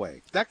it's in the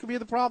way. That could be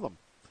the problem.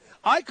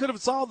 I could have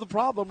solved the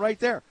problem right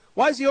there.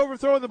 Why is he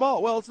overthrowing the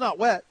ball? Well, it's not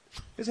wet.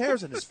 His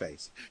hair's in his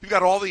face. You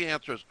got all the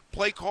answers.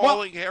 Play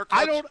calling,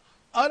 haircuts.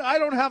 I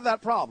don't have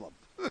that problem.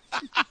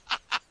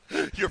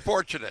 You're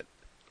fortunate.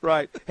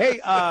 Right.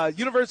 Hey,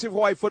 University of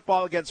Hawaii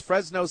football against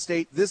Fresno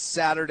State this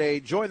Saturday.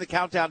 Join the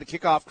countdown to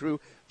kickoff crew,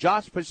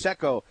 Josh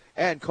Pacheco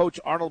and Coach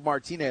Arnold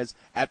Martinez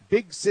at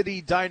Big City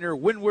Diner,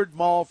 Windward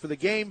Mall for the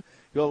game.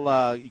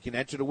 You can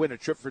enter to win a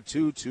trip for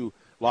two to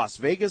Las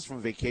Vegas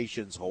from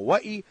Vacations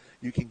Hawaii.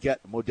 You can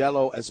get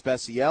Modelo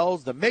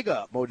Especials, the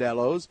Mega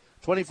Modelos,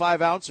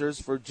 25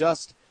 ounces for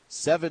just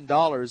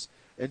 $7.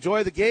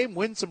 Enjoy the game,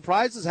 win some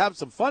prizes, have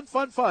some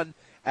fun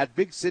at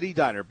Big City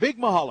Diner. Big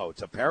mahalo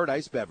to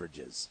Paradise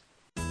Beverages.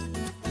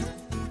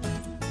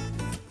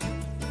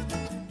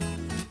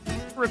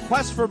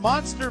 Request for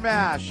Monster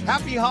Mash.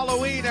 Happy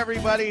Halloween,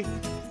 everybody.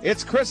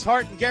 It's Chris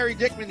Hart and Gary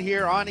Dickman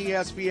here on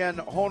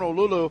ESPN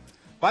Honolulu.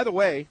 By the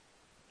way,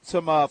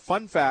 some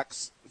fun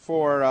facts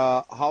for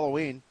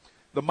Halloween.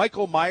 The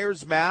Michael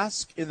Myers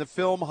mask in the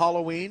film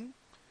Halloween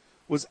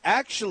was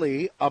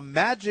actually a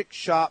magic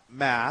shop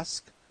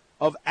mask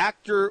of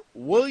actor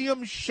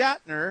William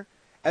Shatner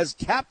as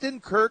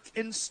Captain Kirk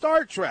in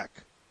Star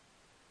Trek.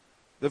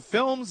 The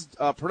film's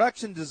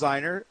production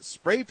designer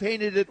spray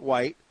painted it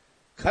white,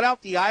 cut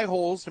out the eye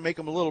holes to make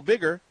them a little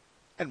bigger,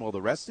 and well,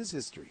 the rest is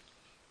history.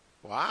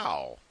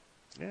 Wow.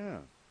 Yeah.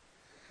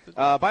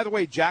 By the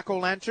way,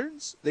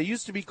 jack-o'-lanterns, they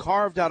used to be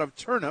carved out of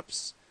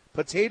turnips,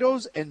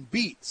 potatoes, and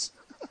beets.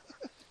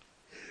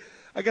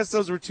 I guess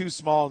those were too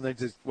small, and they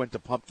just went to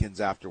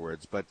pumpkins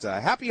afterwards. But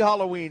happy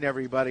Halloween,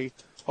 everybody.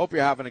 Hope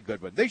you're having a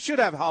good one. They should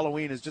have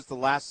Halloween as just the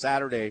last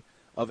Saturday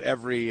of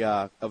every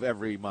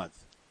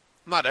month.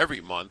 Not every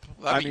month.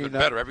 That'd be even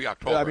better, every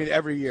October. I mean,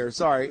 every year.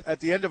 Sorry.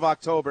 At the end of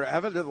October.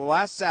 Have it the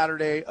last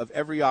Saturday of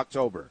every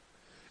October.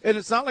 And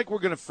it's not like we're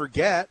going to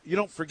forget. You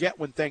don't forget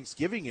when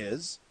Thanksgiving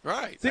is.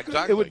 Right,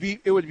 exactly.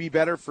 It would be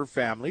better for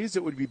families.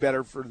 It would be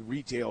better for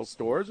retail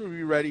stores. It would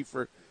be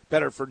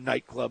better for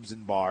nightclubs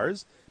and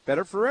bars.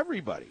 Better for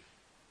everybody.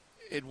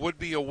 It would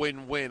be a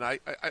win-win. I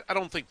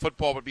don't think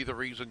football would be the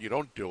reason you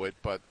don't do it,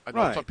 but I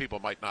know some people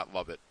might not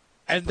love it.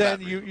 And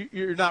then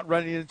you're not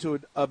running into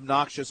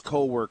obnoxious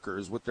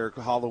coworkers with their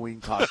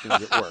Halloween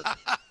costumes at work.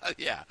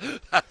 Yeah.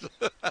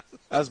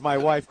 As my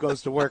wife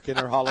goes to work in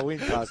her Halloween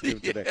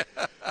costume today.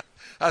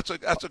 That's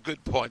a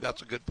good point.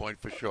 That's a good point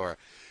for sure.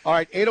 All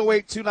right,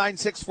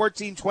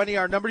 808-296-1420,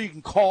 our number. You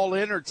can call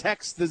in or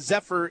text the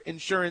Zephyr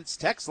Insurance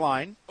text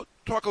line.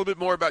 Talk a little bit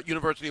more about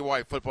University of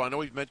Hawaii football. I know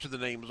we've mentioned the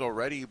names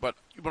already, but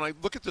when I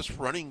look at this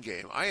running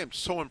game, I am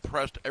so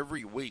impressed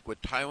every week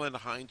with Tylan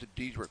Hines and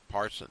Dedrick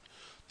Parson.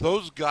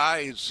 Those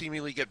guys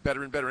seemingly get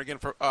better and better. Again,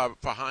 for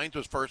Hines,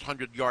 his first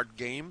 100-yard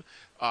game,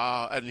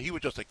 and he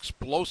was just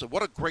explosive.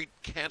 What a great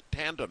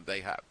tandem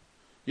they have.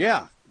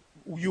 Yeah.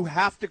 You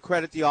have to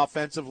credit the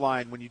offensive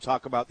line when you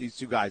talk about these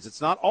two guys.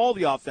 It's not all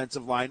the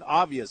offensive line,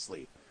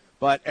 obviously,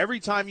 but every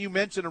time you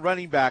mention a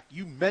running back,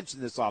 you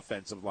mention this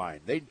offensive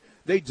line.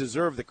 They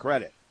deserve the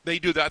credit. They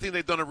do that. I think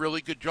they've done a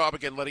really good job,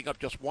 again, letting up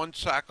just one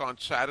sack on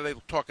Saturday.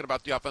 Talking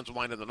about the offensive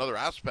line in another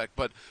aspect,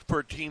 but for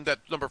a team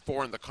that's number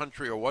 4 in the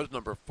country or was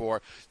number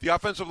 4, the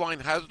offensive line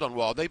has done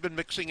well. They've been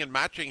mixing and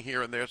matching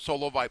here and there.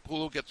 Solo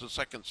Vaipulu gets a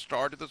second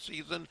start of the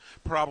season,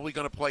 probably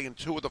going to play in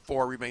 2 of the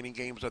 4 remaining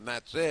games, and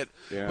that's it.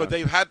 Yeah. But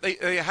they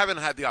haven't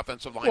had the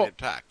offensive line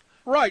intact.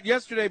 Right.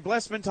 Yesterday,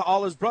 Blessman to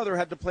all his brother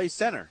had to play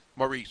center.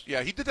 Maurice,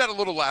 yeah, he did that a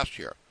little last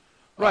year.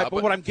 Right,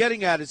 but what I'm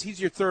getting at is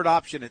he's your third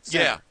option at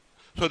center. Yeah.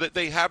 So that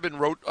they have been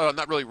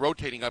not really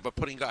rotating, but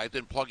putting guys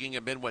in, plugging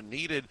them in when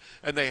needed,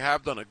 and they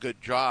have done a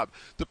good job.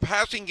 The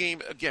passing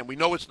game, again, we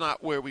know it's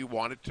not where we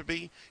want it to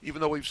be,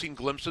 even though we've seen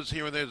glimpses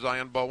here and there.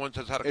 Zion Bowens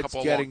has had a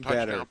couple of long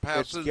touchdown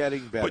passes. It's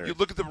getting better. But you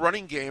look at the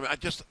running game,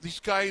 these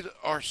guys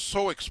are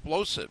so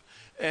explosive.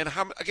 And,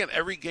 again,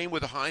 every game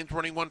with Hines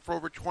running one for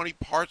over 20,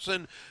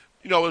 Parson,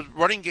 his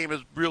running game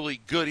is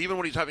really good. Even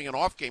when he's having an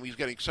off game, he's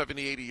getting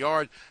 70, 80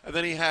 yards. And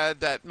then he had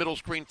that middle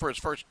screen for his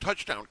first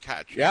touchdown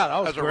catch. Yeah,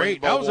 that was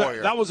great.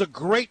 That was a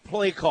great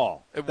play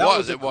call. It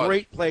was a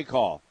great play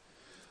call.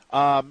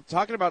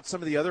 Talking about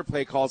some of the other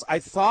play calls, I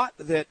thought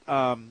that,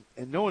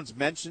 and no one's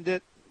mentioned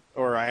it,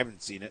 or I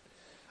haven't seen it,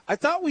 I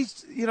thought we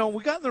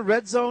got in the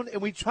red zone and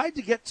we tried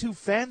to get too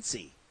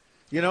fancy,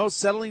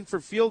 settling for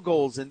field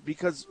goals. And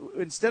because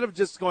instead of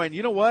just going,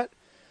 you know what?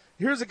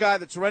 Here's a guy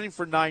that's running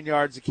for 9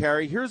 yards a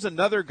carry. Here's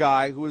another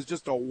guy who is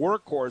just a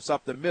workhorse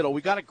up the middle.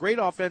 We got a great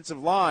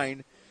offensive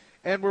line,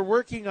 and we're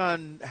working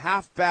on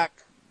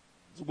halfback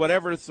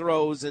whatever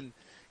throws. And,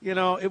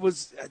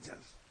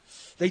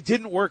 they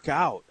didn't work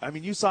out. I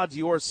mean, you saw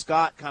Dior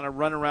Scott kind of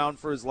run around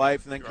for his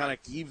life and then kind of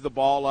heave the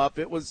ball up.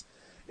 It was.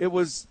 I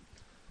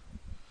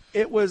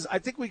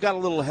think we got a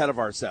little ahead of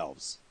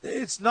ourselves.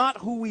 It's not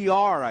who we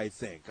are, I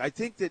think. I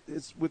think that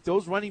it's with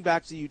those running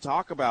backs that you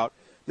talk about,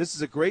 this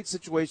is a great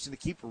situation to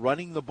keep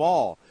running the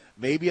ball.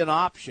 Maybe an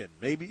option,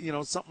 maybe,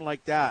 something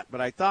like that. But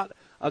I thought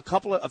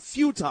a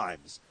few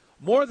times,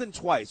 more than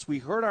twice, we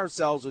hurt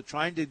ourselves with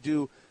trying to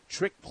do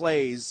trick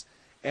plays,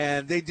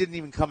 and they didn't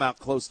even come out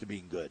close to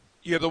being good.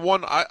 Yeah, the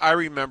one I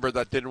remember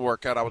that didn't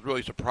work out, I was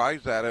really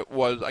surprised at it,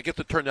 was I guess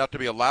it turned out to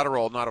be a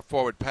lateral, not a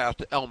forward pass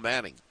to El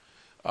Manning.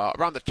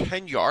 around the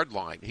 10-yard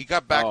line. He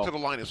got back to the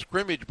line of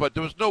scrimmage, but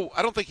there was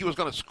I don't think he was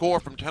going to score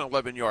from 10,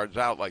 11 yards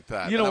out like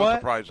that. You know that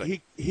what? Was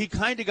surprising. He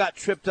kind of got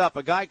tripped up.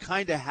 A guy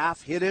kind of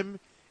half hit him,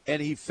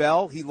 and he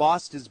fell. He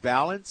lost his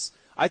balance.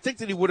 I think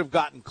that he would have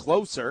gotten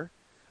closer.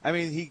 I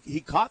mean, he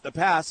caught the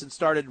pass and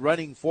started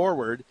running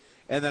forward,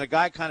 and then a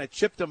guy kind of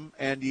chipped him,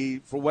 and he,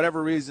 for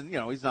whatever reason,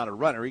 he's not a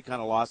runner. He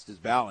kind of lost his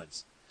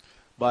balance.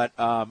 But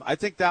I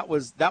think that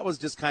was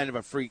just kind of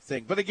a freak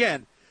thing. But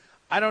again,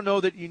 I don't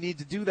know that you need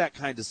to do that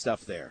kind of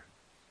stuff there.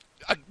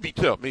 Me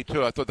too.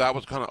 I thought that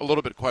was kind of a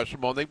little bit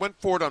questionable. And they went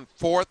for it on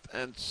 4th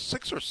and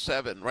 6 or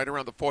 7, right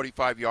around the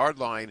 45-yard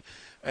line,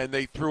 and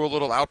they threw a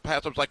little out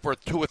pass. It was like for a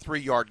 2 or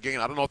 3 yard gain.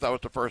 I don't know if that was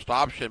the first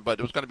option, but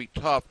it was going to be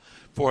tough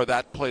for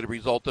that play to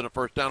result in a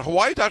first down.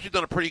 Hawaii's actually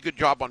done a pretty good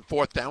job on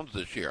 4th downs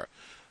this year.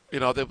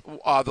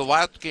 The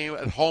last game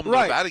at home, the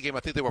Nevada game, I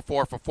think they were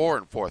 4 for 4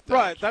 in 4th downs.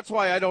 Right. That's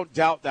why I don't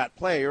doubt that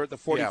play. You're at the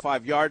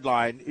 45-yard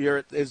line.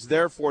 Is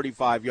their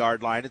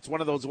 45-yard line. It's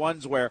one of those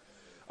ones where,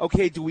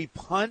 okay, do we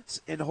punt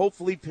and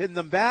hopefully pin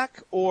them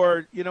back?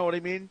 Or, you know what I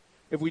mean?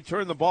 If we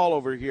turn the ball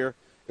over here,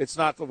 it's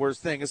not the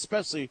worst thing,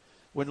 especially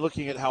when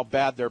looking at how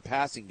bad their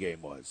passing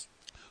game was.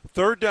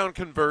 3rd down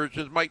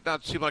conversions might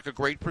not seem like a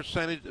great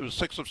percentage. It was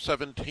 6 of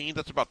 17.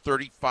 That's about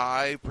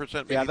 35%,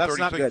 maybe yeah, that's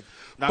 36.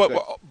 not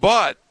good.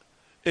 But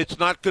it's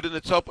not good in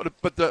itself.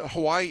 But the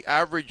Hawaii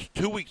average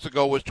 2 weeks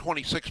ago was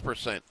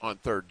 26% on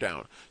 3rd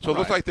down. So it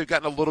looks like they've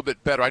gotten a little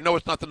bit better. I know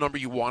it's not the number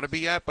you want to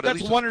be at, but that's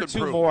at least one or it's two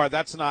improved. more.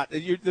 That's not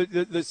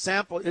the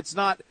sample. It's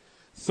not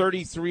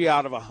 33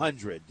 out of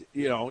 100.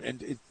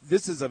 And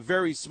this is a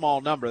very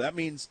small number. That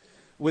means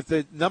with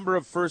the number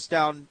of first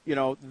down,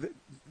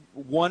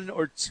 1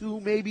 or 2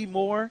 maybe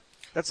more.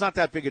 That's not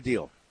that big a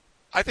deal.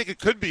 I think it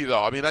could be,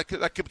 though. I mean, that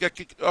could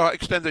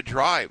extend a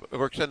drive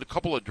or extend a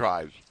couple of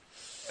drives.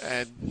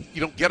 And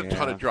you don't get a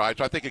ton of drives,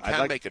 so I think it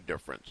can make a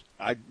difference.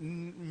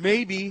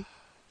 Maybe,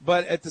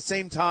 but at the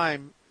same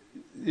time,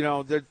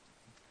 you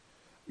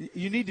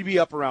need to be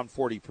up around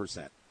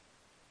 40%.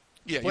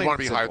 Yeah, you want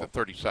to be higher than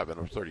 37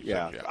 or 36.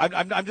 Yeah.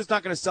 I'm just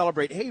not going to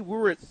celebrate. Hey, we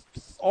were at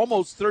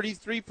almost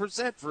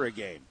 33% for a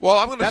game. Well,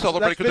 I'm going to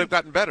celebrate because they've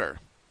gotten better.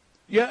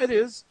 Yeah, it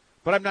is.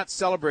 But I'm not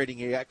celebrating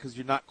it yet because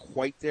you're not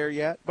quite there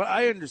yet. But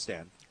I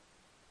understand.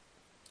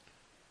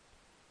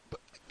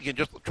 Again,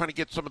 just trying to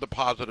get some of the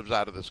positives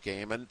out of this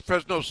game. And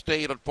Fresno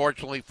State,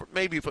 unfortunately for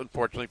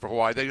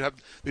Hawaii, they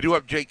do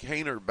have Jake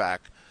Haener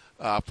back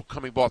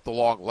coming off the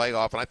long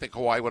layoff, and I think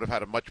Hawaii would have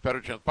had a much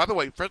better chance. By the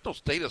way, Fresno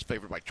State is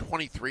favored by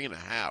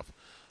 23.5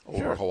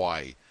 over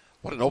Hawaii.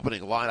 What an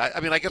opening line!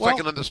 I guess I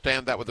can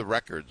understand that with the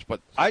records,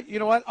 but you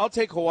know what? I'll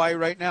take Hawaii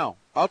right now.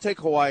 I'll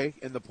take Hawaii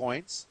in the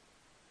points.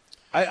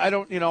 I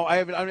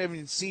haven't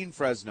even seen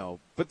Fresno,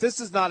 but this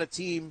is not a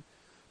team.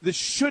 This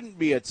shouldn't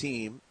be a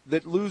team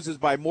that loses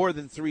by more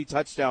than 3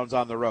 touchdowns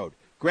on the road.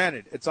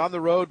 Granted, it's on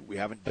the road. We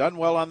haven't done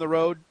well on the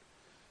road,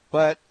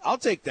 but I'll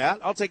take that.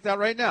 I'll take that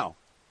right now.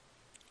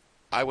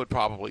 I would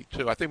probably,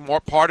 too. I think more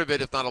part of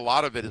it, if not a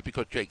lot of it, is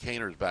because Jake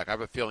Haener's back. I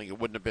have a feeling it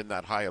wouldn't have been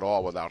that high at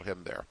all without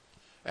him there.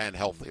 And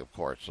healthy, of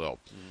course. So,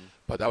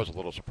 but that was a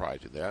little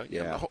surprising there.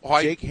 Yeah.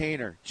 Jake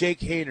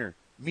Haener.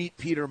 Meet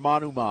Peter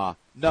Manuma.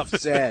 Enough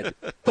said.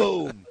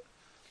 Boom.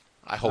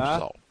 I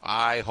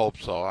hope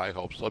so.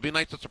 It'd be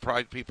nice to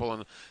surprise people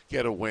and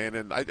get a win.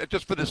 And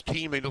just for this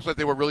team, it looks like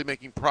they were really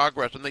making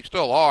progress, and they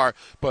still are.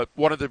 But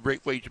one of the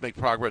great ways to make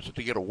progress is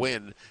to get a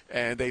win.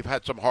 And they've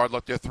had some hard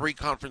luck. They're 3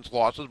 conference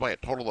losses by a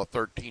total of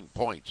 13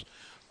 points.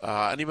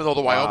 And even though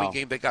the Wyoming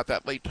game, they got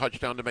that late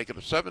touchdown to make it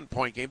a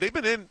 7-point game, they've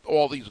been in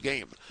all these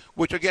games,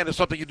 which, again, is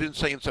something you didn't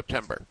say in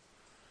September.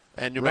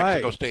 And New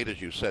Mexico State,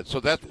 as you said. So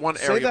that's one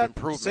area of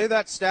improvement. Say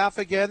that staff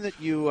again that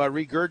you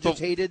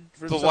regurgitated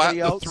from somebody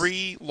else. The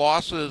 3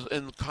 losses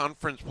in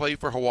conference play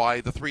for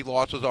Hawaii, the 3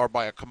 losses are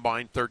by a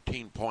combined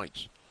 13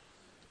 points.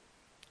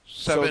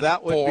 7, so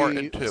that would 4, be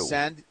and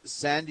 2.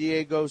 San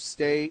Diego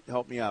State.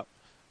 Help me out.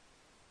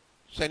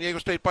 San Diego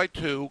State by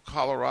 2,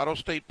 Colorado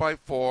State by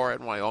 4,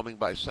 and Wyoming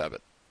by 7.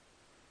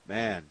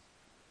 Man,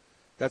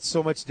 that's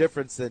so much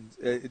different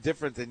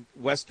than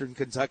Western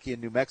Kentucky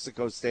and New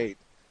Mexico State.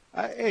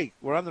 Hey,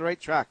 we're on the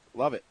right track.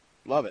 Love it.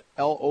 Love it.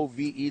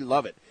 L-O-V-E,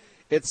 love it.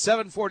 It's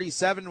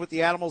 7:47 with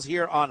the Animals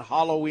here on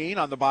Halloween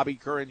on the Bobby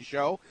Curran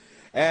Show.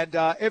 And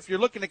if you're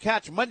looking to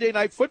catch Monday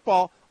Night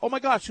Football, oh, my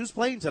gosh, who's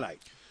playing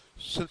tonight?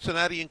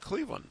 Cincinnati and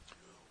Cleveland.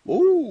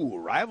 Ooh,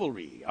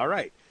 rivalry. All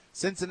right.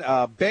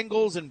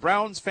 Bengals and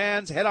Browns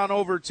fans, head on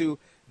over to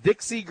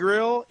Dixie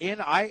Grill in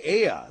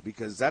Aiea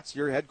because that's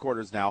your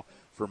headquarters now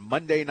for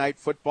Monday Night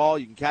Football.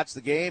 You can catch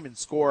the game and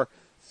score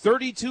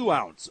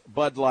 32-ounce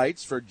Bud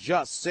Lights for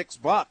just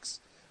 $6.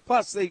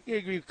 Plus, they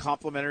give you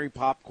complimentary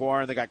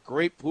popcorn. They got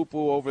great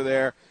poo-poo over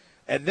there.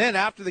 And then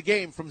after the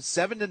game from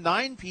 7 to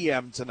 9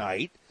 p.m.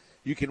 tonight,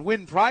 you can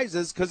win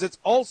prizes because it's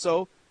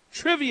also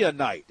Trivia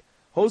Night,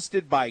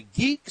 hosted by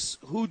Geeks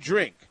Who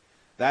Drink.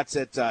 That's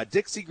at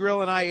Dixie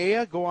Grill in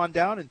Aiea. Go on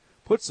down and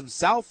put some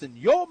South in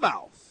your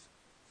mouth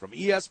from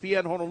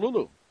ESPN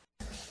Honolulu.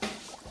 I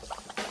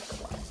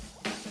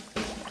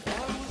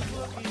was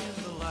working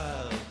in the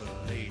lab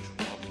late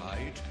one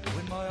night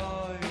when my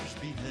eyes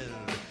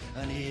beheld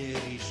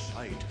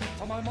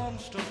my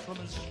monster from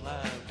his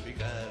slab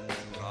began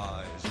to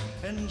rise,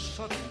 and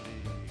suddenly,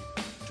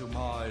 to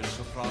my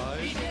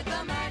surprise, he did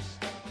the mash.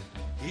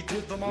 He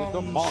did the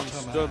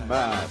monster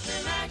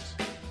mash.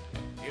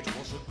 It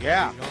was a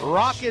Yeah,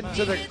 rocking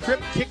to the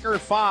Crypt Kicker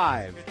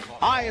 5.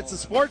 Hi, it's the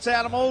Sports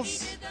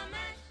Animals.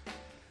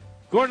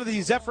 Going to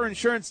the Zephyr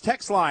Insurance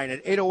text line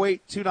at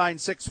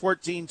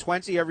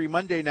 808-296-1420. Every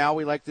Monday now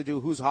we like to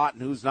do Who's Hot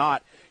and Who's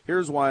Not.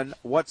 Here's one,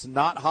 What's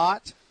Not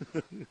Hot?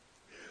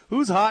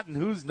 Who's hot and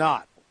who's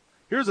not?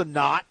 Here's a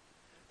not.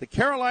 The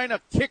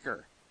Carolina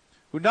kicker,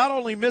 who not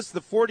only missed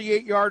the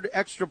 48-yard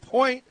extra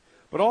point,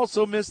 but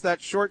also missed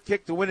that short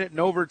kick to win it in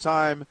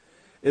overtime.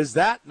 Is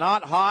that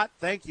not hot?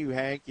 Thank you,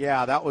 Hank.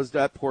 Yeah, that was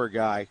that poor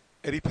guy.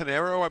 Eddie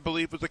Pinheiro, I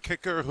believe, was a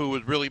kicker who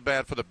was really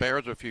bad for the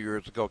Bears a few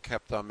years ago,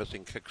 kept on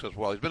missing kicks as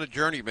well. He's been a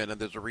journeyman, and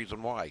there's a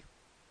reason why.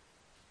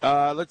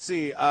 Let's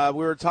see. We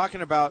were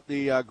talking about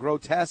the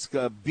grotesque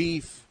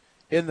beef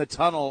in the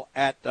tunnel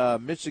at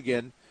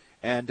Michigan,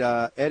 and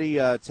Eddie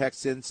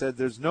texts in, said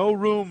there's no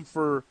room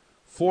for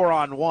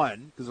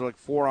 4-on-1, because they're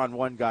like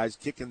 4-on-1 guys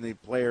kicking the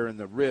player in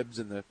the ribs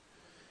while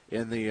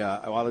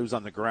he was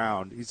on the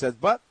ground. He says,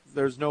 but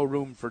there's no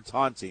room for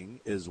taunting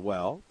as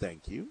well.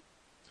 Thank you.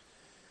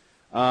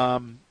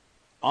 On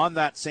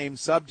that same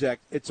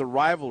subject, it's a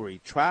rivalry.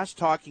 Trash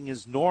talking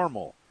is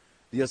normal.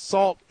 The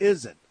assault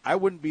isn't. I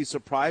wouldn't be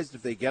surprised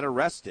if they get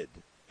arrested.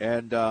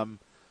 And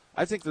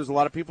I think there's a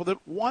lot of people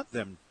that want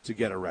them to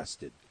get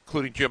arrested.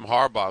 Including Jim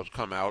Harbaugh's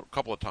come out a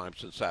couple of times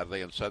since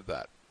Saturday and said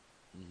that.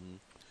 Mm-hmm.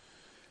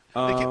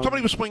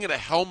 Somebody was swinging a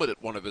helmet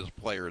at one of his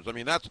players. I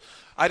mean, I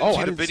didn't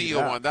see the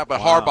video on that, but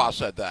wow. Harbaugh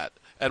said that.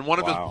 And one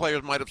of his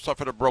players might have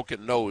suffered a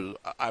broken nose,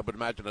 I would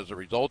imagine, as a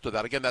result of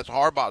that. Again, that's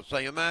Harbaugh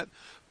saying that,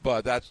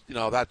 but that's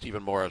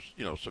even more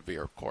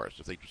severe, of course,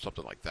 if they do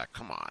something like that.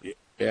 Come on.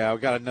 Yeah,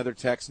 we got another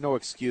text. No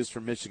excuse for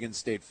Michigan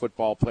State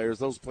football players.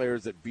 Those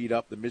players that beat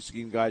up the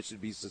Michigan guys should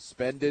be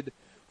suspended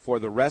for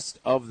the rest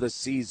of the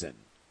season.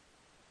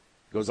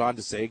 Goes on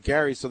to say,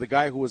 Gary, so the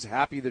guy who was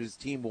happy that his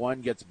team won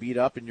gets beat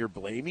up and you're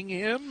blaming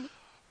him?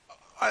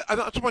 I'm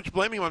not so much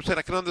blaming him. I'm saying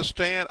I can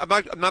understand.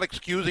 I'm not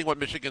excusing what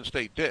Michigan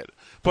State did.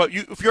 But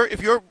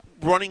if you're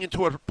running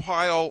into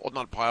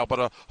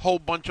a whole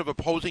bunch of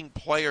opposing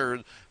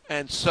players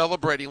and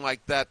celebrating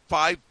like that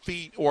 5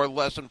 feet or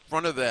less in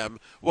front of them,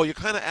 well, you're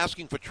kind of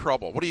asking for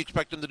trouble. What do you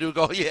expect them to do?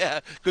 Go, yeah,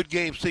 good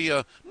game, see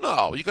ya.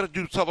 No, you got to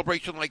do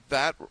celebration like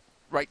that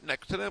right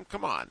next to them?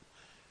 Come on.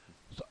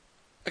 So,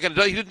 again,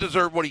 he didn't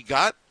deserve what he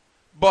got,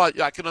 but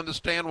I can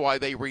understand why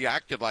they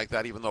reacted like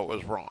that, even though it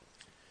was wrong.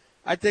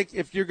 I think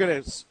if you're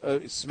going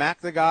to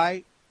smack the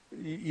guy,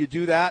 you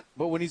do that.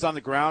 But when he's on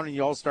the ground and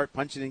you all start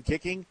punching and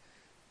kicking,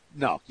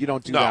 no, you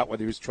don't do that,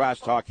 whether he was trash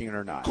talking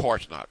or not. Of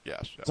course not,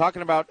 yes.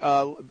 Talking about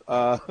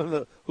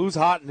who's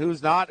hot and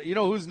who's not. You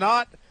know who's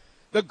not?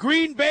 The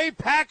Green Bay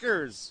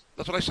Packers.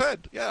 That's what I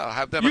said. Yeah, I'll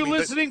have them.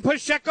 Listening,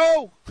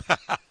 Pacheco?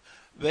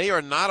 They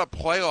are not a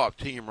playoff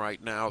team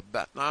right now,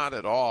 not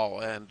at all.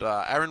 And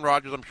Aaron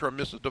Rodgers, I'm sure,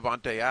 misses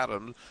Devontae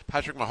Adams.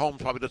 Patrick Mahomes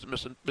probably doesn't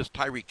miss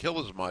Tyreek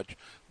Hill as much.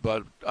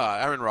 But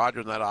Aaron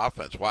Rodgers and that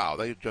offense, wow,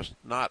 they're just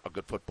not a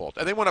good football team.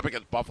 And they went up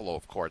against Buffalo,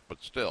 of course,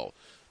 but still,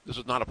 this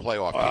is not a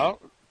playoff team.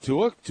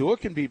 Tua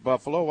can beat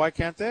Buffalo. Why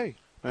can't they?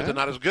 But they're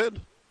not as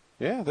good.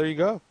 Yeah, there you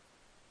go.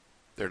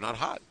 They're not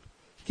hot.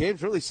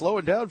 Game's really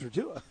slowing down for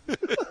Tua.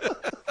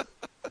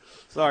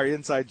 Sorry,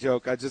 inside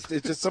joke. It's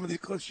just some of these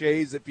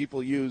cliches that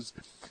people use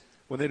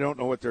when they don't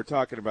know what they're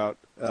talking about.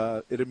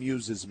 It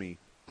amuses me.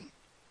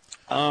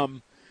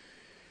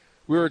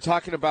 We were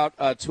talking about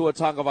Tua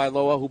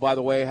Tagovailoa, who, by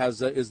the way,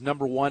 is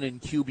number 1 in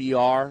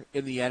QBR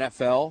in the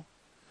NFL.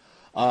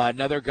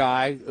 Another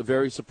guy, a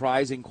very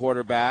surprising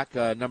quarterback,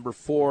 number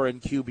 4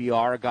 in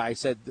QBR. A guy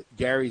said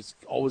Gary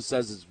always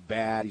says is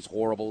bad, he's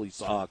horrible, he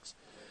sucks.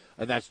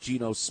 And that's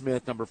Geno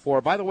Smith, number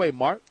 4. By the way,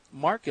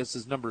 Marcus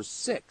is number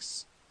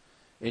 6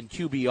 in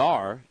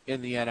QBR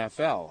in the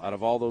NFL out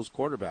of all those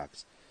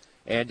quarterbacks.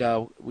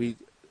 And we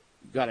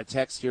got a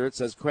text here. It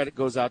says credit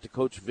goes out to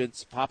Coach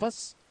Vince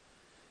Pappas,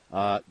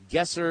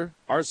 Gesser,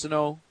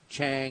 Arsenault,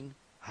 Chang,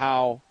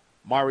 Howe,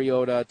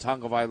 Mariota,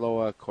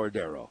 Tagovailoa,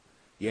 Cordero.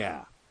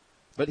 Yeah.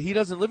 But he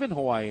doesn't live in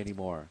Hawaii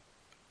anymore.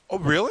 Oh,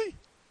 really?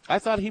 I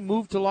thought he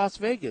moved to Las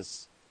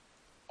Vegas.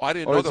 Oh, I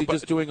didn't know that. Or is he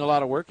just doing a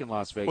lot of work in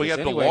Las Vegas? Well, he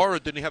had Delora.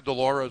 Didn't he have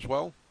Delora as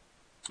well?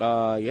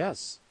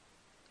 Yes.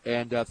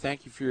 And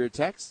thank you for your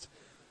text.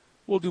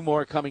 We'll do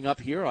more coming up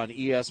here on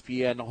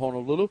ESPN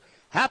Honolulu.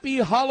 Happy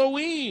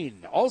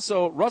Halloween!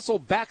 Also, Russell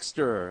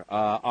Baxter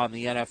on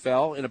the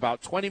NFL in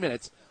about 20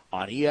 minutes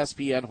on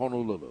ESPN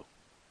Honolulu.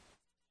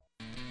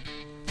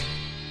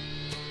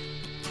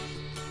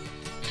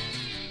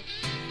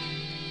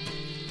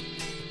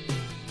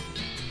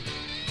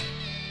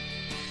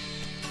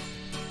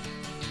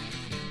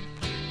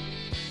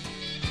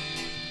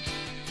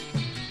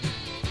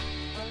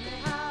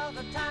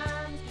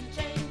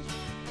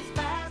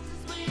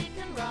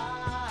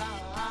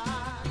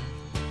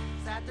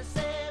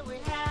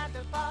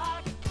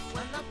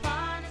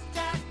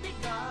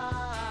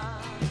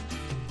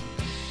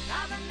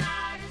 Now the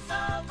night is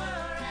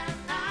over.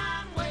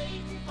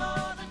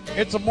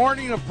 It's a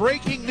morning of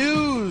breaking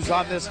news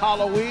on this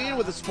Halloween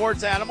with the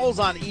sports animals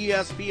on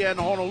ESPN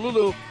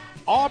Honolulu.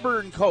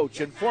 Auburn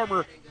coach and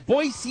former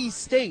Boise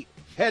State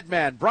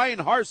headman Brian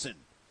Harsin,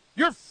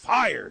 you're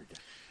fired.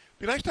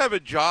 Be nice to have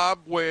a job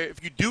where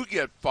if you do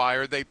get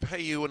fired, they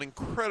pay you an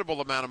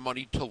incredible amount of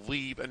money to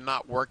leave and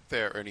not work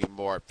there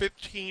anymore.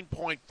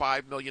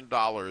 $15.5 million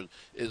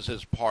is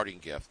his parting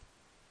gift.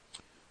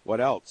 What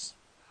else?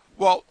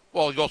 Well,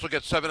 you also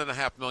get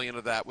 $7.5 million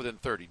of that within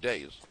 30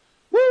 days.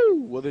 Woo!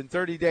 Within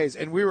 30 days.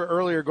 And we were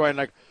earlier going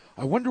like,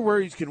 I wonder where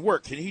he can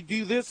work. Can he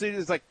do this? And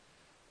it's like,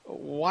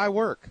 why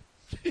work?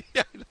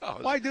 Yeah, I know.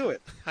 Why do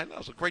it? I know.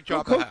 It's a great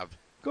job to have.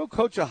 Go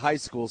coach a high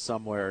school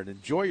somewhere and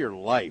enjoy your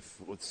life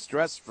with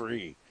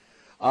stress-free.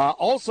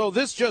 Also,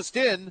 this just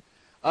in,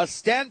 a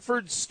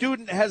Stanford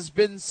student has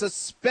been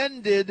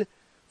suspended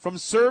from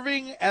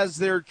serving as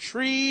their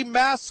tree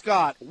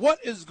mascot. What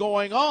is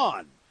going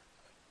on?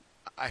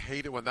 I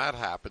hate it when that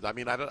happens. I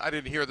mean, I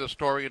didn't hear this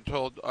story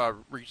until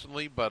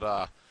recently,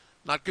 but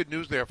not good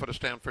news there for the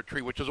Stanford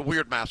tree, which is a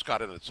weird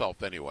mascot in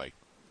itself anyway.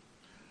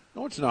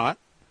 No, it's not.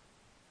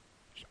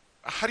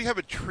 How do you have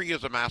a tree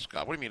as a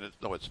mascot? What do you mean?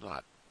 No, it's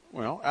not.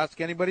 Well,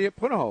 ask anybody at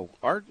Punahou.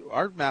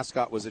 Our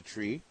mascot was a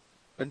tree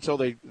until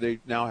they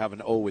now have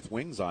an O with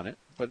wings on it.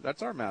 But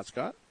that's our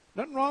mascot.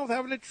 Nothing wrong with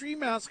having a tree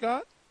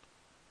mascot.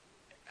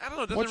 I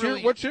don't know.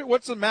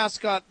 What's the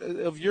mascot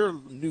of your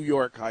New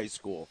York high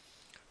school?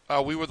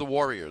 We were the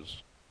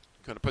Warriors.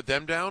 Going to put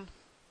them down?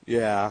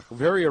 Yeah,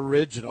 very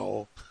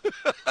original.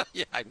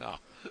 Yeah, I know.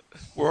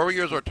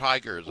 Warriors or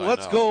Tigers?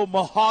 Let's go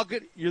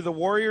Mahogany. You're the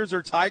Warriors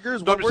or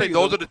Tigers? No, I'm just saying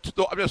those are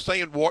the. I'm just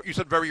saying. You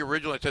said very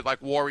original. I said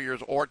like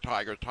Warriors or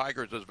Tigers.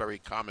 Tigers is a very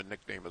common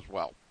nickname as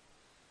well.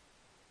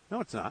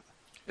 No, it's not.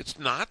 It's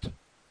not.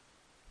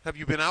 Have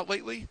you been out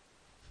lately?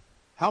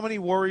 How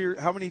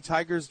many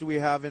Tigers do we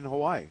have in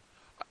Hawaii?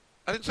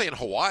 I didn't say in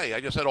Hawaii. I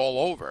just said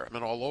all over. I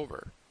meant all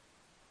over.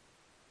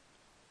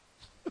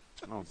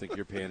 I don't think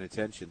you're paying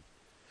attention.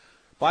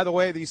 By the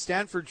way, the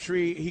Stanford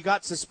tree, he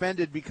got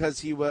suspended because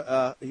he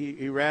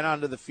ran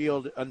onto the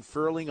field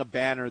unfurling a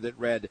banner that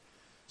read,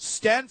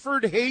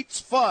 "Stanford hates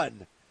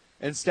fun."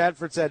 And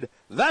Stanford said,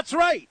 "That's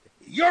right,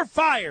 you're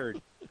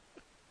fired."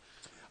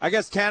 I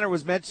guess Tanner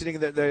was mentioning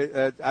that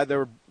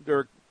they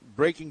were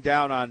breaking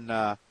down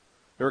on,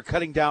 they were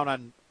cutting down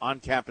on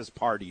on-campus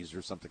parties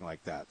or something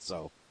like that.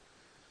 So,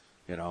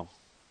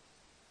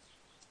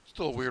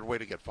 Still a weird way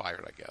to get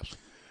fired, I guess.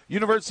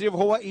 University of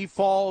Hawaii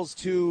falls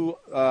to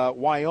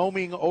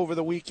Wyoming over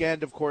the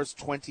weekend, of course,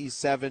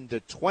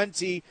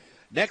 27-20.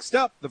 Next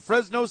up, the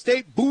Fresno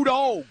State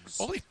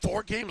Bulldogs. Only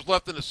 4 games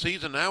left in the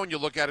season now, and you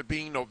look at it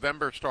being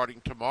November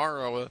starting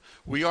tomorrow.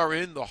 We are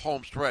in the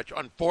home stretch.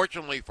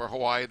 Unfortunately for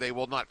Hawaii, they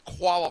will not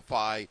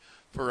qualify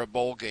for a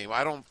bowl game.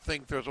 I don't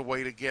think there's a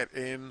way to get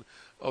in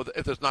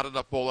if there's not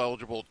enough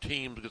bowl-eligible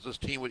teams, because this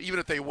team would, even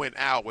if they win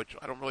out, which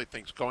I don't really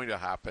think is going to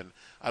happen,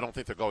 I don't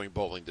think they're going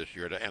bowling this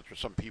year, to answer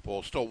some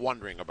people still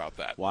wondering about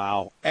that.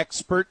 Wow.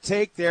 Expert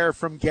take there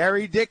from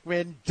Gary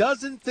Dickman.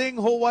 Doesn't think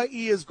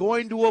Hawaii is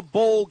going to a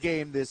bowl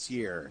game this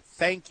year.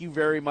 Thank you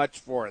very much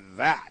for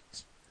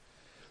that.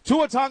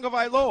 Tua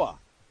Tagovailoa,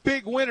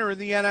 big winner in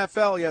the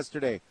NFL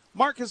yesterday.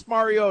 Marcus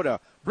Mariota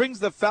brings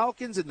the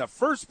Falcons in the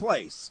first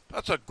place.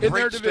 That's a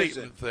great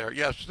statement there.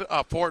 Yes,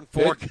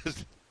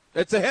 4-4.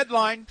 It's a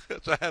headline.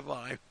 It's a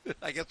headline.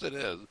 I guess it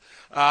is.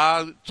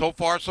 So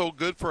far, so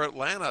good for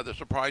Atlanta. They're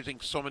surprising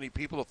so many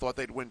people who thought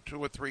they'd win 2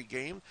 or 3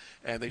 games,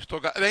 and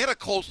they had a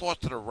close loss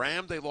to the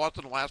Rams. They lost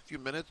in the last few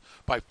minutes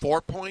by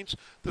 4 points.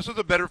 This is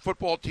a better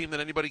football team than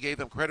anybody gave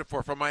them credit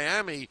for. For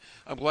Miami,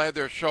 I'm glad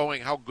they're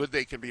showing how good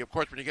they can be. Of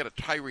course, when you get a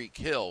Tyreek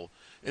Hill,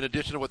 in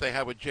addition to what they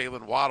have with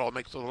Jalen Waddle, it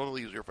makes it a little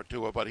easier for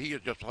Tua, but he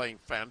is just playing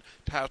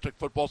fantastic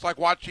football. It's like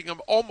watching him,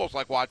 almost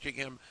like watching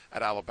him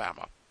at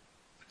Alabama.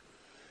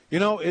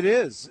 It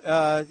is.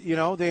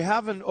 They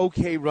have an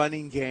okay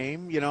running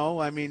game.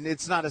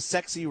 It's not a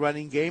sexy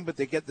running game, but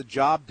they get the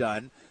job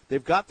done.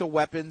 They've got the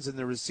weapons and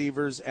the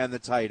receivers and the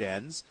tight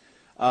ends.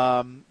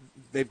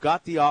 They've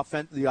got the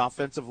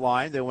offensive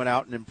line. They went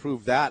out and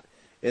improved that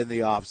in the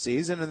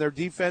offseason, and their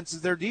defense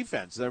is their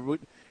defense. In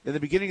the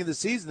beginning of the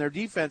season, their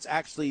defense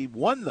actually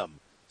won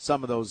them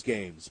some of those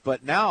games.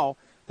 But now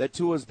that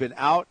Tua's been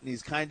out and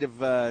he's kind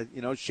of,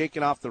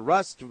 shaking off the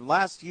rust from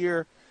last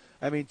year,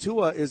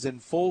 Tua is in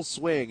full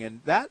swing,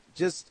 and that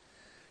just,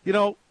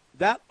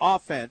 that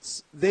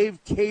offense,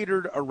 they've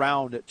catered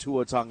around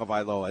Tua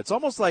Tagovailoa. It's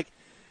almost like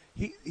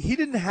he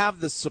didn't have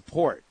the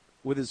support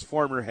with his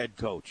former head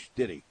coach,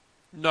 did he?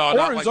 No, or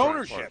not his like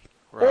ownership,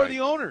 right. Or the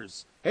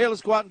owners. Hey,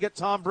 let's go out and get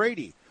Tom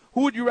Brady.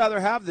 Who would you rather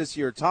have this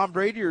year, Tom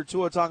Brady or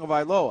Tua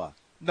Tagovailoa?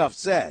 Enough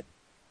said.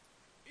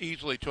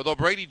 Easily Tua. Though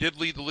Brady did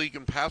lead the league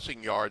in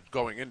passing yards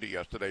going into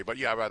yesterday, but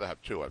yeah, I'd rather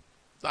have Tua.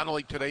 Not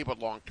only today, but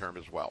long term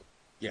as well.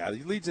 Yeah,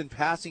 he leads in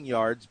passing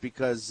yards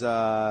because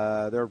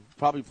they're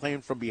probably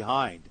playing from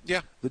behind.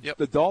 Yeah.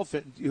 The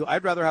Dolphins,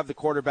 I'd rather have the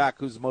quarterback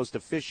who's most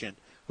efficient,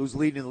 who's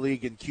leading the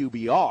league in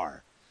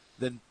QBR,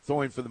 than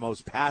throwing for the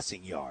most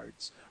passing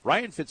yards.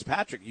 Ryan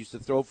Fitzpatrick used to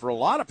throw for a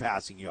lot of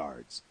passing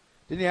yards.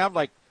 Didn't he have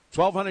like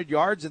 1,200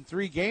 yards in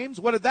 3 games.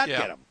 What did that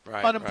get him?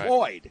 Right,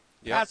 Unemployed. Right.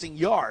 Yep. Passing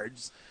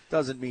yards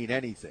doesn't mean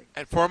anything.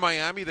 And for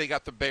Miami, they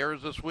got the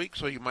Bears this week,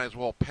 so you might as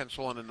well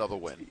pencil in another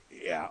win.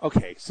 Yeah,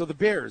 okay. So the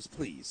Bears,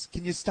 please,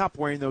 can you stop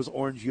wearing those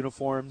orange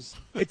uniforms?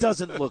 It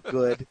doesn't look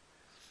good.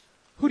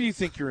 Who do you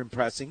think you're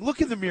impressing?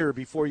 Look in the mirror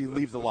before you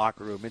leave the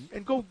locker room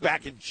and go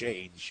back and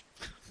change.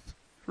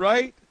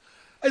 Right?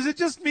 Is it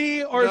just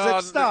me, or is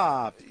it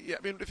stop? Yeah,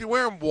 I mean, if you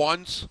wear them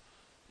once,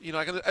 you know,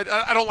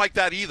 I don't like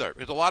that either,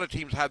 because a lot of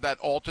teams have that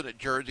alternate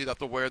jersey that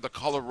they'll wear, the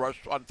color rush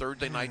on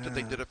Thursday night that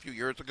they did a few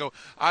years ago.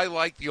 I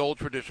like the old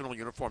traditional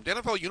uniform. The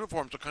NFL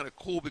uniforms are kind of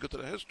cool because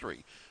of the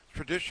history,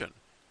 tradition.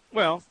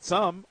 Well,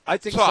 some. I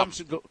think some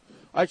should go.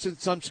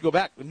 Some should go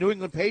back. The New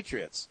England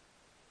Patriots.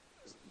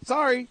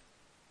 Sorry,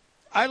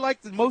 I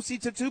like the Mosi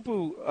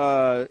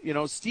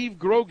Tatupu, Steve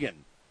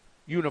Grogan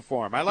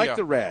uniform. I like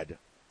the red.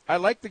 I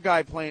like the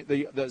guy playing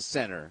the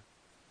center.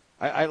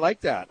 I like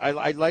that.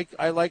 I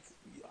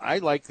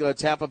like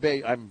Tampa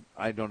Bay.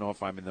 I don't know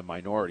if I'm in the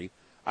minority.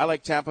 I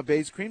like Tampa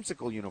Bay's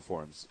creamsicle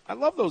uniforms. I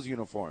love those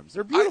uniforms.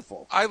 They're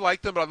beautiful. I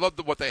like them, but I love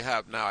what they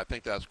have now. I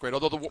think that's great.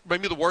 Although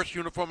maybe the worst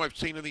uniform I've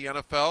seen in the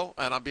NFL,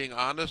 and I'm being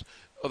honest,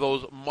 are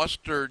those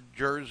mustard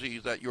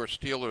jerseys that your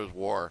Steelers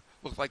wore.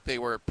 Looks like they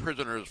were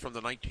prisoners from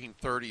the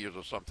 1930s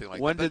or something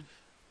like that.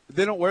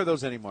 They don't wear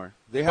those anymore.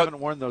 They haven't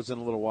worn those in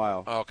a little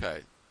while.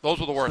 Okay.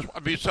 Those are the worst. I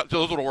mean,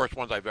 those are the worst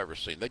ones I've ever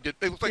seen. They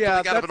look like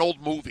something out of an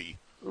old movie.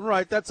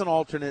 Right, that's an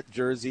alternate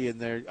jersey,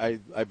 and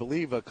I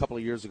believe a couple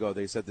of years ago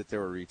they said that they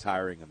were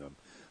retiring them.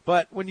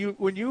 But when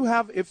you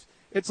have if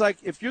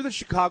you're the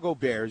Chicago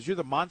Bears, you're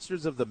the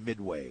monsters of the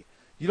Midway.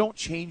 You don't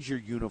change your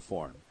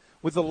uniform.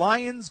 With the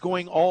Lions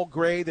going all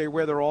gray, they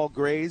wear their all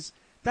grays.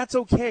 That's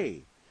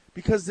okay,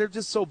 because they're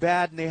just so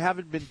bad and they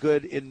haven't been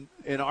good in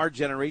our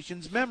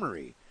generation's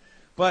memory.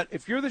 But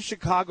if you're the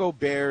Chicago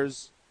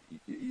Bears,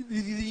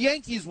 the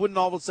Yankees wouldn't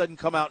all of a sudden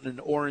come out in an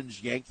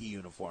orange Yankee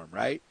uniform,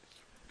 right?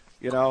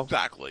 You know,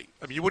 exactly.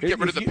 I mean, you wouldn't get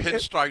rid of the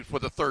pinstripes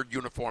with a third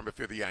uniform if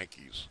you're the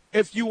Yankees.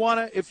 If you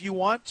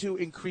want to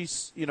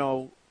increase,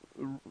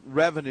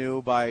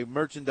 revenue by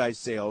merchandise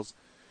sales,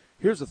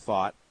 here's a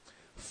thought: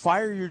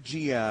 fire your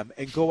GM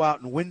and go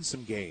out and win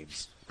some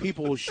games.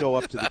 People will show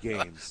up to the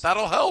games.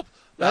 That'll help.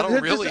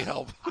 That'll really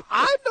help.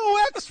 I'm no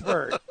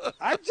expert.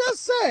 I'm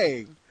just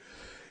saying.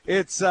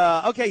 It's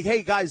okay.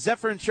 Hey guys,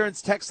 Zephyr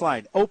Insurance text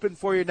line open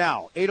for you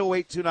now.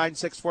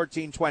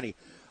 808-296-1420.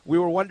 We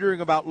were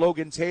wondering about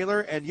Logan Taylor,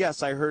 and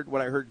yes, I heard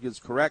what I heard is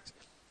correct.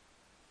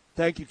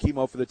 Thank you,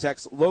 Chemo, for the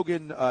text.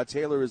 Logan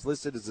Taylor is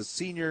listed as a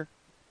senior,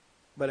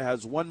 but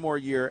has one more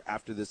year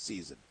after this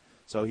season.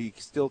 So he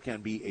still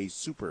can be a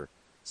super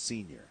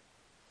senior.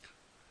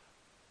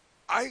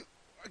 I've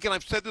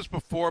said this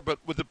before, but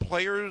with the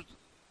players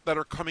that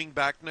are coming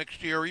back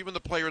next year, or even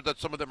the players that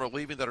some of them are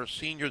leaving that are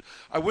seniors,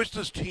 I wish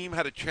this team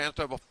had a chance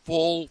to have a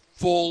full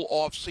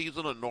off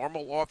season, a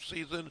normal off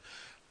season.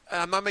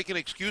 I'm not making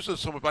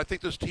excuses, but I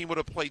think this team would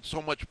have played so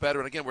much better.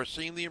 And again, we're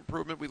seeing the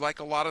improvement. We like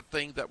a lot of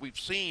things that we've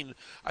seen.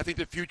 I think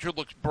the future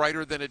looks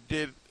brighter than it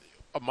did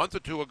a month or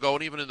two ago,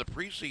 and even in the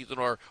preseason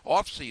or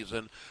off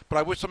season. But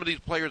I wish some of these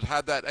players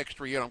had that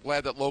extra year. I'm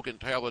glad that Logan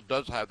Taylor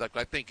does have that.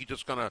 I think he's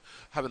just going to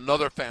have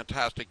another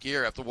fantastic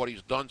year after what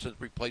he's done since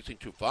replacing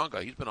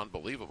Tufanga. He's been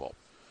unbelievable.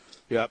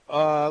 Yep.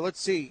 Let's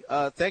see.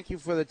 Thank you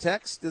for the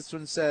text. This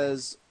one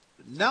says,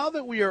 now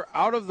that we are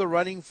out of the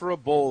running for a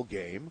bowl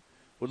game,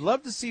 would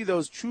love to see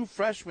those true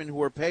freshmen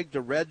who are pegged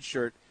to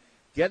redshirt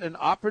get an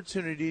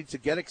opportunity to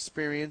get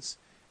experience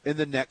in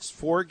the next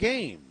 4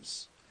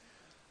 games.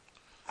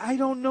 I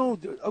don't know.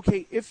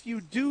 Okay, if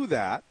you do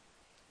that,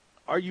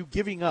 are you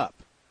giving up?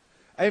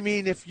 I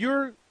mean,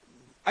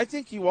 I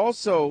think you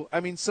also,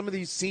 some of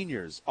these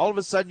seniors, all of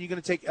a sudden you're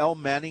going to take Elle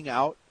Manning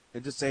out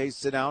and just say, hey,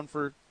 sit down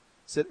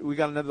we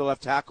got another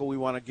left tackle, we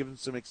want to give him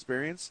some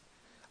experience.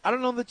 I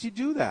don't know that you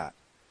do that.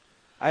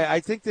 I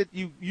think that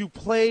you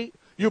play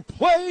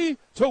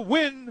to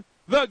win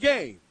the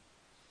game.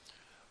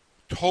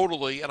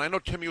 Totally. And I know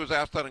Timmy was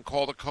asked that and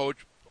called the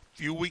coach a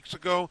few weeks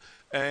ago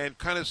and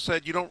kind of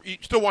said he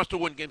still wants to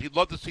win games. He'd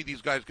love to see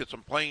these guys get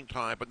some playing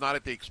time, but not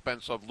at the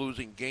expense of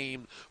losing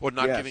games or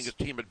not giving his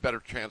team a better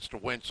chance to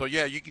win. So,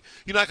 yeah, you're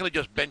not going to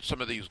just bench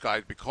some of these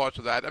guys because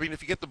of that. I mean,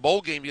 if you get the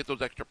bowl game, you get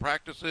those extra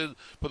practices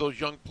for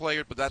those young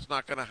players, but that's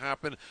not going to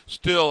happen.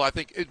 Still, I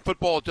think in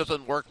football it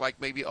doesn't work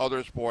like maybe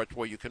other sports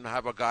where you can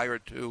have a guy or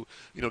two,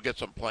 get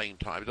some playing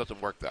time. It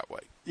doesn't work that way.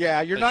 Yeah,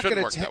 you're not going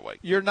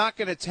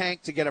to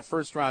tank to get a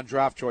first-round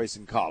draft choice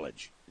in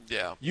college.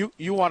 Yeah.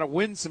 You want to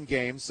win some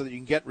games so that you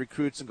can get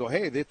recruits and go,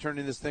 hey, they're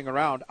turning this thing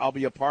around. I'll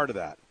be a part of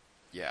that.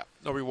 Yeah.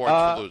 No rewards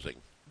for losing.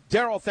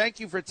 Daryl, thank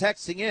you for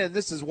texting in.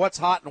 This is What's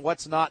Hot and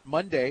What's Not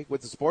Monday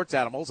with the Sports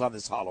Animals on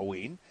this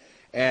Halloween.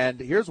 And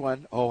here's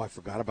one. Oh, I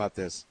forgot about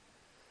this.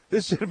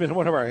 This should have been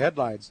one of our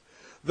headlines.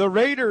 The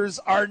Raiders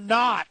are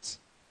not.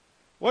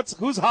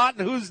 Who's hot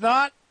and who's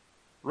not?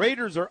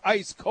 Raiders are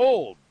ice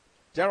cold.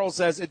 Daryl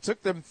says it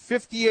took them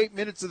 58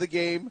 minutes of the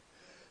game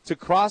to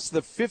cross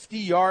the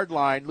 50-yard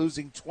line,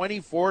 losing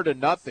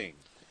 24-0.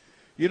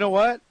 You know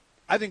what?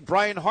 I think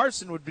Brian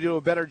Harsin would do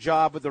a better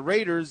job with the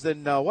Raiders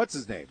than what's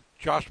his name?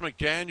 Josh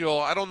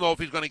McDaniel, I don't know if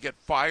he's going to get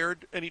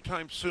fired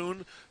anytime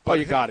soon. But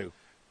you got to.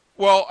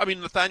 Well, I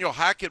mean, Nathaniel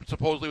Hackett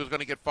supposedly was going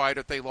to get fired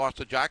if they lost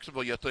to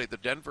Jacksonville yesterday, the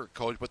Denver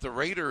coach, but the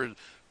Raiders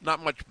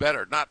not much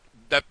better. Not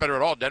that better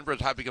at all. Denver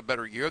is having a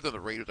better year than the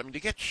Raiders. I mean, to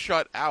get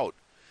shut out,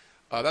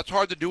 that's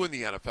hard to do in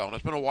the NFL, and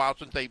it's been a while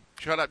since they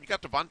shut out. You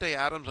got Devontae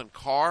Adams and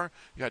Carr.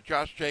 You got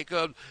Josh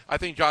Jacobs. I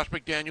think Josh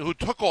McDaniel, who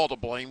took all the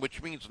blame,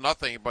 which means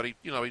nothing, but he's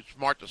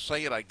smart to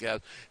say it, I guess.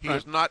 He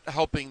is not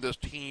helping this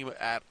team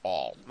at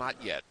all. Not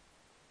yet.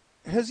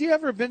 Has he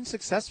ever been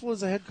successful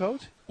as a head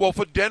coach? Well,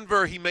 for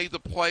Denver, he made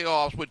the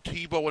playoffs with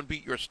Tebow and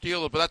beat your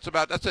Steelers, but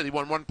that's it. He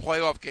won one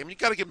playoff game. You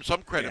got to give him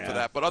some credit for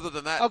that. But other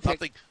than that,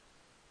 nothing.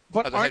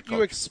 But aren't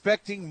you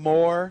expecting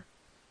more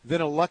than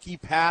a lucky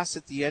pass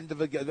at the end of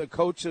the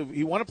coach?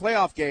 He won a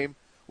playoff game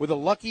with a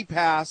lucky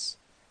pass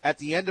at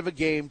the end of a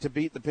game to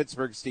beat the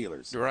Pittsburgh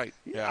Steelers. You're right.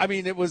 Yeah. I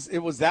mean, this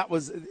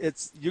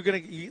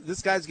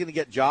guy's gonna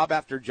get job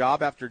after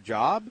job after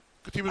job.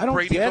 Because he was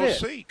Brady's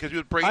OC. Because he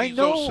was Brady's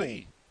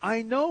OC.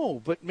 I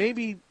know, but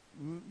maybe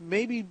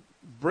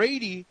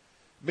Brady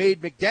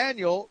made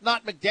McDaniel,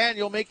 not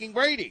McDaniel making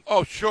Brady.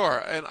 Oh,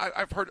 sure. And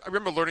I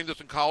remember learning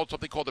this in college,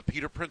 something called the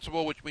Peter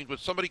Principle, which means when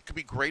somebody could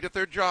be great at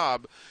their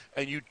job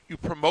and you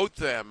promote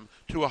them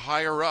to a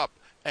higher up,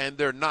 and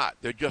they're not.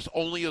 They're just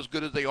only as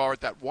good as they are at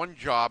that one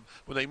job.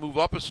 When they move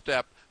up a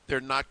step, they're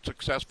not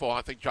successful.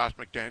 I think Josh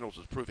McDaniels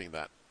is proving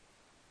that.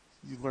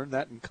 You learned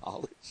that in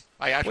college?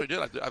 I actually did.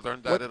 I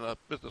learned that in a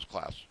business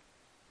class.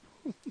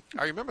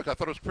 I remember because I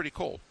thought it was pretty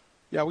cool.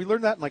 Yeah, we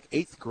learned that in like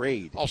 8th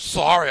grade. Oh,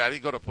 sorry. I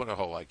didn't go to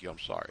Punahou like you. I'm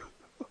sorry.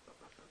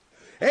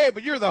 Hey,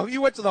 but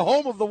you went to the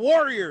home of the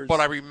Warriors.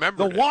 But I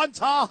remembered the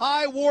Wantagh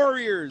High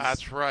Warriors.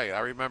 That's right. I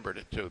remembered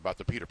it, too, about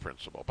the Peter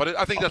Principle. But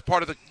I think that's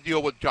part of the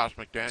deal with Josh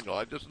McDaniel.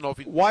 I just don't know if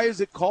he... Why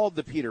is it called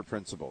the Peter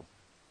Principle?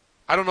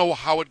 I don't know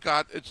how it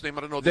got its name.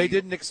 I don't know. They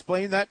didn't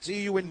explain that to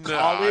you in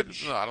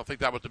college? No, I don't think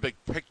that was the big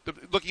picture.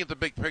 Looking at the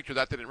big picture,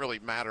 that didn't really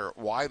matter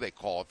why they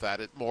call it that.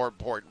 It's more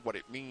important what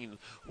it means,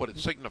 what it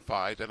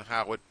signifies, and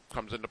how it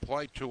comes into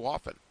play too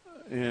often.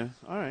 Yeah.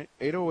 All right.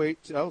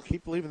 808. I'll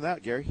keep believing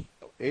that, Gary.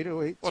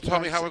 808. Well, tell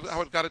me how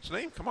it got its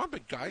name. Come on,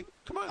 big guy.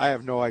 Come on. I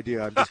have no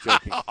idea. I'm just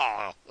joking.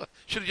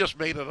 Should have just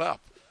made it up.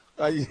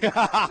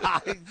 Yeah.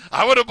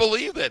 I would have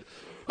believed it.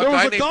 A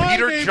guy named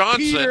Peter Johnson.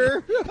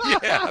 Peter.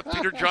 Yeah,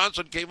 Peter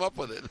Johnson came up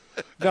with it.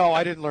 No,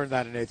 I didn't learn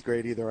that in 8th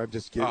grade either. I'm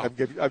just kidding.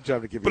 I'm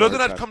trying to give you. But doesn't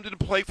that come into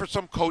play for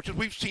some coaches?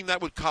 We've seen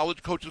that with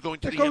college coaches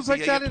going to the NBA. It goes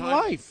like that in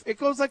life. It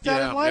goes like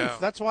that in life. Yeah.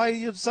 That's why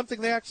it's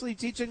something they actually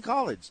teach in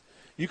college.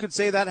 You could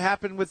say that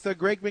happened with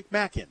Greg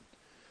McMackin.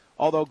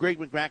 Although Greg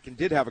McMackin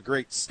did have a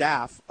great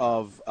staff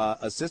of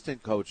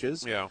assistant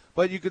coaches. Yeah.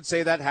 But you could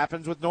say that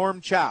happens with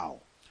Norm Chow.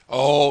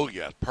 Oh,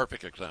 yeah.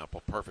 Perfect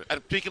example. Perfect.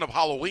 And speaking of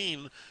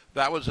Halloween,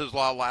 that was his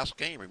last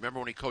game. Remember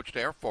when he coached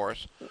Air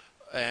Force,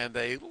 and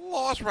they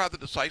lost rather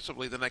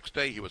decisively the next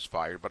day he was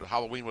fired, but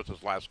Halloween was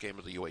his last game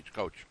as a UH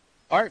coach.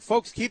 All right,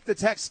 folks, keep the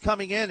texts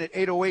coming in at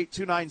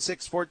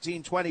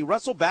 808-296-1420.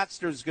 Russell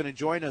Baxter is going to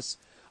join us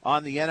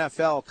on the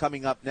NFL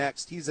coming up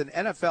next. He's an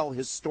NFL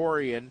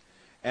historian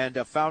and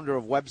a founder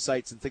of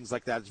websites and things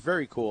like that. It's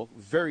very cool.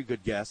 Very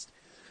good guest.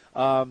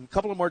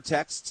 Couple of more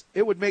texts.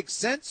 It would make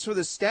sense for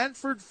the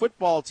Stanford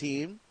football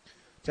team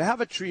to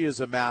have a tree as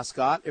a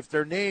mascot if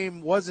their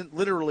name wasn't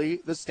literally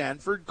the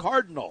Stanford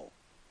Cardinal.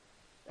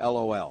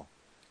 LOL.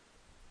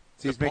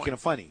 So he's making it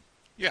funny.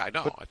 Yeah, I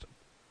know.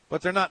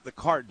 But they're not the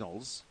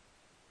Cardinals.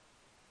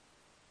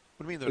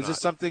 What do you mean they're not? Is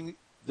this something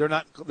they're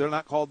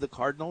not called the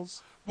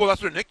Cardinals? Well,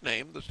 that's their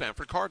nickname, the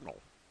Stanford Cardinal.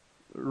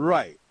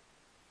 Right.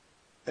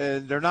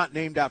 And they're not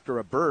named after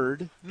a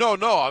bird. No,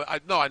 I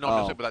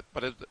know, but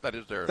that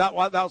is their. That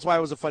was why it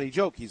was a funny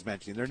joke he's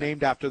mentioning. They're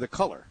named after the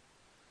color.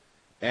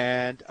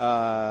 And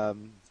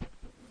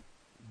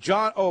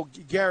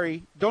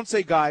Gary, don't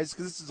say guys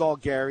because this is all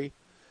Gary.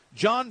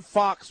 John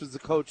Fox was the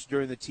coach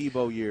during the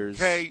Tebow years.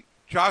 Okay,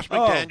 Josh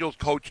McDaniels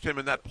coached him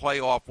in that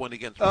playoff win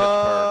against Pittsburgh.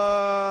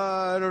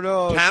 I don't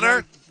know.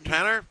 Tanner?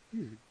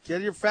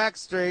 Get your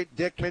facts straight,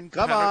 Dickman.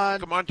 Come on.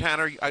 Come on,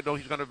 Tanner. I know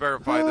he's going to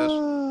verify this.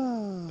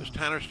 Is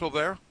Tanner still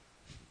there?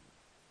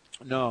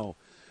 No.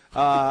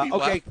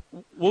 Okay,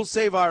 we'll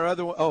save our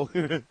other one. Oh,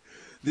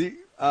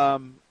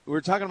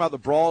 we're talking about the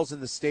brawls in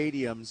the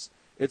stadiums.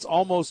 It's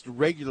almost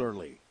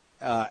regularly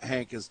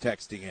Hank is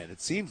texting in.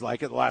 It seems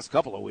like it the last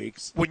couple of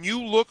weeks. When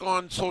you look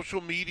on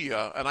social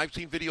media, and I've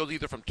seen videos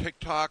either from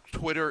TikTok,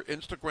 Twitter,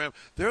 Instagram,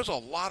 there's a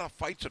lot of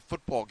fights at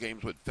football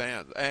games with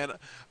fans. And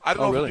I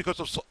don't know if it's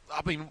because of,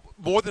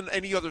 more than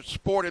any other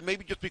sport, and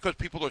maybe just because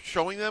people are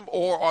showing them,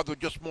 or are there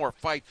just more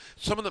fights?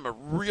 Some of them are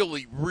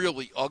really,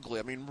 really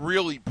ugly.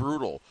 Really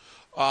brutal.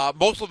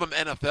 Most of them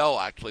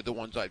NFL, actually, the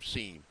ones I've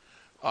seen.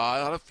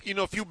 A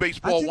few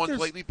baseball ones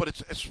lately,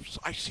 but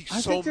I see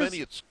so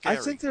many. It's scary.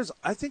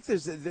 I think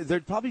they're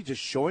probably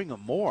just showing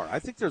them more. I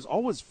think there's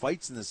always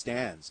fights in the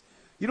stands.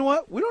 You know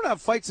what? We don't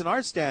have fights in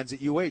our stands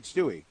at UH,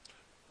 do we?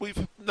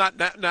 We've not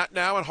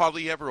now and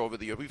hardly ever over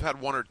the years. We've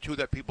had one or two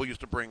that people used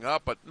to bring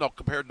up, but no,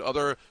 compared to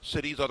other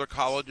cities, other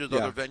colleges,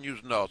 other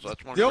venues, no. So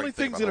that's one. The only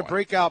thing's going to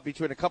break out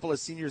between a couple of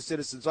senior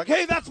citizens, like,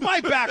 "Hey, that's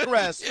my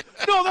backrest."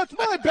 No, that's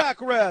my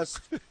backrest.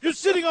 You're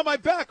sitting on my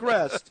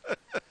backrest.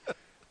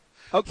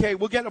 Okay,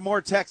 we'll get more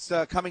texts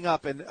coming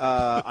up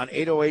on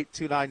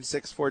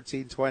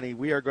 808-296-1420.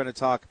 We are going to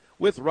talk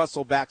with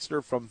Russell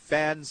Baxter from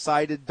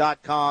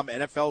fansided.com,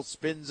 NFL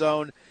Spin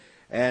Zone,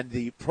 and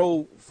the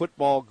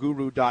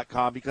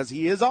profootballguru.com, because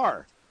he is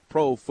our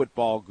pro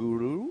football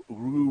guru.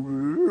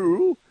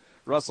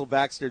 Russell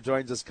Baxter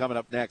joins us coming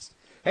up next.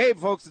 Hey,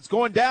 folks, it's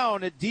going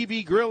down at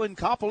DB Grill in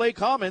Kapolei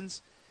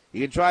Commons.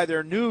 You can try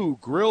their new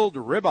grilled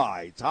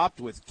ribeye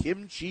topped with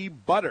kimchi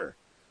butter.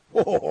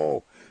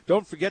 Whoa.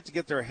 Don't forget to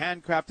get their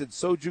handcrafted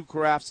soju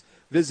carafes.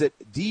 Visit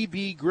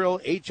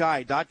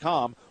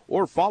dbgrillhi.com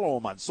or follow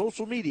them on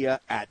social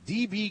media at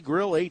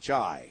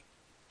dbgrillhi.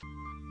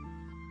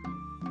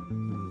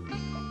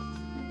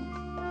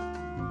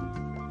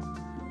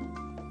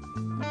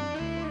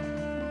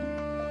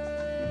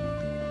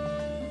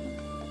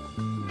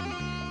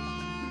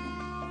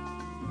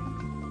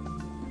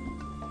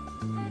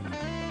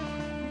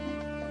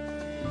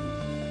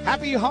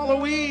 Happy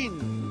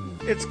Halloween!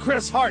 It's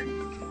Chris Hart,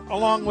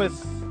 along with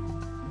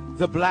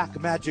the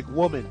Black Magic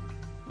Woman,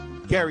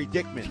 Gary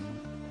Dickman,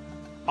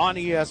 on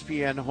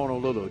ESPN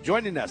Honolulu.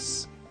 Joining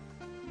us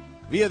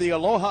via the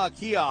Aloha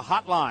Kia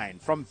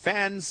hotline from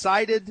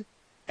Fansided,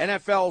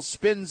 NFL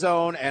Spin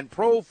Zone, and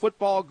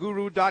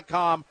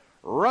ProFootballGuru.com,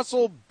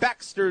 Russell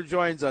Baxter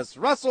joins us.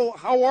 Russell,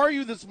 how are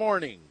you this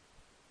morning?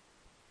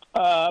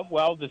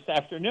 Well, this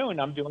afternoon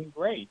I'm doing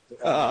great.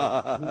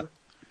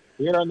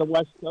 Here on the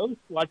West Coast,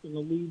 watching the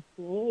leaves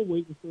fall,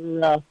 waiting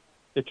for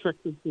the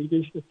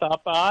trick-or-treaters to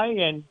stop by,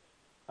 and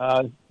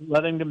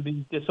letting them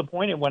be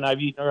disappointed when I've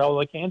eaten all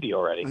the candy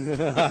already.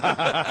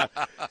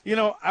 You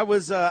know, I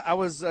was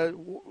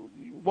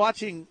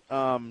watching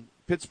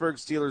Pittsburgh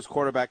Steelers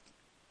quarterback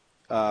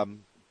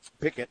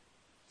Pickett,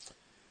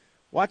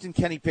 watching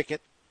Kenny Pickett,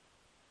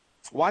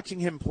 watching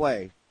him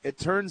play. It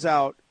turns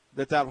out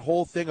that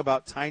whole thing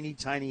about tiny,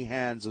 tiny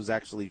hands was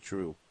actually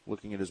true,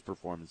 looking at his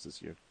performance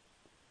this year.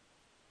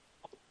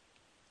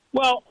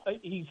 Well,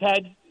 he's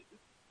had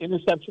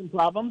interception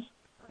problems.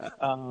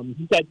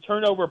 He's had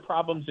turnover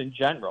problems in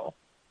general.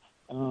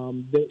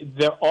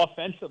 They're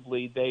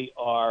offensively, they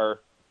are.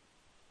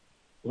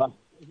 Well,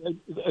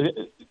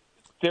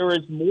 there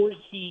is more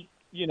heat.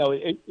 You know,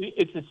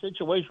 it's a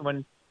situation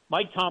when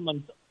Mike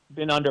Tomlin's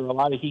been under a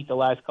lot of heat the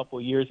last couple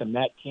of years, and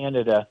Matt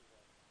Canada,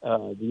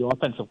 the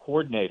offensive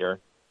coordinator,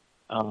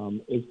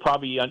 is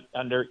probably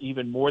under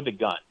even more the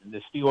gun. And the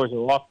Steelers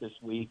are off this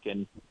week,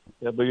 and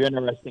it'll be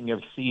interesting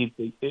to see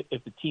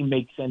if the team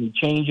makes any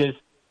changes.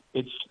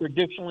 It's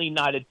traditionally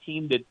not a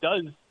team that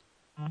does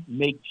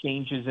make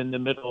changes in the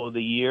middle of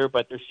the year,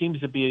 but there seems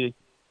to be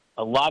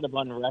a lot of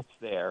unrest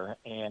there.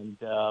 And,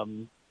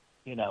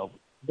 you know,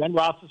 Ben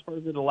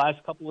Roethlisberger the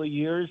last couple of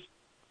years,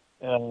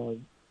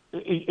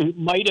 it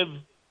might have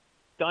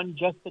done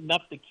just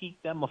enough to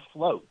keep them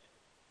afloat.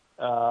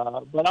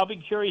 But I'll be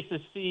curious to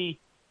see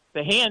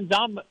the hands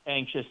I'm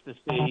anxious to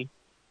see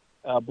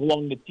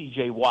belong to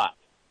T.J. Watt,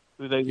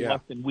 who they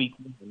left in week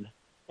one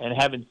and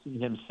haven't seen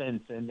him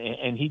since,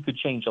 and he could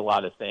change a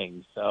lot of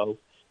things. So,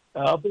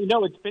 but, you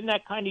know, it's been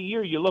that kind of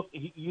year. You look,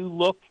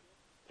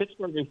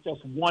 Pittsburgh is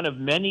just one of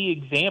many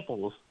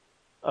examples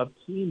of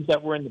teams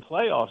that were in the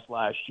playoffs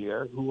last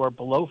year who are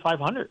below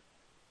 500.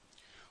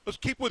 Let's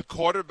keep with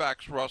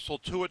quarterbacks, Russell.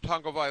 Tua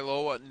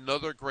Tagovailoa,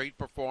 another great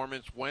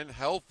performance when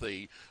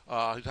healthy.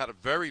 He's had a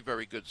very,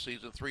 very good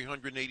season,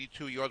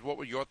 382 yards. What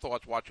were your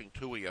thoughts watching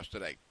Tua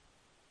yesterday?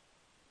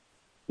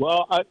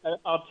 Well,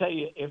 I'll tell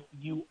you, if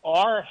you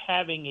are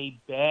having a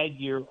bad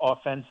year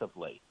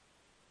offensively,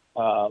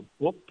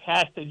 book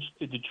passage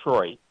to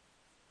Detroit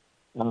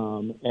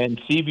and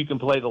see if you can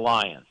play the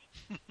Lions.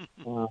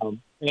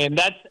 And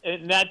that's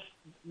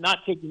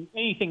not taking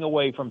anything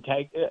away from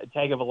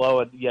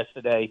Tagovailoa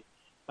yesterday.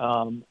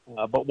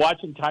 But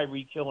watching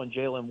Tyreek Hill and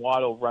Jalen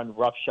Waddle run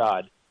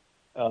roughshod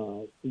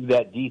through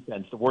that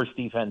defense, the worst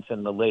defense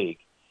in the league,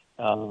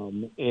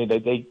 and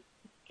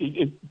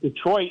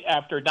Detroit,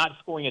 after not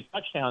scoring a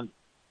touchdown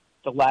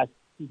the last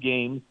two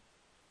games,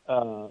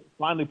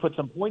 finally put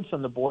some points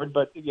on the board,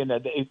 but you know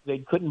they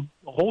couldn't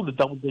hold a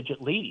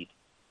double-digit lead.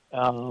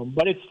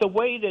 But it's the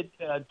way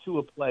that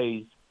Tua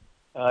plays.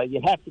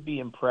 You have to be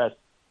impressed.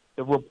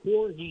 The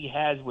rapport he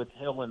has with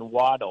Hill and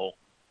Waddle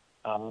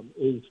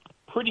is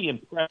pretty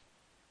impressive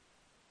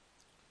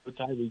with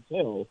Tyreek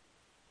Hill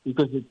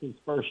because it's his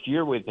first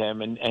year with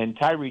him, and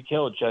Tyreek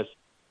Hill just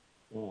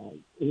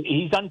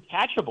he's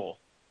uncatchable,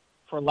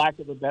 for lack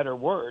of a better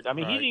word. I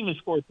mean, He didn't even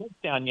score a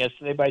touchdown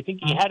yesterday, but I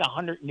think he had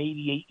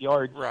 188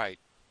 yards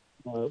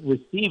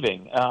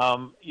receiving.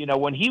 You know,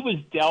 when he was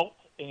dealt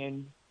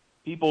and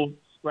people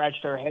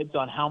scratched their heads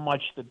on how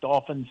much the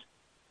Dolphins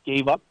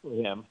gave up for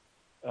him,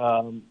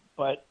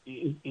 but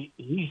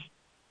he's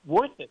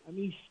worth it. I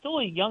mean, he's still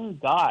a young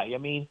guy. I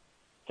mean,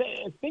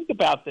 think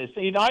about this.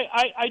 You know,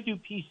 I do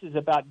pieces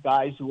about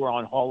guys who are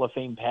on Hall of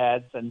Fame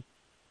pads, and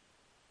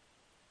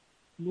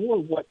ignore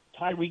what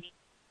Tyreek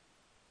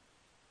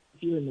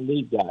here in the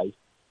league, guys.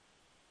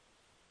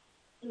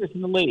 Here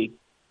in the league,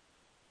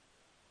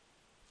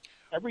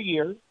 every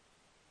year,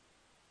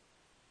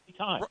 3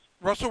 times.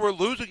 Russell, we're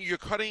losing. You're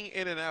cutting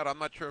in and out. I'm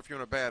not sure if you're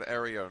in a bad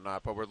area or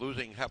not, but we're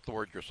losing half the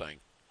words you're saying.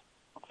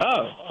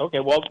 Oh,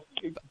 okay. Well,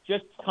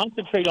 just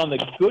concentrate on the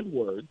good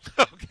words.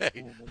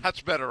 Okay,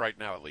 that's better right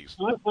now, at least.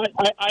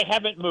 I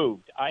haven't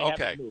moved. I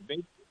haven't moved.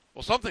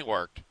 Well, something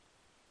worked.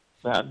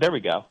 There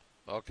we go.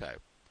 Okay.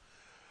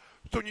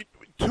 So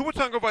Tua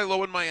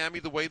Tagovailoa in Miami,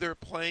 the way they're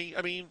playing,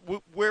 I mean,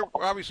 we're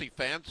obviously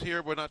fans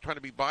here. We're not trying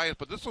to be biased,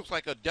 but this looks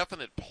like a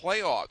definite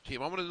playoff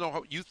team. I want to know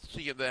how you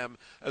see them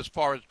as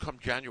far as come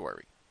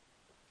January.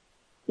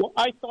 Well,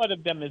 I thought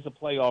of them as a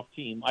playoff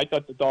team. I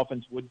thought the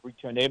Dolphins would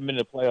return. They haven't been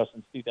in the playoffs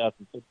since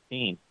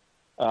 2016.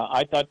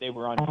 I thought they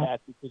were on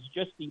path because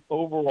just the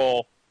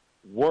overall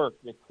work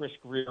that Chris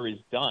Greer has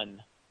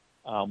done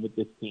with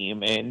this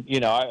team. And,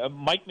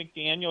 Mike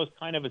McDaniel is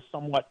kind of a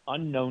somewhat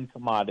unknown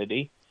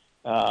commodity.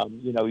 He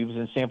was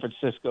in San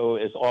Francisco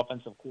as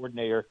offensive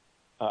coordinator,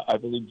 I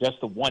believe, just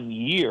the 1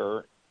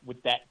 year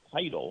with that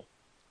title.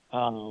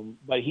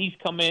 But he's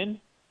come in.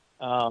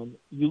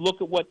 You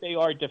look at what they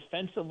are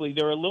defensively,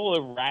 they're a little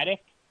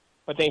erratic,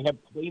 but they have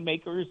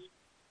playmakers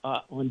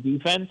on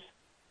defense.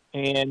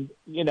 And,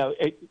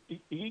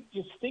 you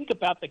just think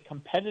about the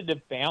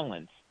competitive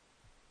balance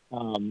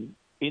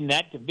in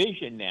that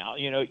division now.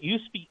 It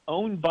used to be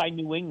owned by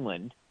New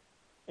England,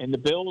 and the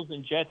Bills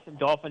and Jets and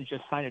Dolphins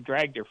just kind of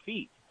dragged their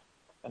feet.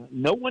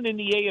 No one in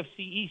the AFC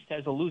East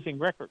has a losing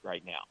record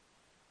right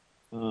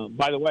now.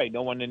 By the way,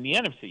 no one in the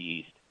NFC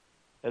East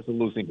has a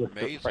losing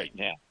record right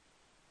now.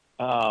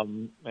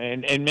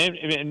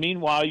 And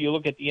meanwhile, you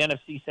look at the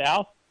NFC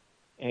South,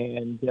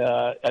 and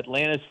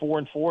Atlanta's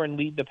 4-4 and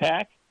lead the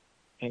pack,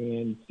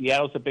 and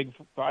Seattle's a big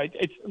surprise.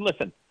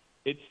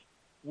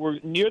 We're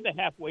near the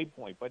halfway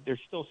point, but there's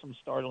still some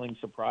startling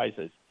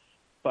surprises.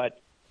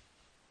 But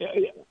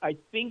I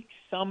think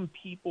some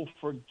people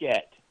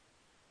forget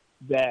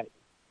that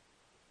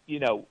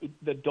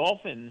the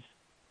Dolphins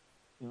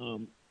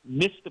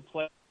missed the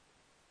play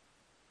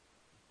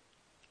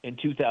in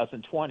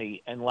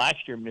 2020, and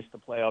last year missed the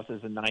playoffs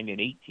as a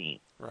 9-8 team.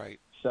 Right.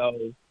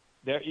 So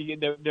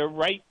they're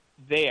right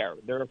there.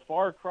 They're a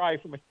far cry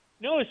from it.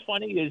 What's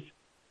funny is,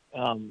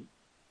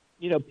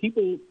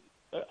 people.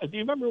 Do you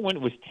remember when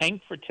it was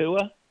tank for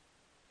Tua?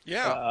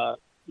 Yeah.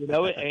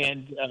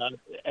 And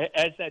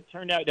as that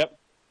turned out,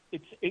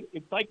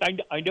 it's like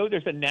I know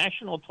there's a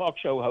national talk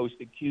show host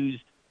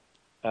accused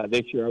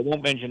this year. I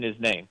won't mention his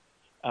name,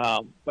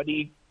 but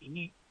he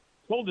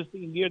told us the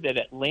year that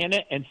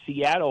Atlanta and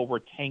Seattle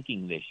were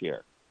tanking this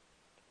year.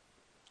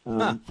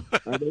 Are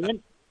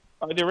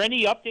there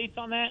any updates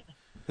on that?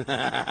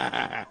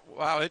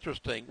 Wow,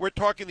 interesting. We're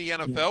talking the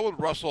NFL with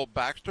Russell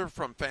Baxter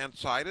from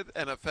Fansided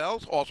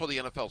NFL, also the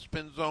NFL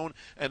Spin Zone,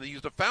 and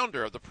he's the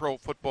founder of the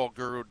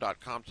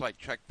ProFootballGuru.com site.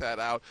 Check that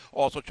out.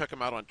 Also check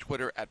him out on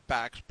Twitter at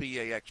Bax,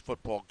 B-A-X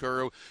Football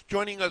Guru.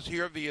 Joining us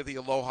here via the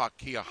Aloha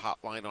Kia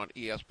hotline on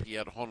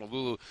ESPN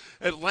Honolulu.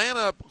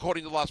 Atlanta,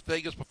 according to Las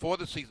Vegas before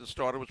the season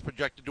started, was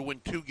projected to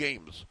win 2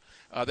 games.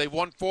 They've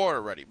won 4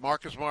 already.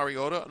 Marcus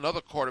Mariota,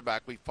 another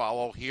quarterback we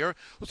follow here,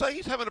 looks like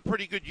he's having a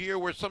pretty good year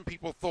where some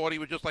people thought he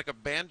was just like a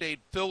Band-Aid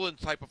fill-in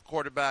type of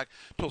quarterback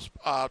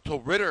till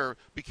Ritter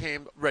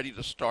became ready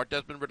to start.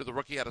 Desmond Ritter, the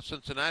rookie out of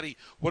Cincinnati.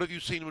 What have you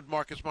seen with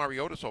Marcus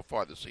Mariota so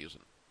far this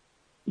season?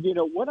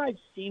 What I've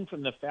seen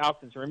from the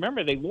Falcons,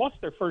 remember they lost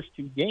their first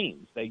 2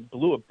 games. They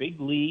blew a big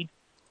lead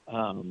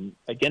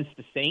against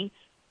the Saints.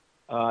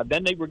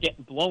 Then they were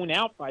getting blown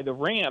out by the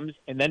Rams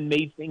and then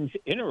made things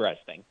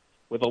interesting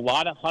with a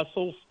lot of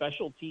hustle,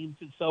 special teams,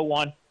 and so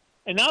on.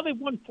 And now they've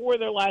won 4 of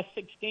their last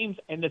 6 games.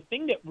 And the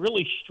thing that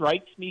really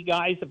strikes me,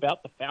 guys,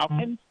 about the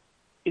Falcons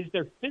is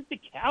their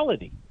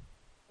physicality.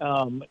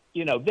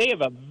 They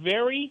have a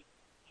very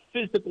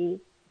physical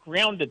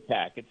ground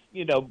attack. It's,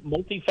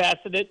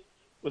 multifaceted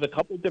with a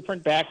couple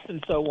different backs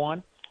and so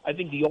on. I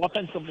think the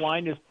offensive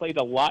line has played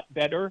a lot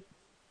better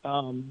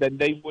than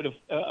they would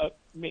have,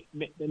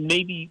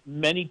 maybe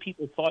many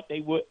people thought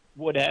they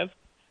would have.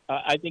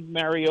 I think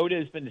Mariota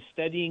has been a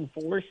steadying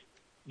force.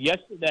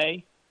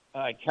 Yesterday,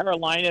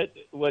 Carolina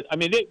was. I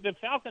mean, the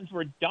Falcons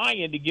were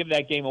dying to give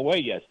that game away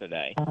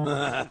yesterday,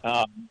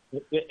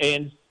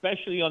 and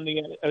especially on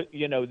the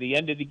the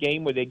end of the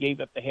game where they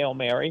gave up the Hail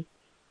Mary,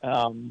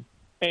 and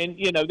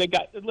they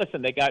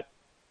got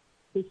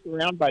pushed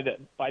around by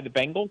the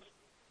Bengals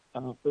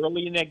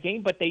early in that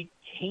game, but they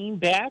came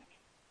back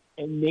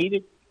and made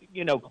it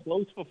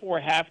close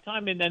before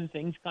halftime, and then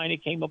things kind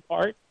of came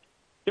apart.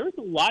 There's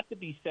a lot to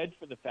be said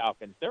for the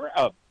Falcons. They're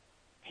a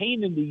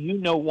pain in the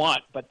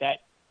you-know-what, but that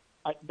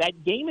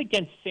game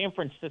against San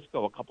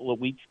Francisco a couple of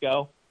weeks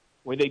ago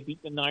where they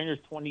beat the Niners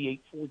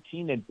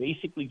 28-14 and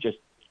basically just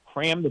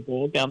crammed the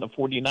ball down the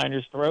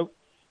 49ers' throat,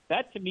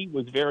 that to me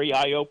was very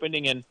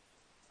eye-opening. And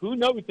who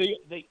knows,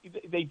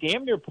 they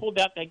damn near pulled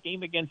out that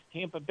game against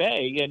Tampa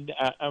Bay, and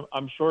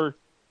I'm sure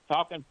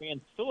Falcon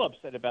fans still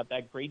upset about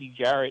that Grady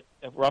Jarrett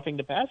roughing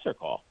the passer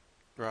call.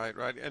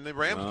 Right. And the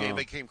Rams game,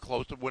 they came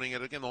close to winning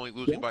it again, only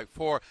losing by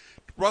 4.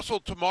 Russell,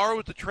 tomorrow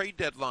is the trade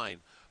deadline.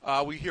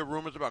 We hear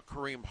rumors about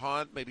Kareem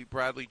Hunt, maybe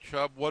Bradley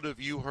Chubb. What have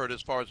you heard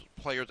as far as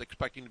players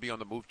expecting to be on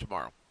the move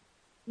tomorrow?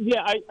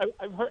 Yeah,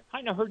 I've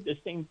kind of heard the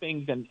same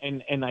things,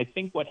 and I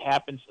think what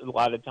happens a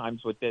lot of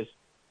times with this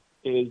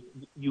is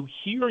you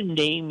hear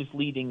names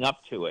leading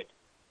up to it,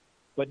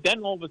 but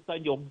then all of a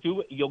sudden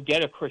you'll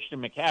get a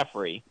Christian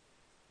McCaffrey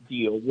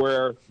deal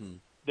where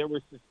there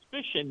was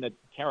suspicion that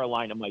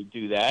Carolina might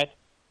do that,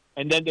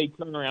 and then they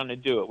turn around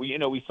and do it.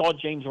 We saw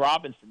James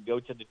Robinson go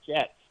to the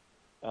Jets,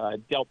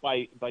 dealt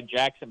by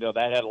Jacksonville.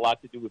 That had a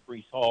lot to do with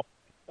Breece Hall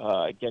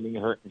getting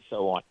hurt and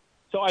so on.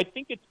 So I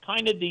think it's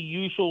kind of the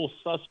usual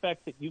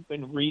suspects that you've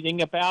been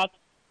reading about,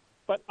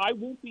 but I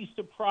won't be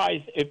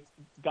surprised if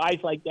guys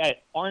like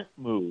that aren't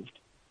moved,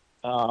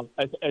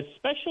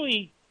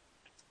 especially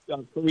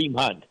Kareem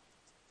Hunt.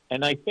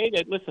 And I say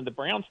that, listen, the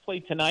Browns play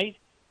tonight.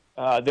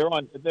 They're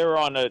on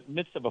the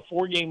midst of a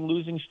 4-game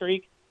losing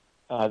streak.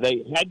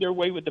 They had their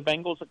way with the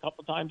Bengals a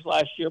couple times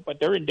last year,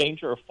 but they're in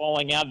danger of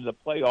falling out of the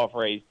playoff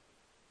race.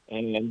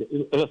 And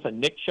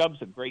listen, Nick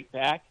Chubb's a great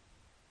back.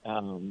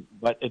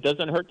 But it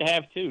doesn't hurt to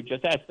have two.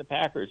 Just ask the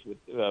Packers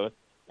with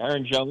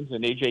Aaron Jones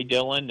and A.J.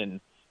 Dillon, and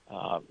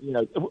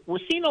we're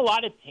seeing a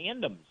lot of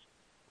tandems.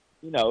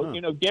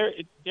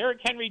 Derrick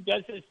Henry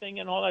does his thing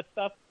and all that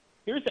stuff.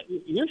 Here's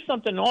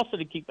something also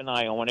to keep an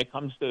eye on when it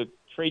comes to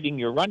trading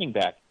your running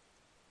back.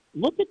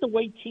 Look at the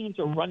way teams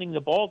are running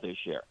the ball this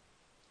year.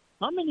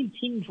 How many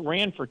teams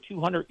ran for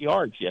 200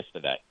 yards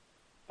yesterday?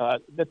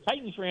 The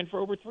Titans ran for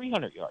over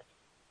 300 yards.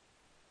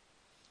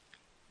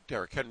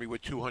 Derrick Henry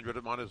with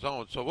 200 on his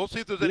own. So we'll see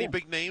if there's any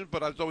big names,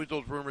 but there's always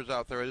those rumors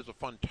out there. It is a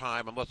fun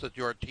time, unless it's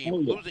your team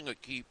losing a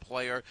key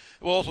player.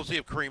 We'll also see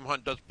if Kareem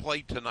Hunt does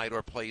play tonight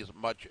or plays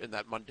much in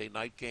that Monday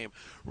night game.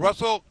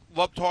 Russell,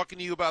 love talking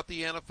to you about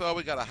the NFL.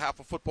 We got a half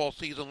a football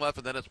season left,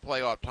 and then it's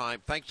playoff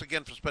time. Thanks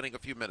again for spending a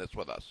few minutes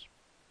with us.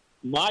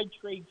 My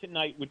trade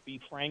tonight would be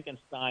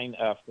Frankenstein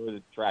for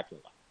the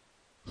Dracula.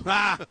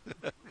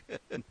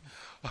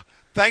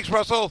 Thanks,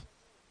 Russell.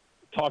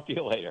 Talk to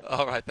you later.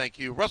 All right, thank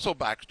you. Russell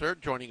Baxter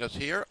joining us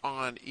here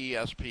on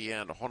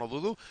ESPN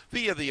Honolulu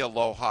via the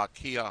Aloha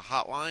Kia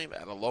hotline.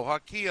 At Aloha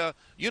Kia,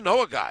 you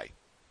know a guy.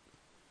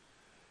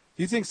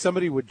 Do you think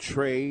somebody would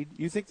trade?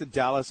 You think the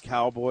Dallas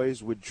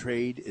Cowboys would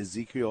trade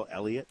Ezekiel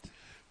Elliott?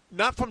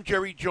 Not from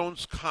Jerry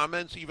Jones'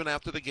 comments even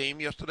after the game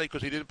yesterday,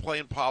 because he didn't play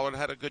and Pollard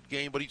had a good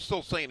game, but he's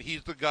still saying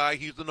he's the guy,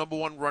 he's the number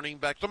one running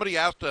back. Somebody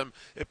asked him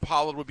if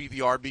Pollard would be the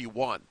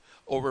RB1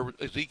 over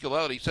Ezekiel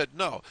Elliott. He said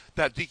no,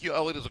 that Ezekiel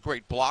Elliott is a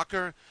great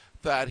blocker,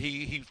 that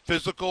he's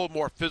physical,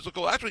 more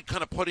physical, actually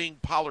kind of putting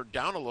Pollard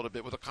down a little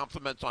bit with the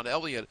compliments on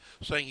Elliott,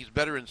 saying he's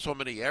better in so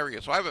many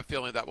areas. So I have a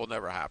feeling that will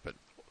never happen.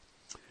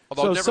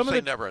 Although never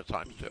say never at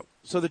times, too.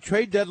 So the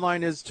trade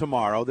deadline is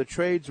tomorrow. The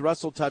trades,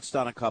 Russell touched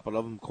on a couple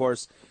of them. Of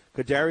course,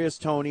 Kadarius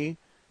Toney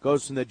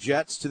goes from the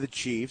Jets to the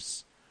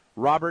Chiefs.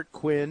 Robert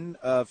Quinn,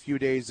 a few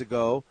days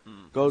ago,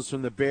 goes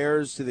from the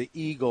Bears to the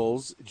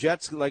Eagles.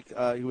 Jets, like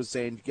he was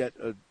saying, get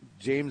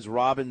James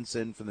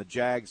Robinson from the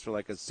Jags for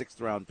like a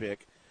 6th-round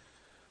pick.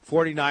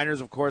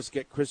 49ers, of course,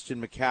 get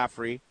Christian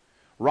McCaffrey.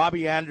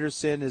 Robbie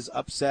Anderson is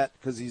upset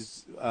because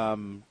he's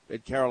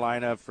at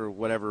Carolina for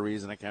whatever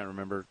reason. I can't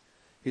remember.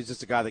 He's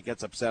just a guy that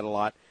gets upset a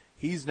lot.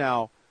 He's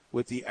now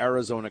with the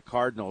Arizona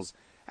Cardinals.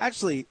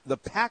 Actually, the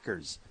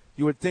Packers,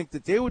 you would think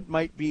that they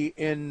might be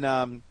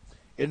in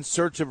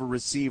search of a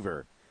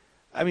receiver.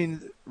 I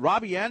mean,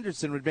 Robbie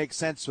Anderson would make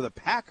sense for the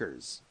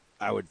Packers,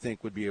 I would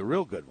think would be a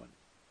real good one.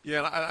 Yeah,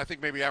 and I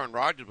think maybe Aaron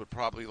Rodgers would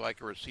probably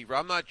like a receiver.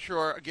 I'm not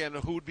sure, again,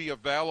 who would be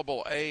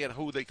available, and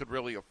who they could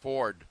really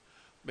afford,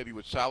 maybe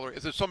with salary.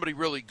 If there's somebody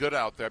really good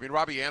out there. I mean,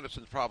 Robbie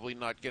Anderson's probably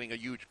not getting a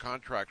huge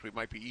contract, so he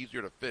might be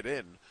easier to fit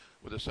in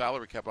with a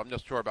salary cap. I'm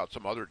not sure about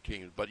some other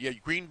teams. But, yeah,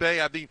 Green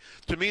Bay, I think,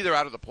 to me, they're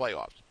out of the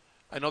playoffs.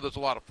 I know there's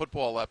a lot of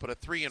football left, but at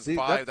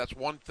 3-5, that's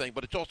one thing.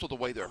 But it's also the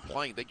way they're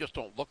playing. They just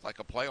don't look like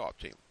a playoff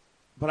team.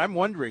 But I'm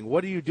wondering,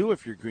 what do you do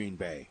if you're Green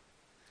Bay?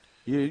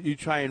 You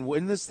try and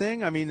win this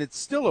thing? I mean, it's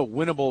still a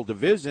winnable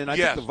division. I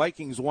think the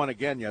Vikings won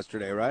again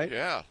yesterday, right?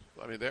 Yeah.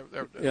 I mean,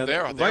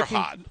 they're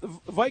hot.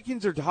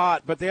 Vikings are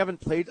hot, but they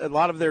haven't played a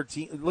lot of their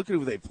team. Look at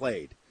who they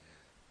played.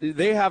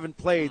 They haven't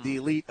played the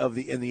elite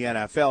in the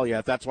NFL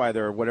yet. That's why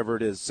they're whatever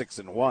it is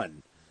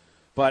 6-1.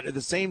 But at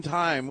the same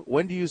time,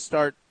 when do you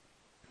start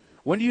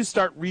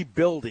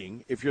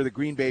rebuilding if you're the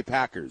Green Bay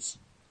Packers?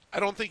 I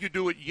don't think you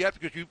do it yet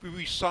because you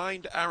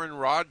re-signed Aaron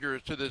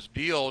Rodgers to this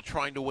deal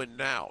trying to win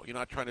now. You're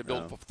not trying to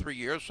build for 3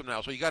 years from now.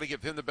 So you got to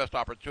give him the best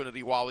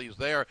opportunity while he's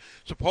there.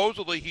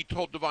 Supposedly, he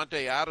told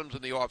Devontae Adams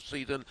in the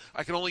offseason,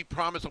 I can only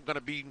promise I'm going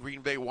to be in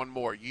Green Bay one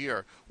more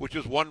year, which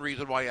is one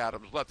reason why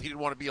Adams left. He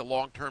didn't want to do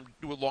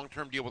a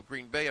long-term deal with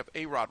Green Bay if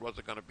A-Rod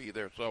wasn't going to be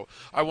there. So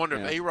I wonder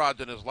if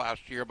A-Rod's in his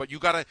last year. But you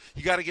got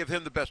to give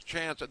him the best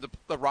chance, and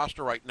the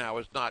roster right now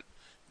is not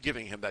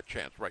giving him that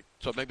chance, right?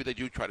 So maybe they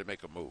do try to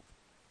make a move.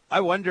 I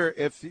wonder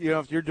if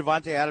you're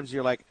Devontae Adams,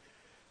 you're like,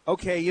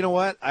 okay, you know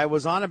what? I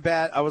was on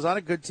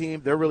a good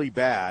team. They're really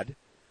bad.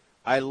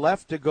 I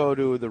left to go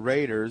to the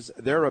Raiders.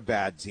 They're a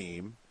bad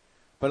team.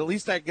 but at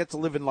least I get to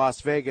live in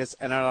Las Vegas,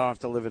 and I don't have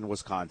to live in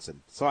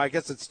Wisconsin. So I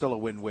guess it's still a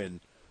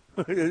win-win.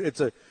 It's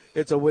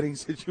a winning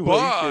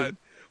situation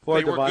for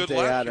they were good Devontae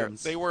last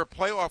Adams. year. They were a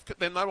playoff.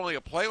 They're not only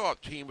a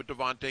playoff team with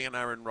Devontae and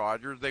Aaron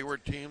Rodgers. They were a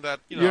team that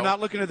You're not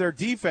looking at their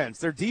defense.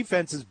 Their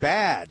defense is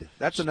bad.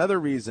 That's another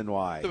reason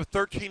why. They were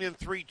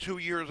 13-3 2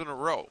 years in a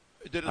row.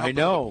 It didn't help I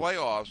know. them in the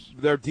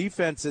playoffs. Their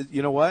defense is,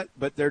 you know what?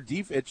 But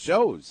it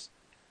shows.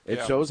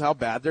 It shows how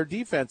bad their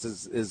defense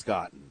is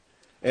gotten.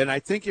 And I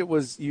think it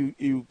was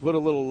you put a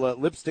little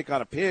lipstick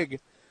on a pig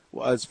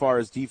as far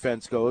as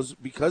defense goes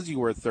because you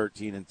were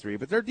 13-3.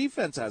 But their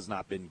defense has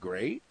not been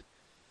great.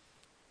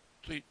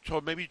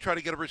 So maybe try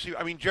to get a receiver.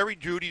 I mean, Jerry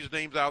Jeudy's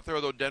name's out there,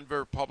 although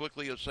Denver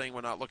publicly is saying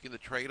we're not looking to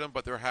trade him.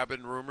 But there have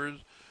been rumors.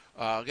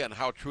 Again,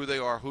 how true they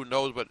are, who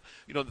knows? But,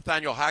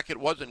 Nathaniel Hackett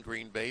was in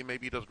Green Bay.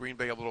 Maybe he does Green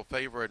Bay a little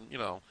favor. And,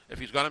 if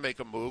he's going to make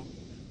a move,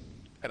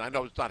 and I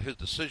know it's not his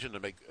decision to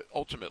make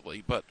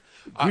ultimately, but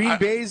Green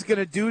Bay's going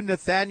to do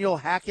Nathaniel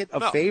Hackett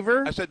a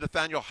favor? I said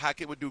Nathaniel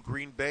Hackett would do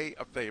Green Bay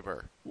a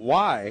favor.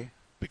 Why?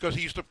 Because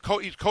he's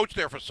coached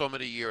there for so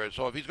many years.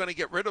 So if he's going to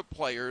get rid of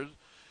players,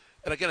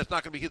 and again, it's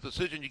not going to be his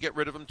decision, you get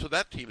rid of him to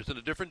that team. It's in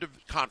a different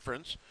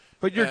conference.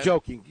 But you're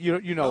joking. You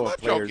know I'm what not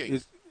players joking.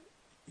 is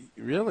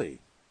really.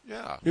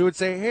 Yeah. He would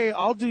say, "Hey,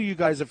 I'll do you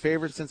guys a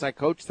favor since I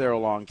coached there a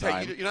long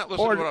time." Hey, you're not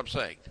listening to what I'm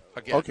saying.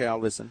 Again. Okay, I'll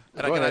listen.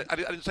 And Go again, ahead. I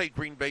didn't say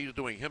Green Bay is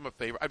doing him a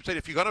favor. I'm saying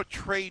if you're going to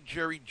trade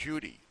Jerry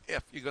Jeudy,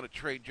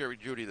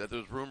 that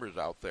there's rumors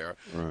out there,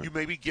 Right. you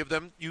maybe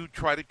you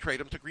try to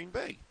trade him to Green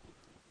Bay.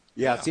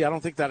 Yeah, see, I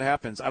don't think that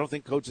happens. I don't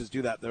think coaches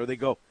do that. There they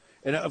go.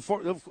 And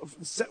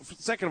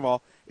second of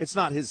all, it's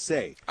not his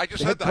say. I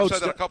just said that. I've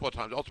said that a couple of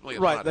times. Ultimately,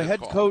 it's not the his head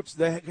call. coach.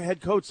 The head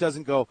coach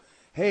doesn't go,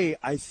 "Hey,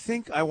 I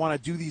think I want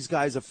to do these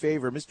guys a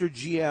favor, Mr.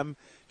 GM.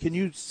 Can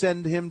you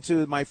send him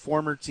to my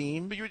former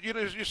team?" But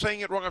you're saying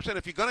it wrong. I'm saying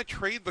if you're going to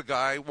trade the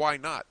guy, why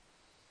not?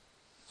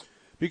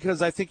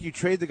 Because I think you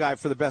trade the guy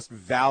for the best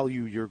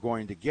value you're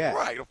going to get.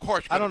 Right, of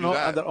course. I don't know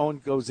that. that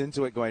Owen goes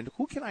into it going,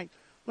 "Who can I?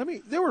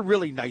 They were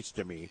really nice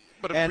to me,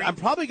 and I'm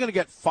probably going to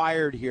get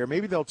fired here.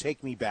 Maybe they'll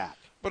take me back."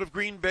 But if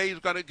Green Bay is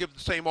going to give the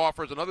same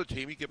offer as another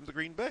team, you give them to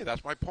Green Bay.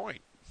 That's my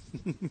point.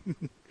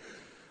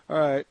 All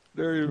right.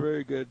 Very,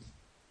 very good.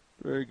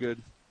 Very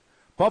good.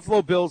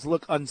 Buffalo Bills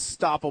look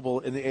unstoppable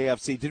in the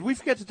AFC. Did we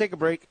forget to take a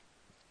break?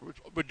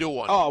 We'll do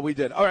one. Oh, we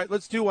did. All right,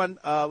 let's do one.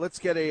 Let's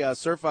get a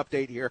surf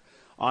update here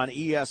on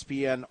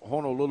ESPN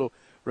Honolulu.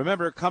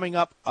 Remember, coming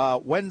up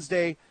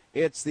Wednesday,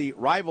 it's the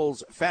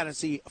Rivals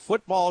Fantasy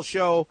Football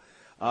Show.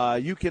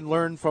 You can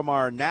learn from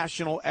our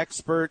national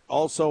expert,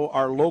 also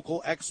our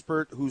local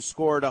expert who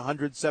scored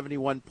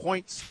 171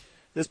 points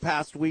this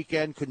past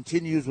weekend,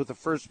 continues with a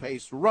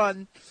first-pace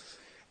run.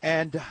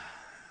 And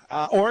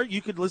or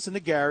you could listen to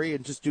Gary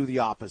and just do the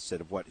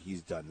opposite of what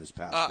he's done this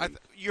past week.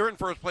 You're in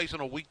first place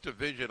in a weak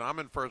division. I'm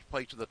in first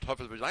place in the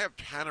toughest division. I have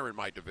Tanner in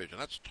my division.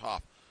 That's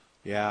tough.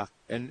 Yeah,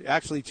 and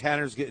actually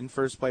Tanner's getting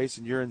first place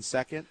and you're in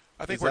second.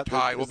 I think we're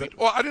tied.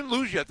 Well, I didn't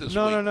lose yet this week.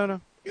 No.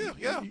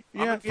 Yeah.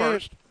 I'm in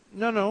first.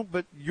 No,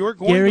 but you're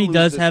going Gary to lose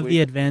does this have week.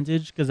 the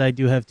advantage because I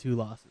do have 2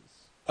 losses.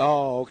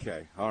 Oh,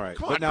 okay. All right.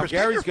 Come but on, now Chris,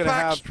 Gary's going to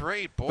have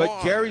straight, boy.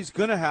 But Gary's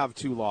going to have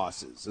 2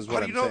 losses is what How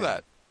do I'm you know saying.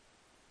 that?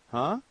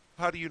 Huh?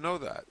 How do you know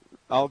that?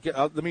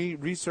 Let me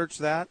research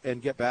that and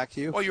get back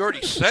to you. Well, you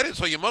already said it,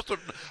 so you must have.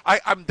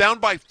 I'm down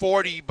by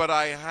 40, but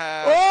I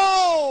have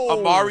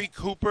Amari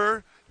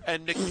Cooper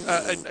and Nick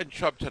and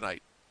Chubb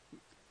tonight.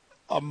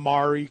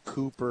 Amari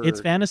Cooper.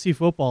 It's fantasy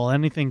football.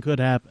 Anything could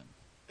happen.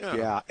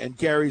 Yeah, and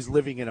Gary's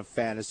living in a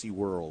fantasy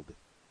world.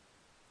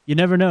 You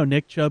never know.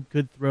 Nick Chubb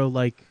could throw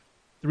like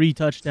 3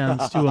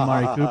 touchdowns to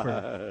Amari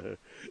Cooper.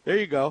 There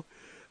you go.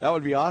 That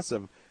would be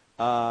awesome.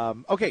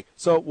 Okay,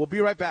 so we'll be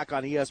right back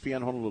on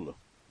ESPN Honolulu.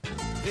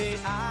 The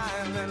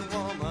island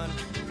woman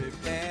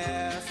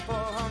prepares for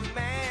her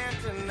man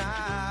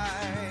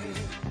tonight.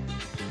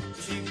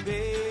 She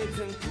bathes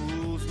in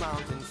pools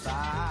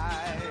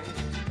mountainside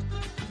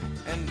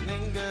and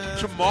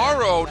lingers.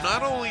 Tomorrow,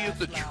 not only is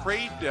the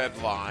trade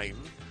deadline,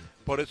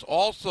 but it's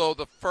also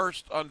the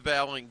first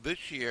unveiling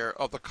this year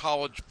of the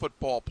college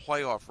football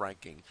playoff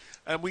ranking.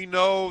 And we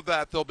know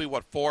that there'll be,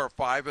 4 or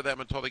 5 of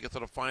them until they get to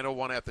the final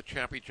one at the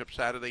championship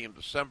Saturday in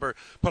December.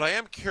 But I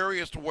am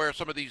curious to where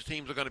some of these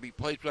teams are going to be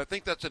placed, because I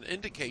think that's an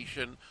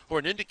indication or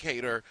an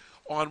indicator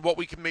on what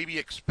we can maybe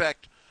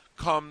expect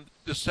come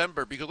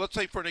December. Because let's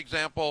say, for an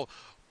example,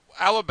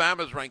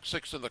 Alabama's ranked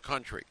 6th in the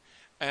country.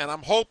 And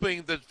I'm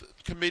hoping that the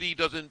committee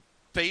doesn't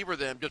favor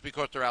them just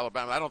because they're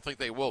Alabama. I don't think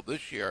they will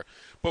this year.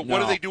 But what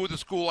do they do with a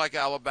school like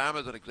Alabama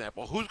as an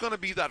example? Who's going to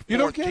be that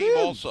 4th team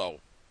also?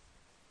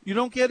 You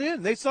don't get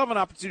in. They still have an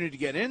opportunity to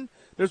get in.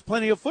 There's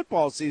plenty of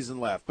football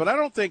season left. But I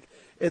don't think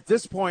at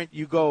this point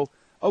you go,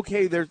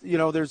 okay,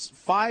 there's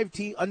 5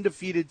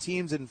 undefeated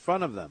teams in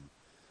front of them.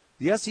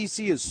 The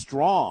SEC is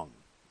strong.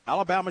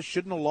 Alabama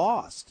shouldn't have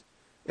lost.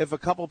 If a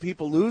couple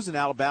people lose and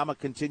Alabama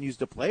continues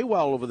to play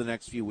well over the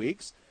next few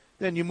weeks,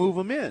 then you move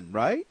them in,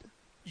 right?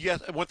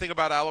 Yes, and one thing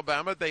about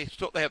Alabama, they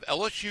have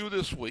LSU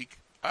this week,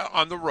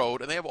 on the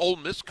road, and they have Ole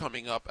Miss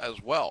coming up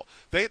as well.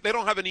 They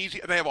don't have an easy.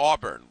 They have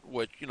Auburn,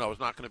 which is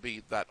not going to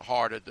be that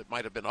hard. It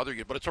might have been other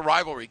years, but it's a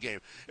rivalry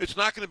game. It's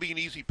not going to be an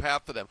easy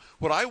path for them.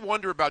 What I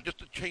wonder about, just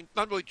to change,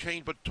 not really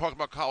change, but talk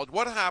about college.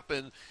 What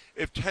happens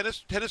if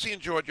Tennessee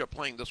and Georgia are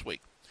playing this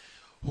week?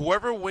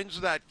 Whoever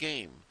wins that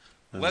game,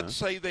 let's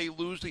say they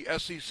lose the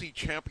SEC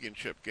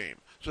championship game.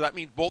 So that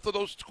means both of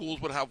those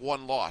schools would have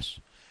one loss.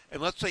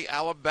 And let's say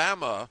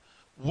Alabama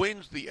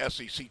wins the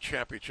SEC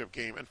championship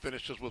game and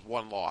finishes with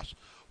one loss.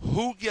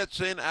 Who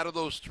gets in out of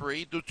those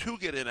three? Do two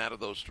get in out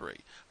of those three?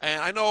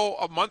 And I know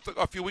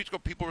a few weeks ago,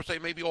 people were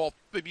saying maybe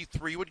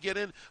three would get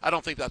in. I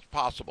don't think that's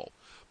possible.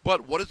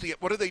 But what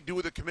do they do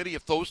with the committee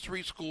if those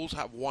three schools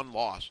have one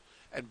loss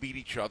and beat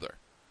each other?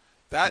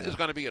 That is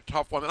going to be a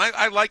tough one. And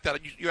I like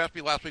that. You asked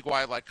me last week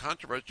why I like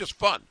controversy. It's just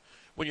fun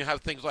when you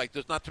have things like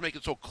this, not to make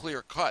it so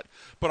clear cut.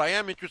 But I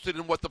am interested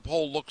in what the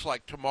poll looks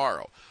like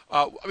tomorrow.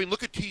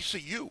 Look at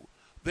TCU.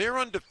 They're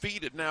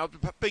undefeated. Now,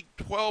 the Big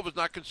 12 is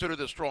not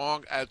considered as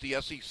strong as the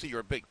SEC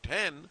or Big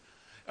 10.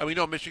 And we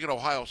know Michigan,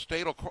 Ohio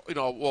State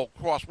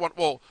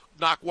will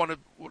knock one of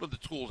the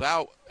schools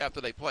out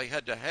after they play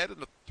head-to-head in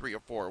the 3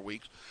 or 4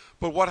 weeks.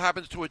 But what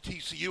happens to a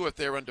TCU if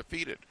they're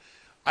undefeated?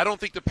 I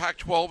don't think the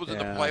Pac-12 is in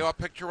the playoff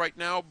picture right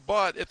now,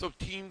 but if a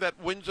team that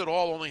wins it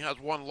all only has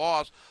one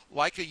loss,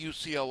 like a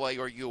UCLA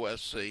or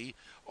USC,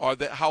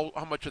 how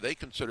much are they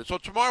considered? So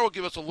tomorrow will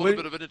give us a little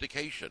bit of an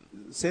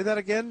indication. Say that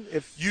again.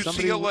 If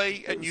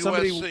UCLA and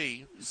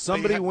USC,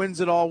 somebody wins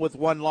it all with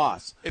one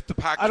loss. If the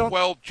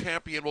Pac-12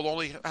 champion will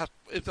only has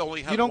one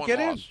loss.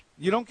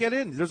 You don't get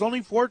in. There's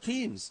only 4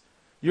 teams.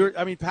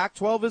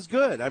 Pac-12 is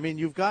good.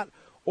 You've got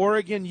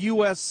Oregon,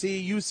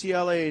 USC,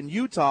 UCLA, and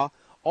Utah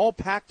all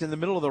packed in the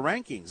middle of the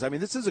rankings.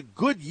 This is a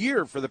good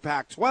year for the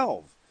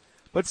Pac-12.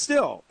 But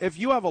still, if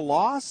you have a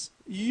loss,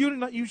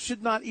 you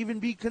should not even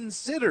be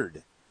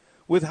considered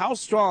with how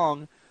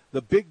strong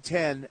the Big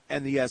Ten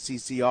and the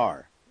SEC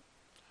are.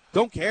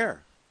 Don't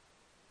care.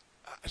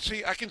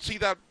 See, I can see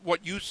that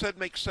what you said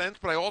makes sense,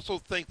 but I also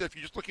think that if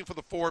you're just looking for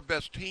the 4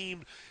 best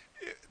teams,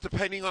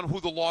 depending on who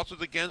the loss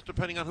is against,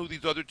 depending on who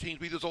these other teams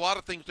be, there's a lot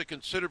of things to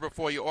consider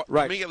before you,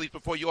 to me at least,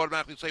 before you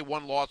automatically say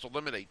one loss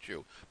eliminates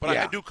you. But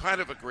I do kind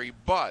of agree.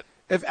 But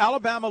if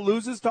Alabama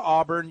loses to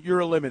Auburn,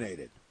 you're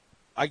eliminated.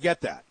 I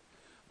get that.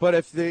 But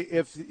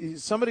if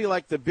somebody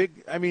like the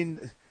big,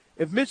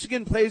 if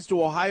Michigan plays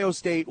to Ohio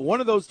State,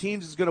 one of those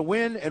teams is going to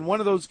win and one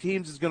of those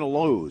teams is going to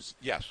lose.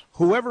 Yes.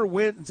 Whoever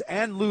wins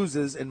and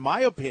loses, in my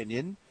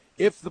opinion,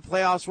 if the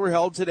playoffs were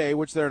held today,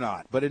 which they're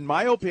not, but in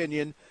my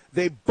opinion,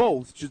 they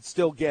both should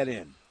still get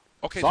in.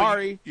 Okay.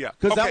 Sorry.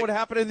 Because that would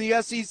happen in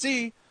the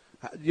SEC.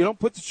 You don't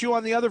put the shoe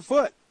on the other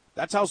foot.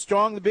 That's how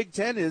strong the Big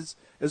Ten is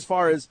as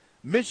far as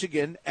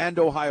Michigan and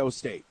Ohio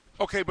State.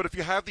 Okay, but if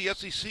you have the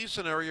SEC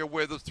scenario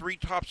where the 3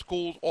 top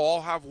schools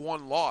all have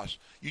one loss,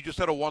 you just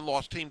said a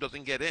one-loss team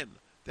doesn't get in,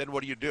 then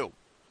what do you do?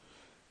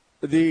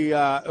 You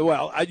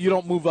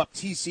don't move up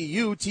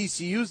TCU.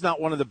 TCU's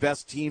not one of the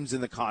best teams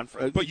in the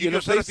conference. But you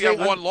just said if you have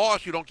one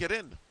loss, you don't get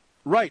in.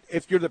 Right,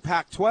 if you're the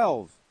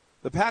Pac-12.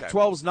 The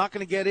Pac-12 is not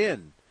going to get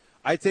in.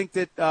 I think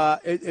that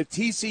if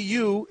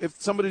TCU,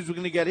 if somebody's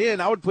going to get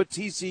in, I would put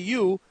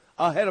TCU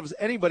ahead of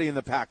anybody in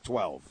the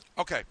Pac-12.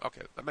 Okay,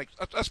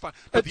 that's fine.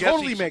 It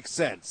totally makes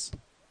sense.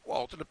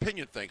 Well, it's an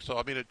opinion thing, so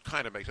it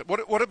kind of makes sense.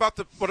 What about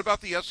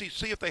the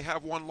SEC if they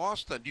have one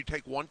loss? Then do you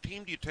take one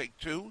team? Do you take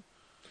 2?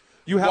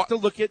 You have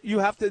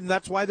to, and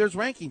that's why there's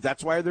rankings.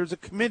 That's why there's a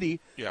committee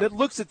that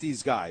looks at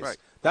these guys. Right.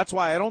 That's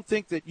why I don't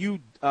think that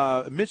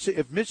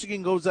if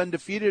Michigan goes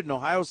undefeated and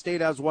Ohio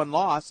State has one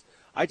loss,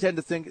 I tend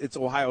to think it's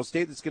Ohio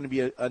State that's going to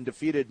be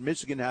undefeated.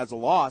 Michigan has a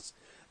loss.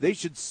 They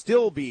should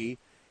still be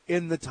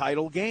in the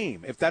title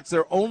game. If that's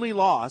their only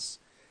loss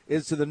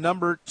is to the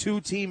number 2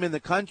 team in the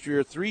country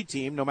or 3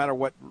 team, no matter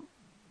what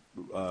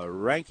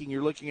ranking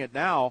you're looking at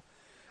now,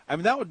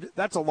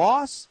 that's a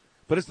loss.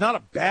 But it's not a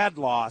bad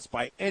loss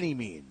by any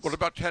means. What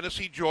about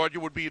Tennessee, Georgia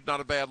would be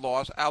not a bad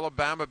loss.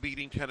 Alabama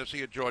beating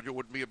Tennessee at Georgia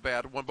wouldn't be a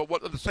bad one. But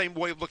the same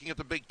way of looking at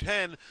the Big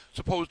Ten,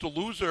 suppose the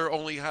loser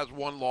only has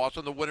one loss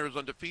and the winner is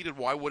undefeated,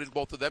 why wouldn't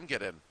both of them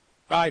get in?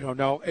 I don't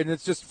know, and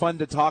it's just fun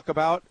to talk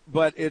about,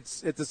 but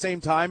it's at the same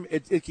time,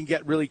 it can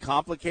get really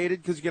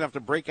complicated because you're going to have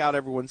to break out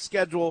everyone's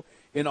schedule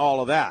and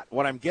all of that.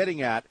 What I'm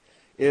getting at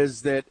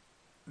is that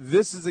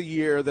this is a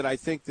year that I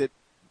think that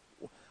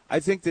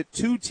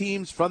 2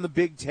 teams from the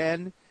Big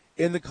Ten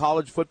in the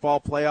college football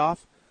playoff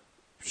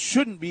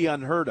shouldn't be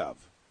unheard of.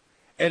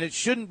 And it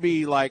shouldn't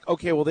be like,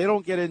 okay, well, they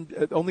don't get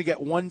in, only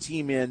get one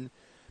team in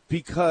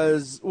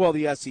because,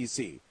 the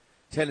SEC,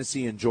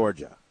 Tennessee and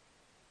Georgia.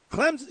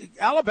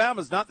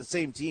 Alabama's not the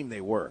same team they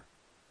were.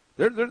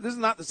 This is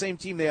not the same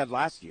team they had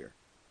last year.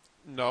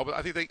 No, but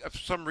I think for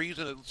some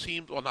reason it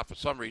seemed, well, not for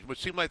some reason, but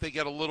it seemed like they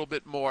get a little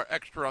bit more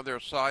extra on their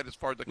side as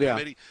far as the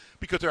committee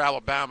because they're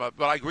Alabama.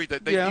 But I agree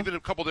that even a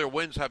couple of their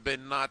wins have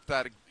been not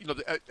that,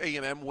 the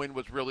A&M win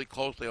was really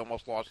close. They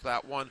almost lost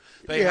that one.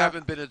 They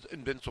haven't been as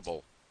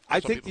invincible.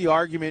 I think the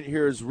argument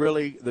here is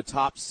really the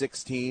top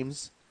 6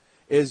 teams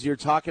is you're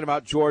talking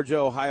about Georgia,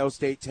 Ohio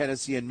State,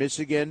 Tennessee, and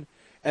Michigan.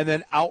 and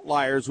then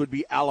outliers would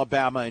be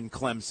Alabama and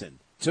Clemson.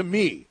 To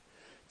me,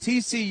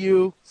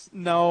 TCU,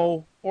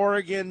 no.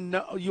 Oregon,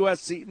 no.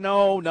 USC,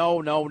 no.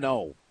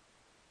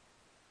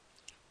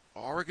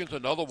 Oregon's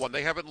another one.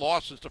 They haven't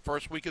lost since the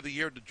first week of the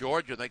year to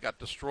Georgia. They got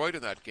destroyed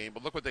in that game,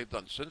 but look what they've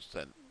done since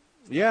then.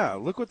 Yeah,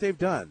 look what they've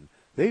done.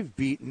 They've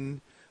beaten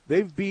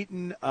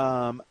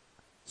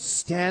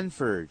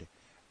Stanford,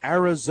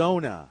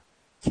 Arizona,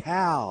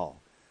 Cal.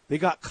 They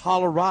got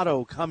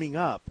Colorado coming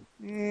up.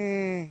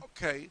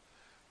 Okay.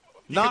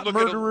 Not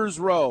Murderers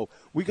Row.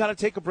 We got to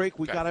take a break.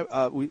 We got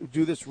to we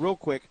do this real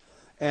quick,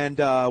 and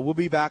we'll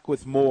be back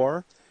with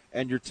more.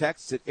 And your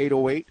texts at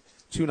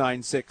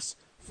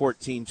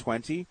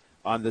 808-296-1420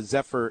 on the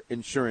Zephyr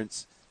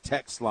Insurance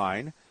text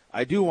line.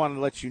 I do want to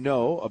let you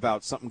know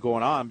about something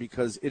going on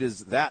because it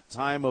is that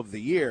time of the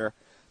year,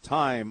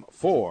 time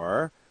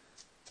for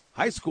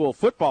high school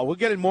football. We'll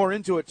get more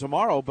into it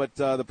tomorrow, but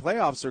the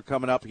playoffs are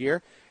coming up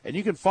here, and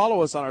you can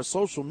follow us on our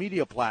social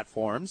media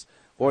platforms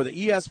or the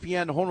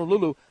ESPN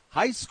Honolulu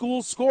High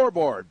School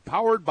Scoreboard,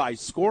 powered by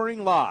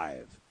Scoring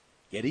Live.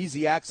 Get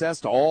easy access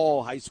to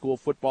all high school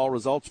football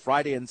results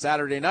Friday and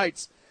Saturday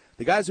nights.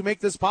 The guys who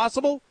make this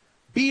possible,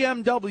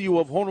 BMW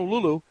of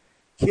Honolulu,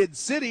 Kid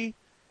City,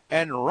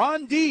 and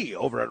Ron D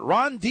over at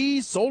Ron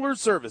D Solar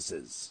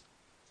Services.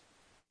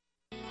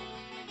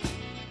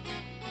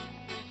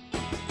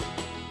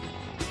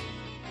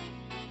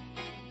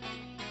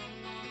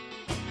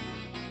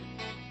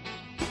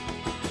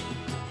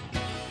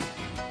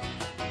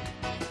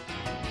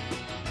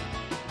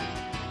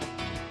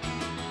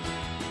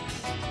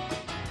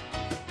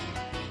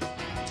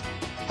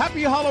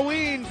 Happy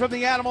Halloween from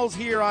the Animals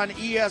here on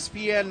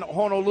ESPN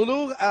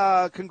Honolulu.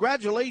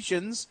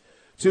 Congratulations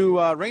to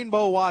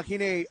Rainbow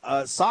Wahine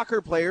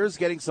soccer players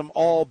getting some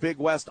all Big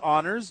West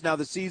honors. Now,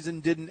 the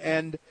season didn't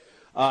end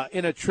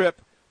in a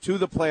trip to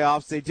the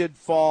playoffs. They did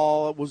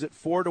fall, was it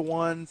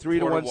 4-1,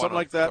 3-1, something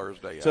like that,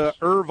 Thursday, yes, to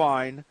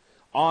Irvine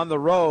on the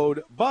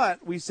road.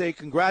 But we say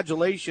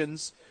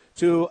congratulations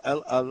to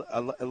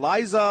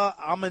Eliza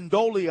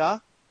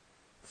Amendolia,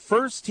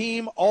 first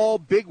team all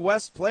Big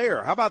West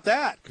player. How about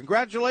that?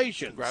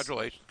 Congratulations.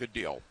 Congratulations. Good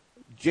deal.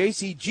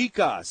 JC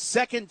Jika,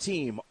 second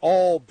team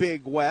all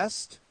Big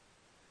West.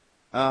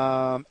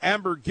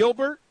 Amber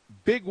Gilbert,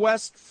 Big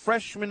West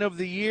Freshman of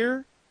the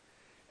Year.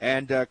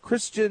 And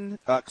Krista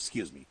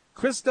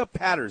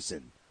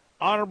Patterson,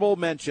 honorable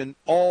mention,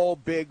 all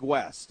Big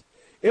West.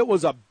 It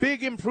was a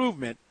big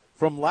improvement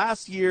from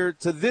last year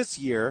to this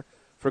year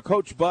for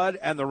Coach Bud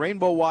and the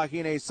Rainbow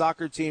Wahine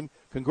soccer team.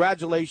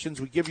 Congratulations.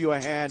 We give you a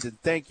hand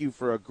and thank you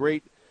for a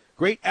great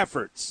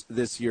efforts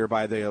this year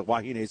by the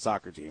Wahine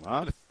soccer team,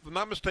 huh? If I'm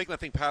not mistaken, I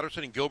think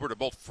Patterson and Gilbert are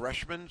both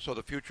freshmen, so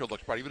the future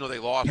looks bright, even though they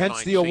lost Hence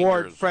 9 the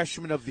award, seniors.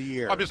 Freshman of the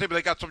Year. I'm just saying, but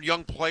they got some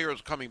young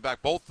players coming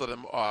back. Both of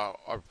them are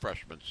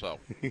freshmen, so.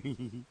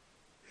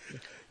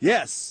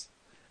 Yes.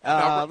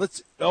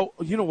 You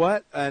know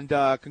what? And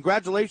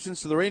congratulations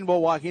to the Rainbow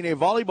Wahine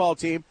volleyball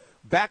team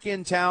back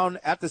in town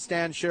at the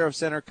Stan Sheriff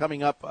Center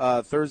coming up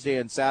Thursday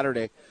and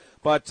Saturday.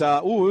 But,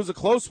 it was a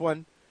close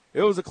one.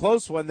 It was a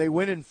close one. They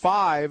win in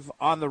 5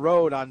 on the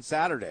road on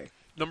Saturday.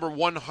 Number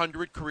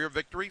 100 career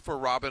victory for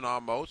Robin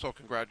Amo, so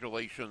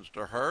congratulations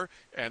to her.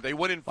 And they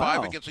win in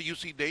 5 against a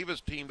UC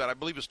Davis team that I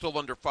believe is still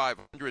under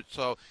 500,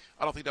 so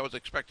I don't think that was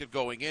expected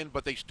going in,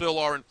 but they still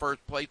are in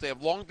first place. They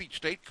have Long Beach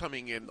State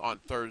coming in on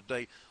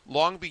Thursday.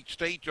 Long Beach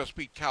State just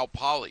beat Cal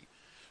Poly.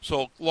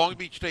 So Long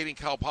Beach State and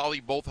Cal Poly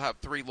both have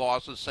 3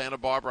 losses. Santa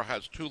Barbara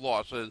has 2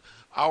 losses.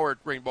 Our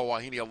Rainbow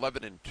Wahine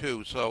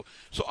 11-2. So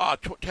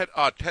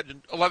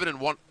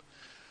 11-1.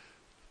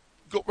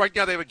 Right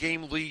now they have a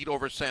game lead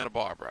over Santa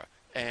Barbara,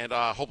 and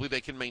hopefully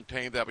they can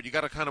maintain that. But you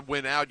got to kind of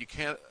win out. You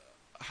can't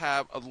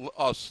have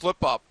a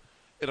slip up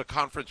in a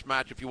conference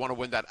match if you want to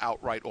win that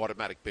outright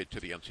automatic bid to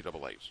the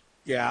NCAAs.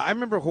 Yeah, I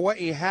remember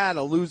Hawaii had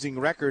a losing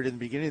record in the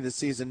beginning of the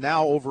season.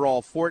 Now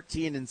overall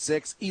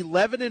 14-6,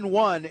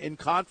 11-1 in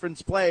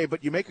conference play.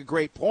 But you make a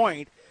great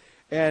point,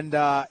 and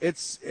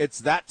it's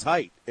that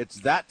tight. It's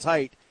that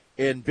tight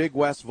in Big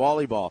West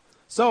volleyball.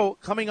 So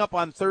coming up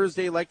on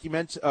Thursday, like you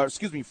mentioned,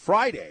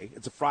 Friday.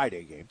 It's a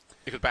Friday game.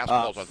 Because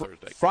basketball's on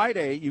Thursday.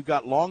 Friday, you've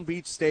got Long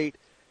Beach State.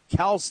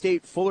 Cal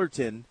State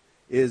Fullerton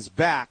is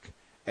back,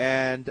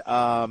 and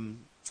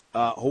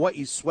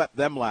Hawaii swept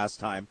them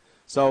last time.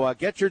 So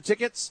get your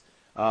tickets.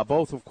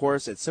 Both, of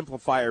course, at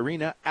Simplify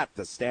Arena at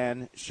the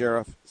Stan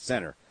Sheriff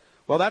Center.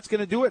 Well, that's going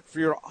to do it for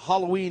your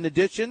Halloween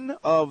edition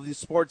of the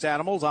Sports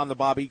Animals on the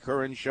Bobby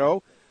Curran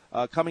Show.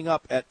 Coming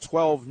up at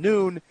 12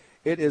 noon,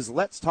 it is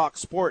Let's Talk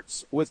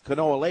Sports with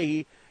Kanoa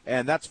Leahy,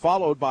 and that's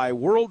followed by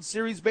World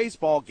Series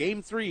Baseball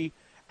Game 3,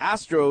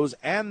 Astros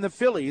and the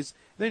Phillies.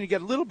 Then you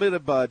get a little bit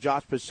of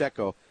Josh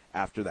Pacheco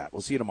after that.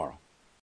 We'll see you tomorrow.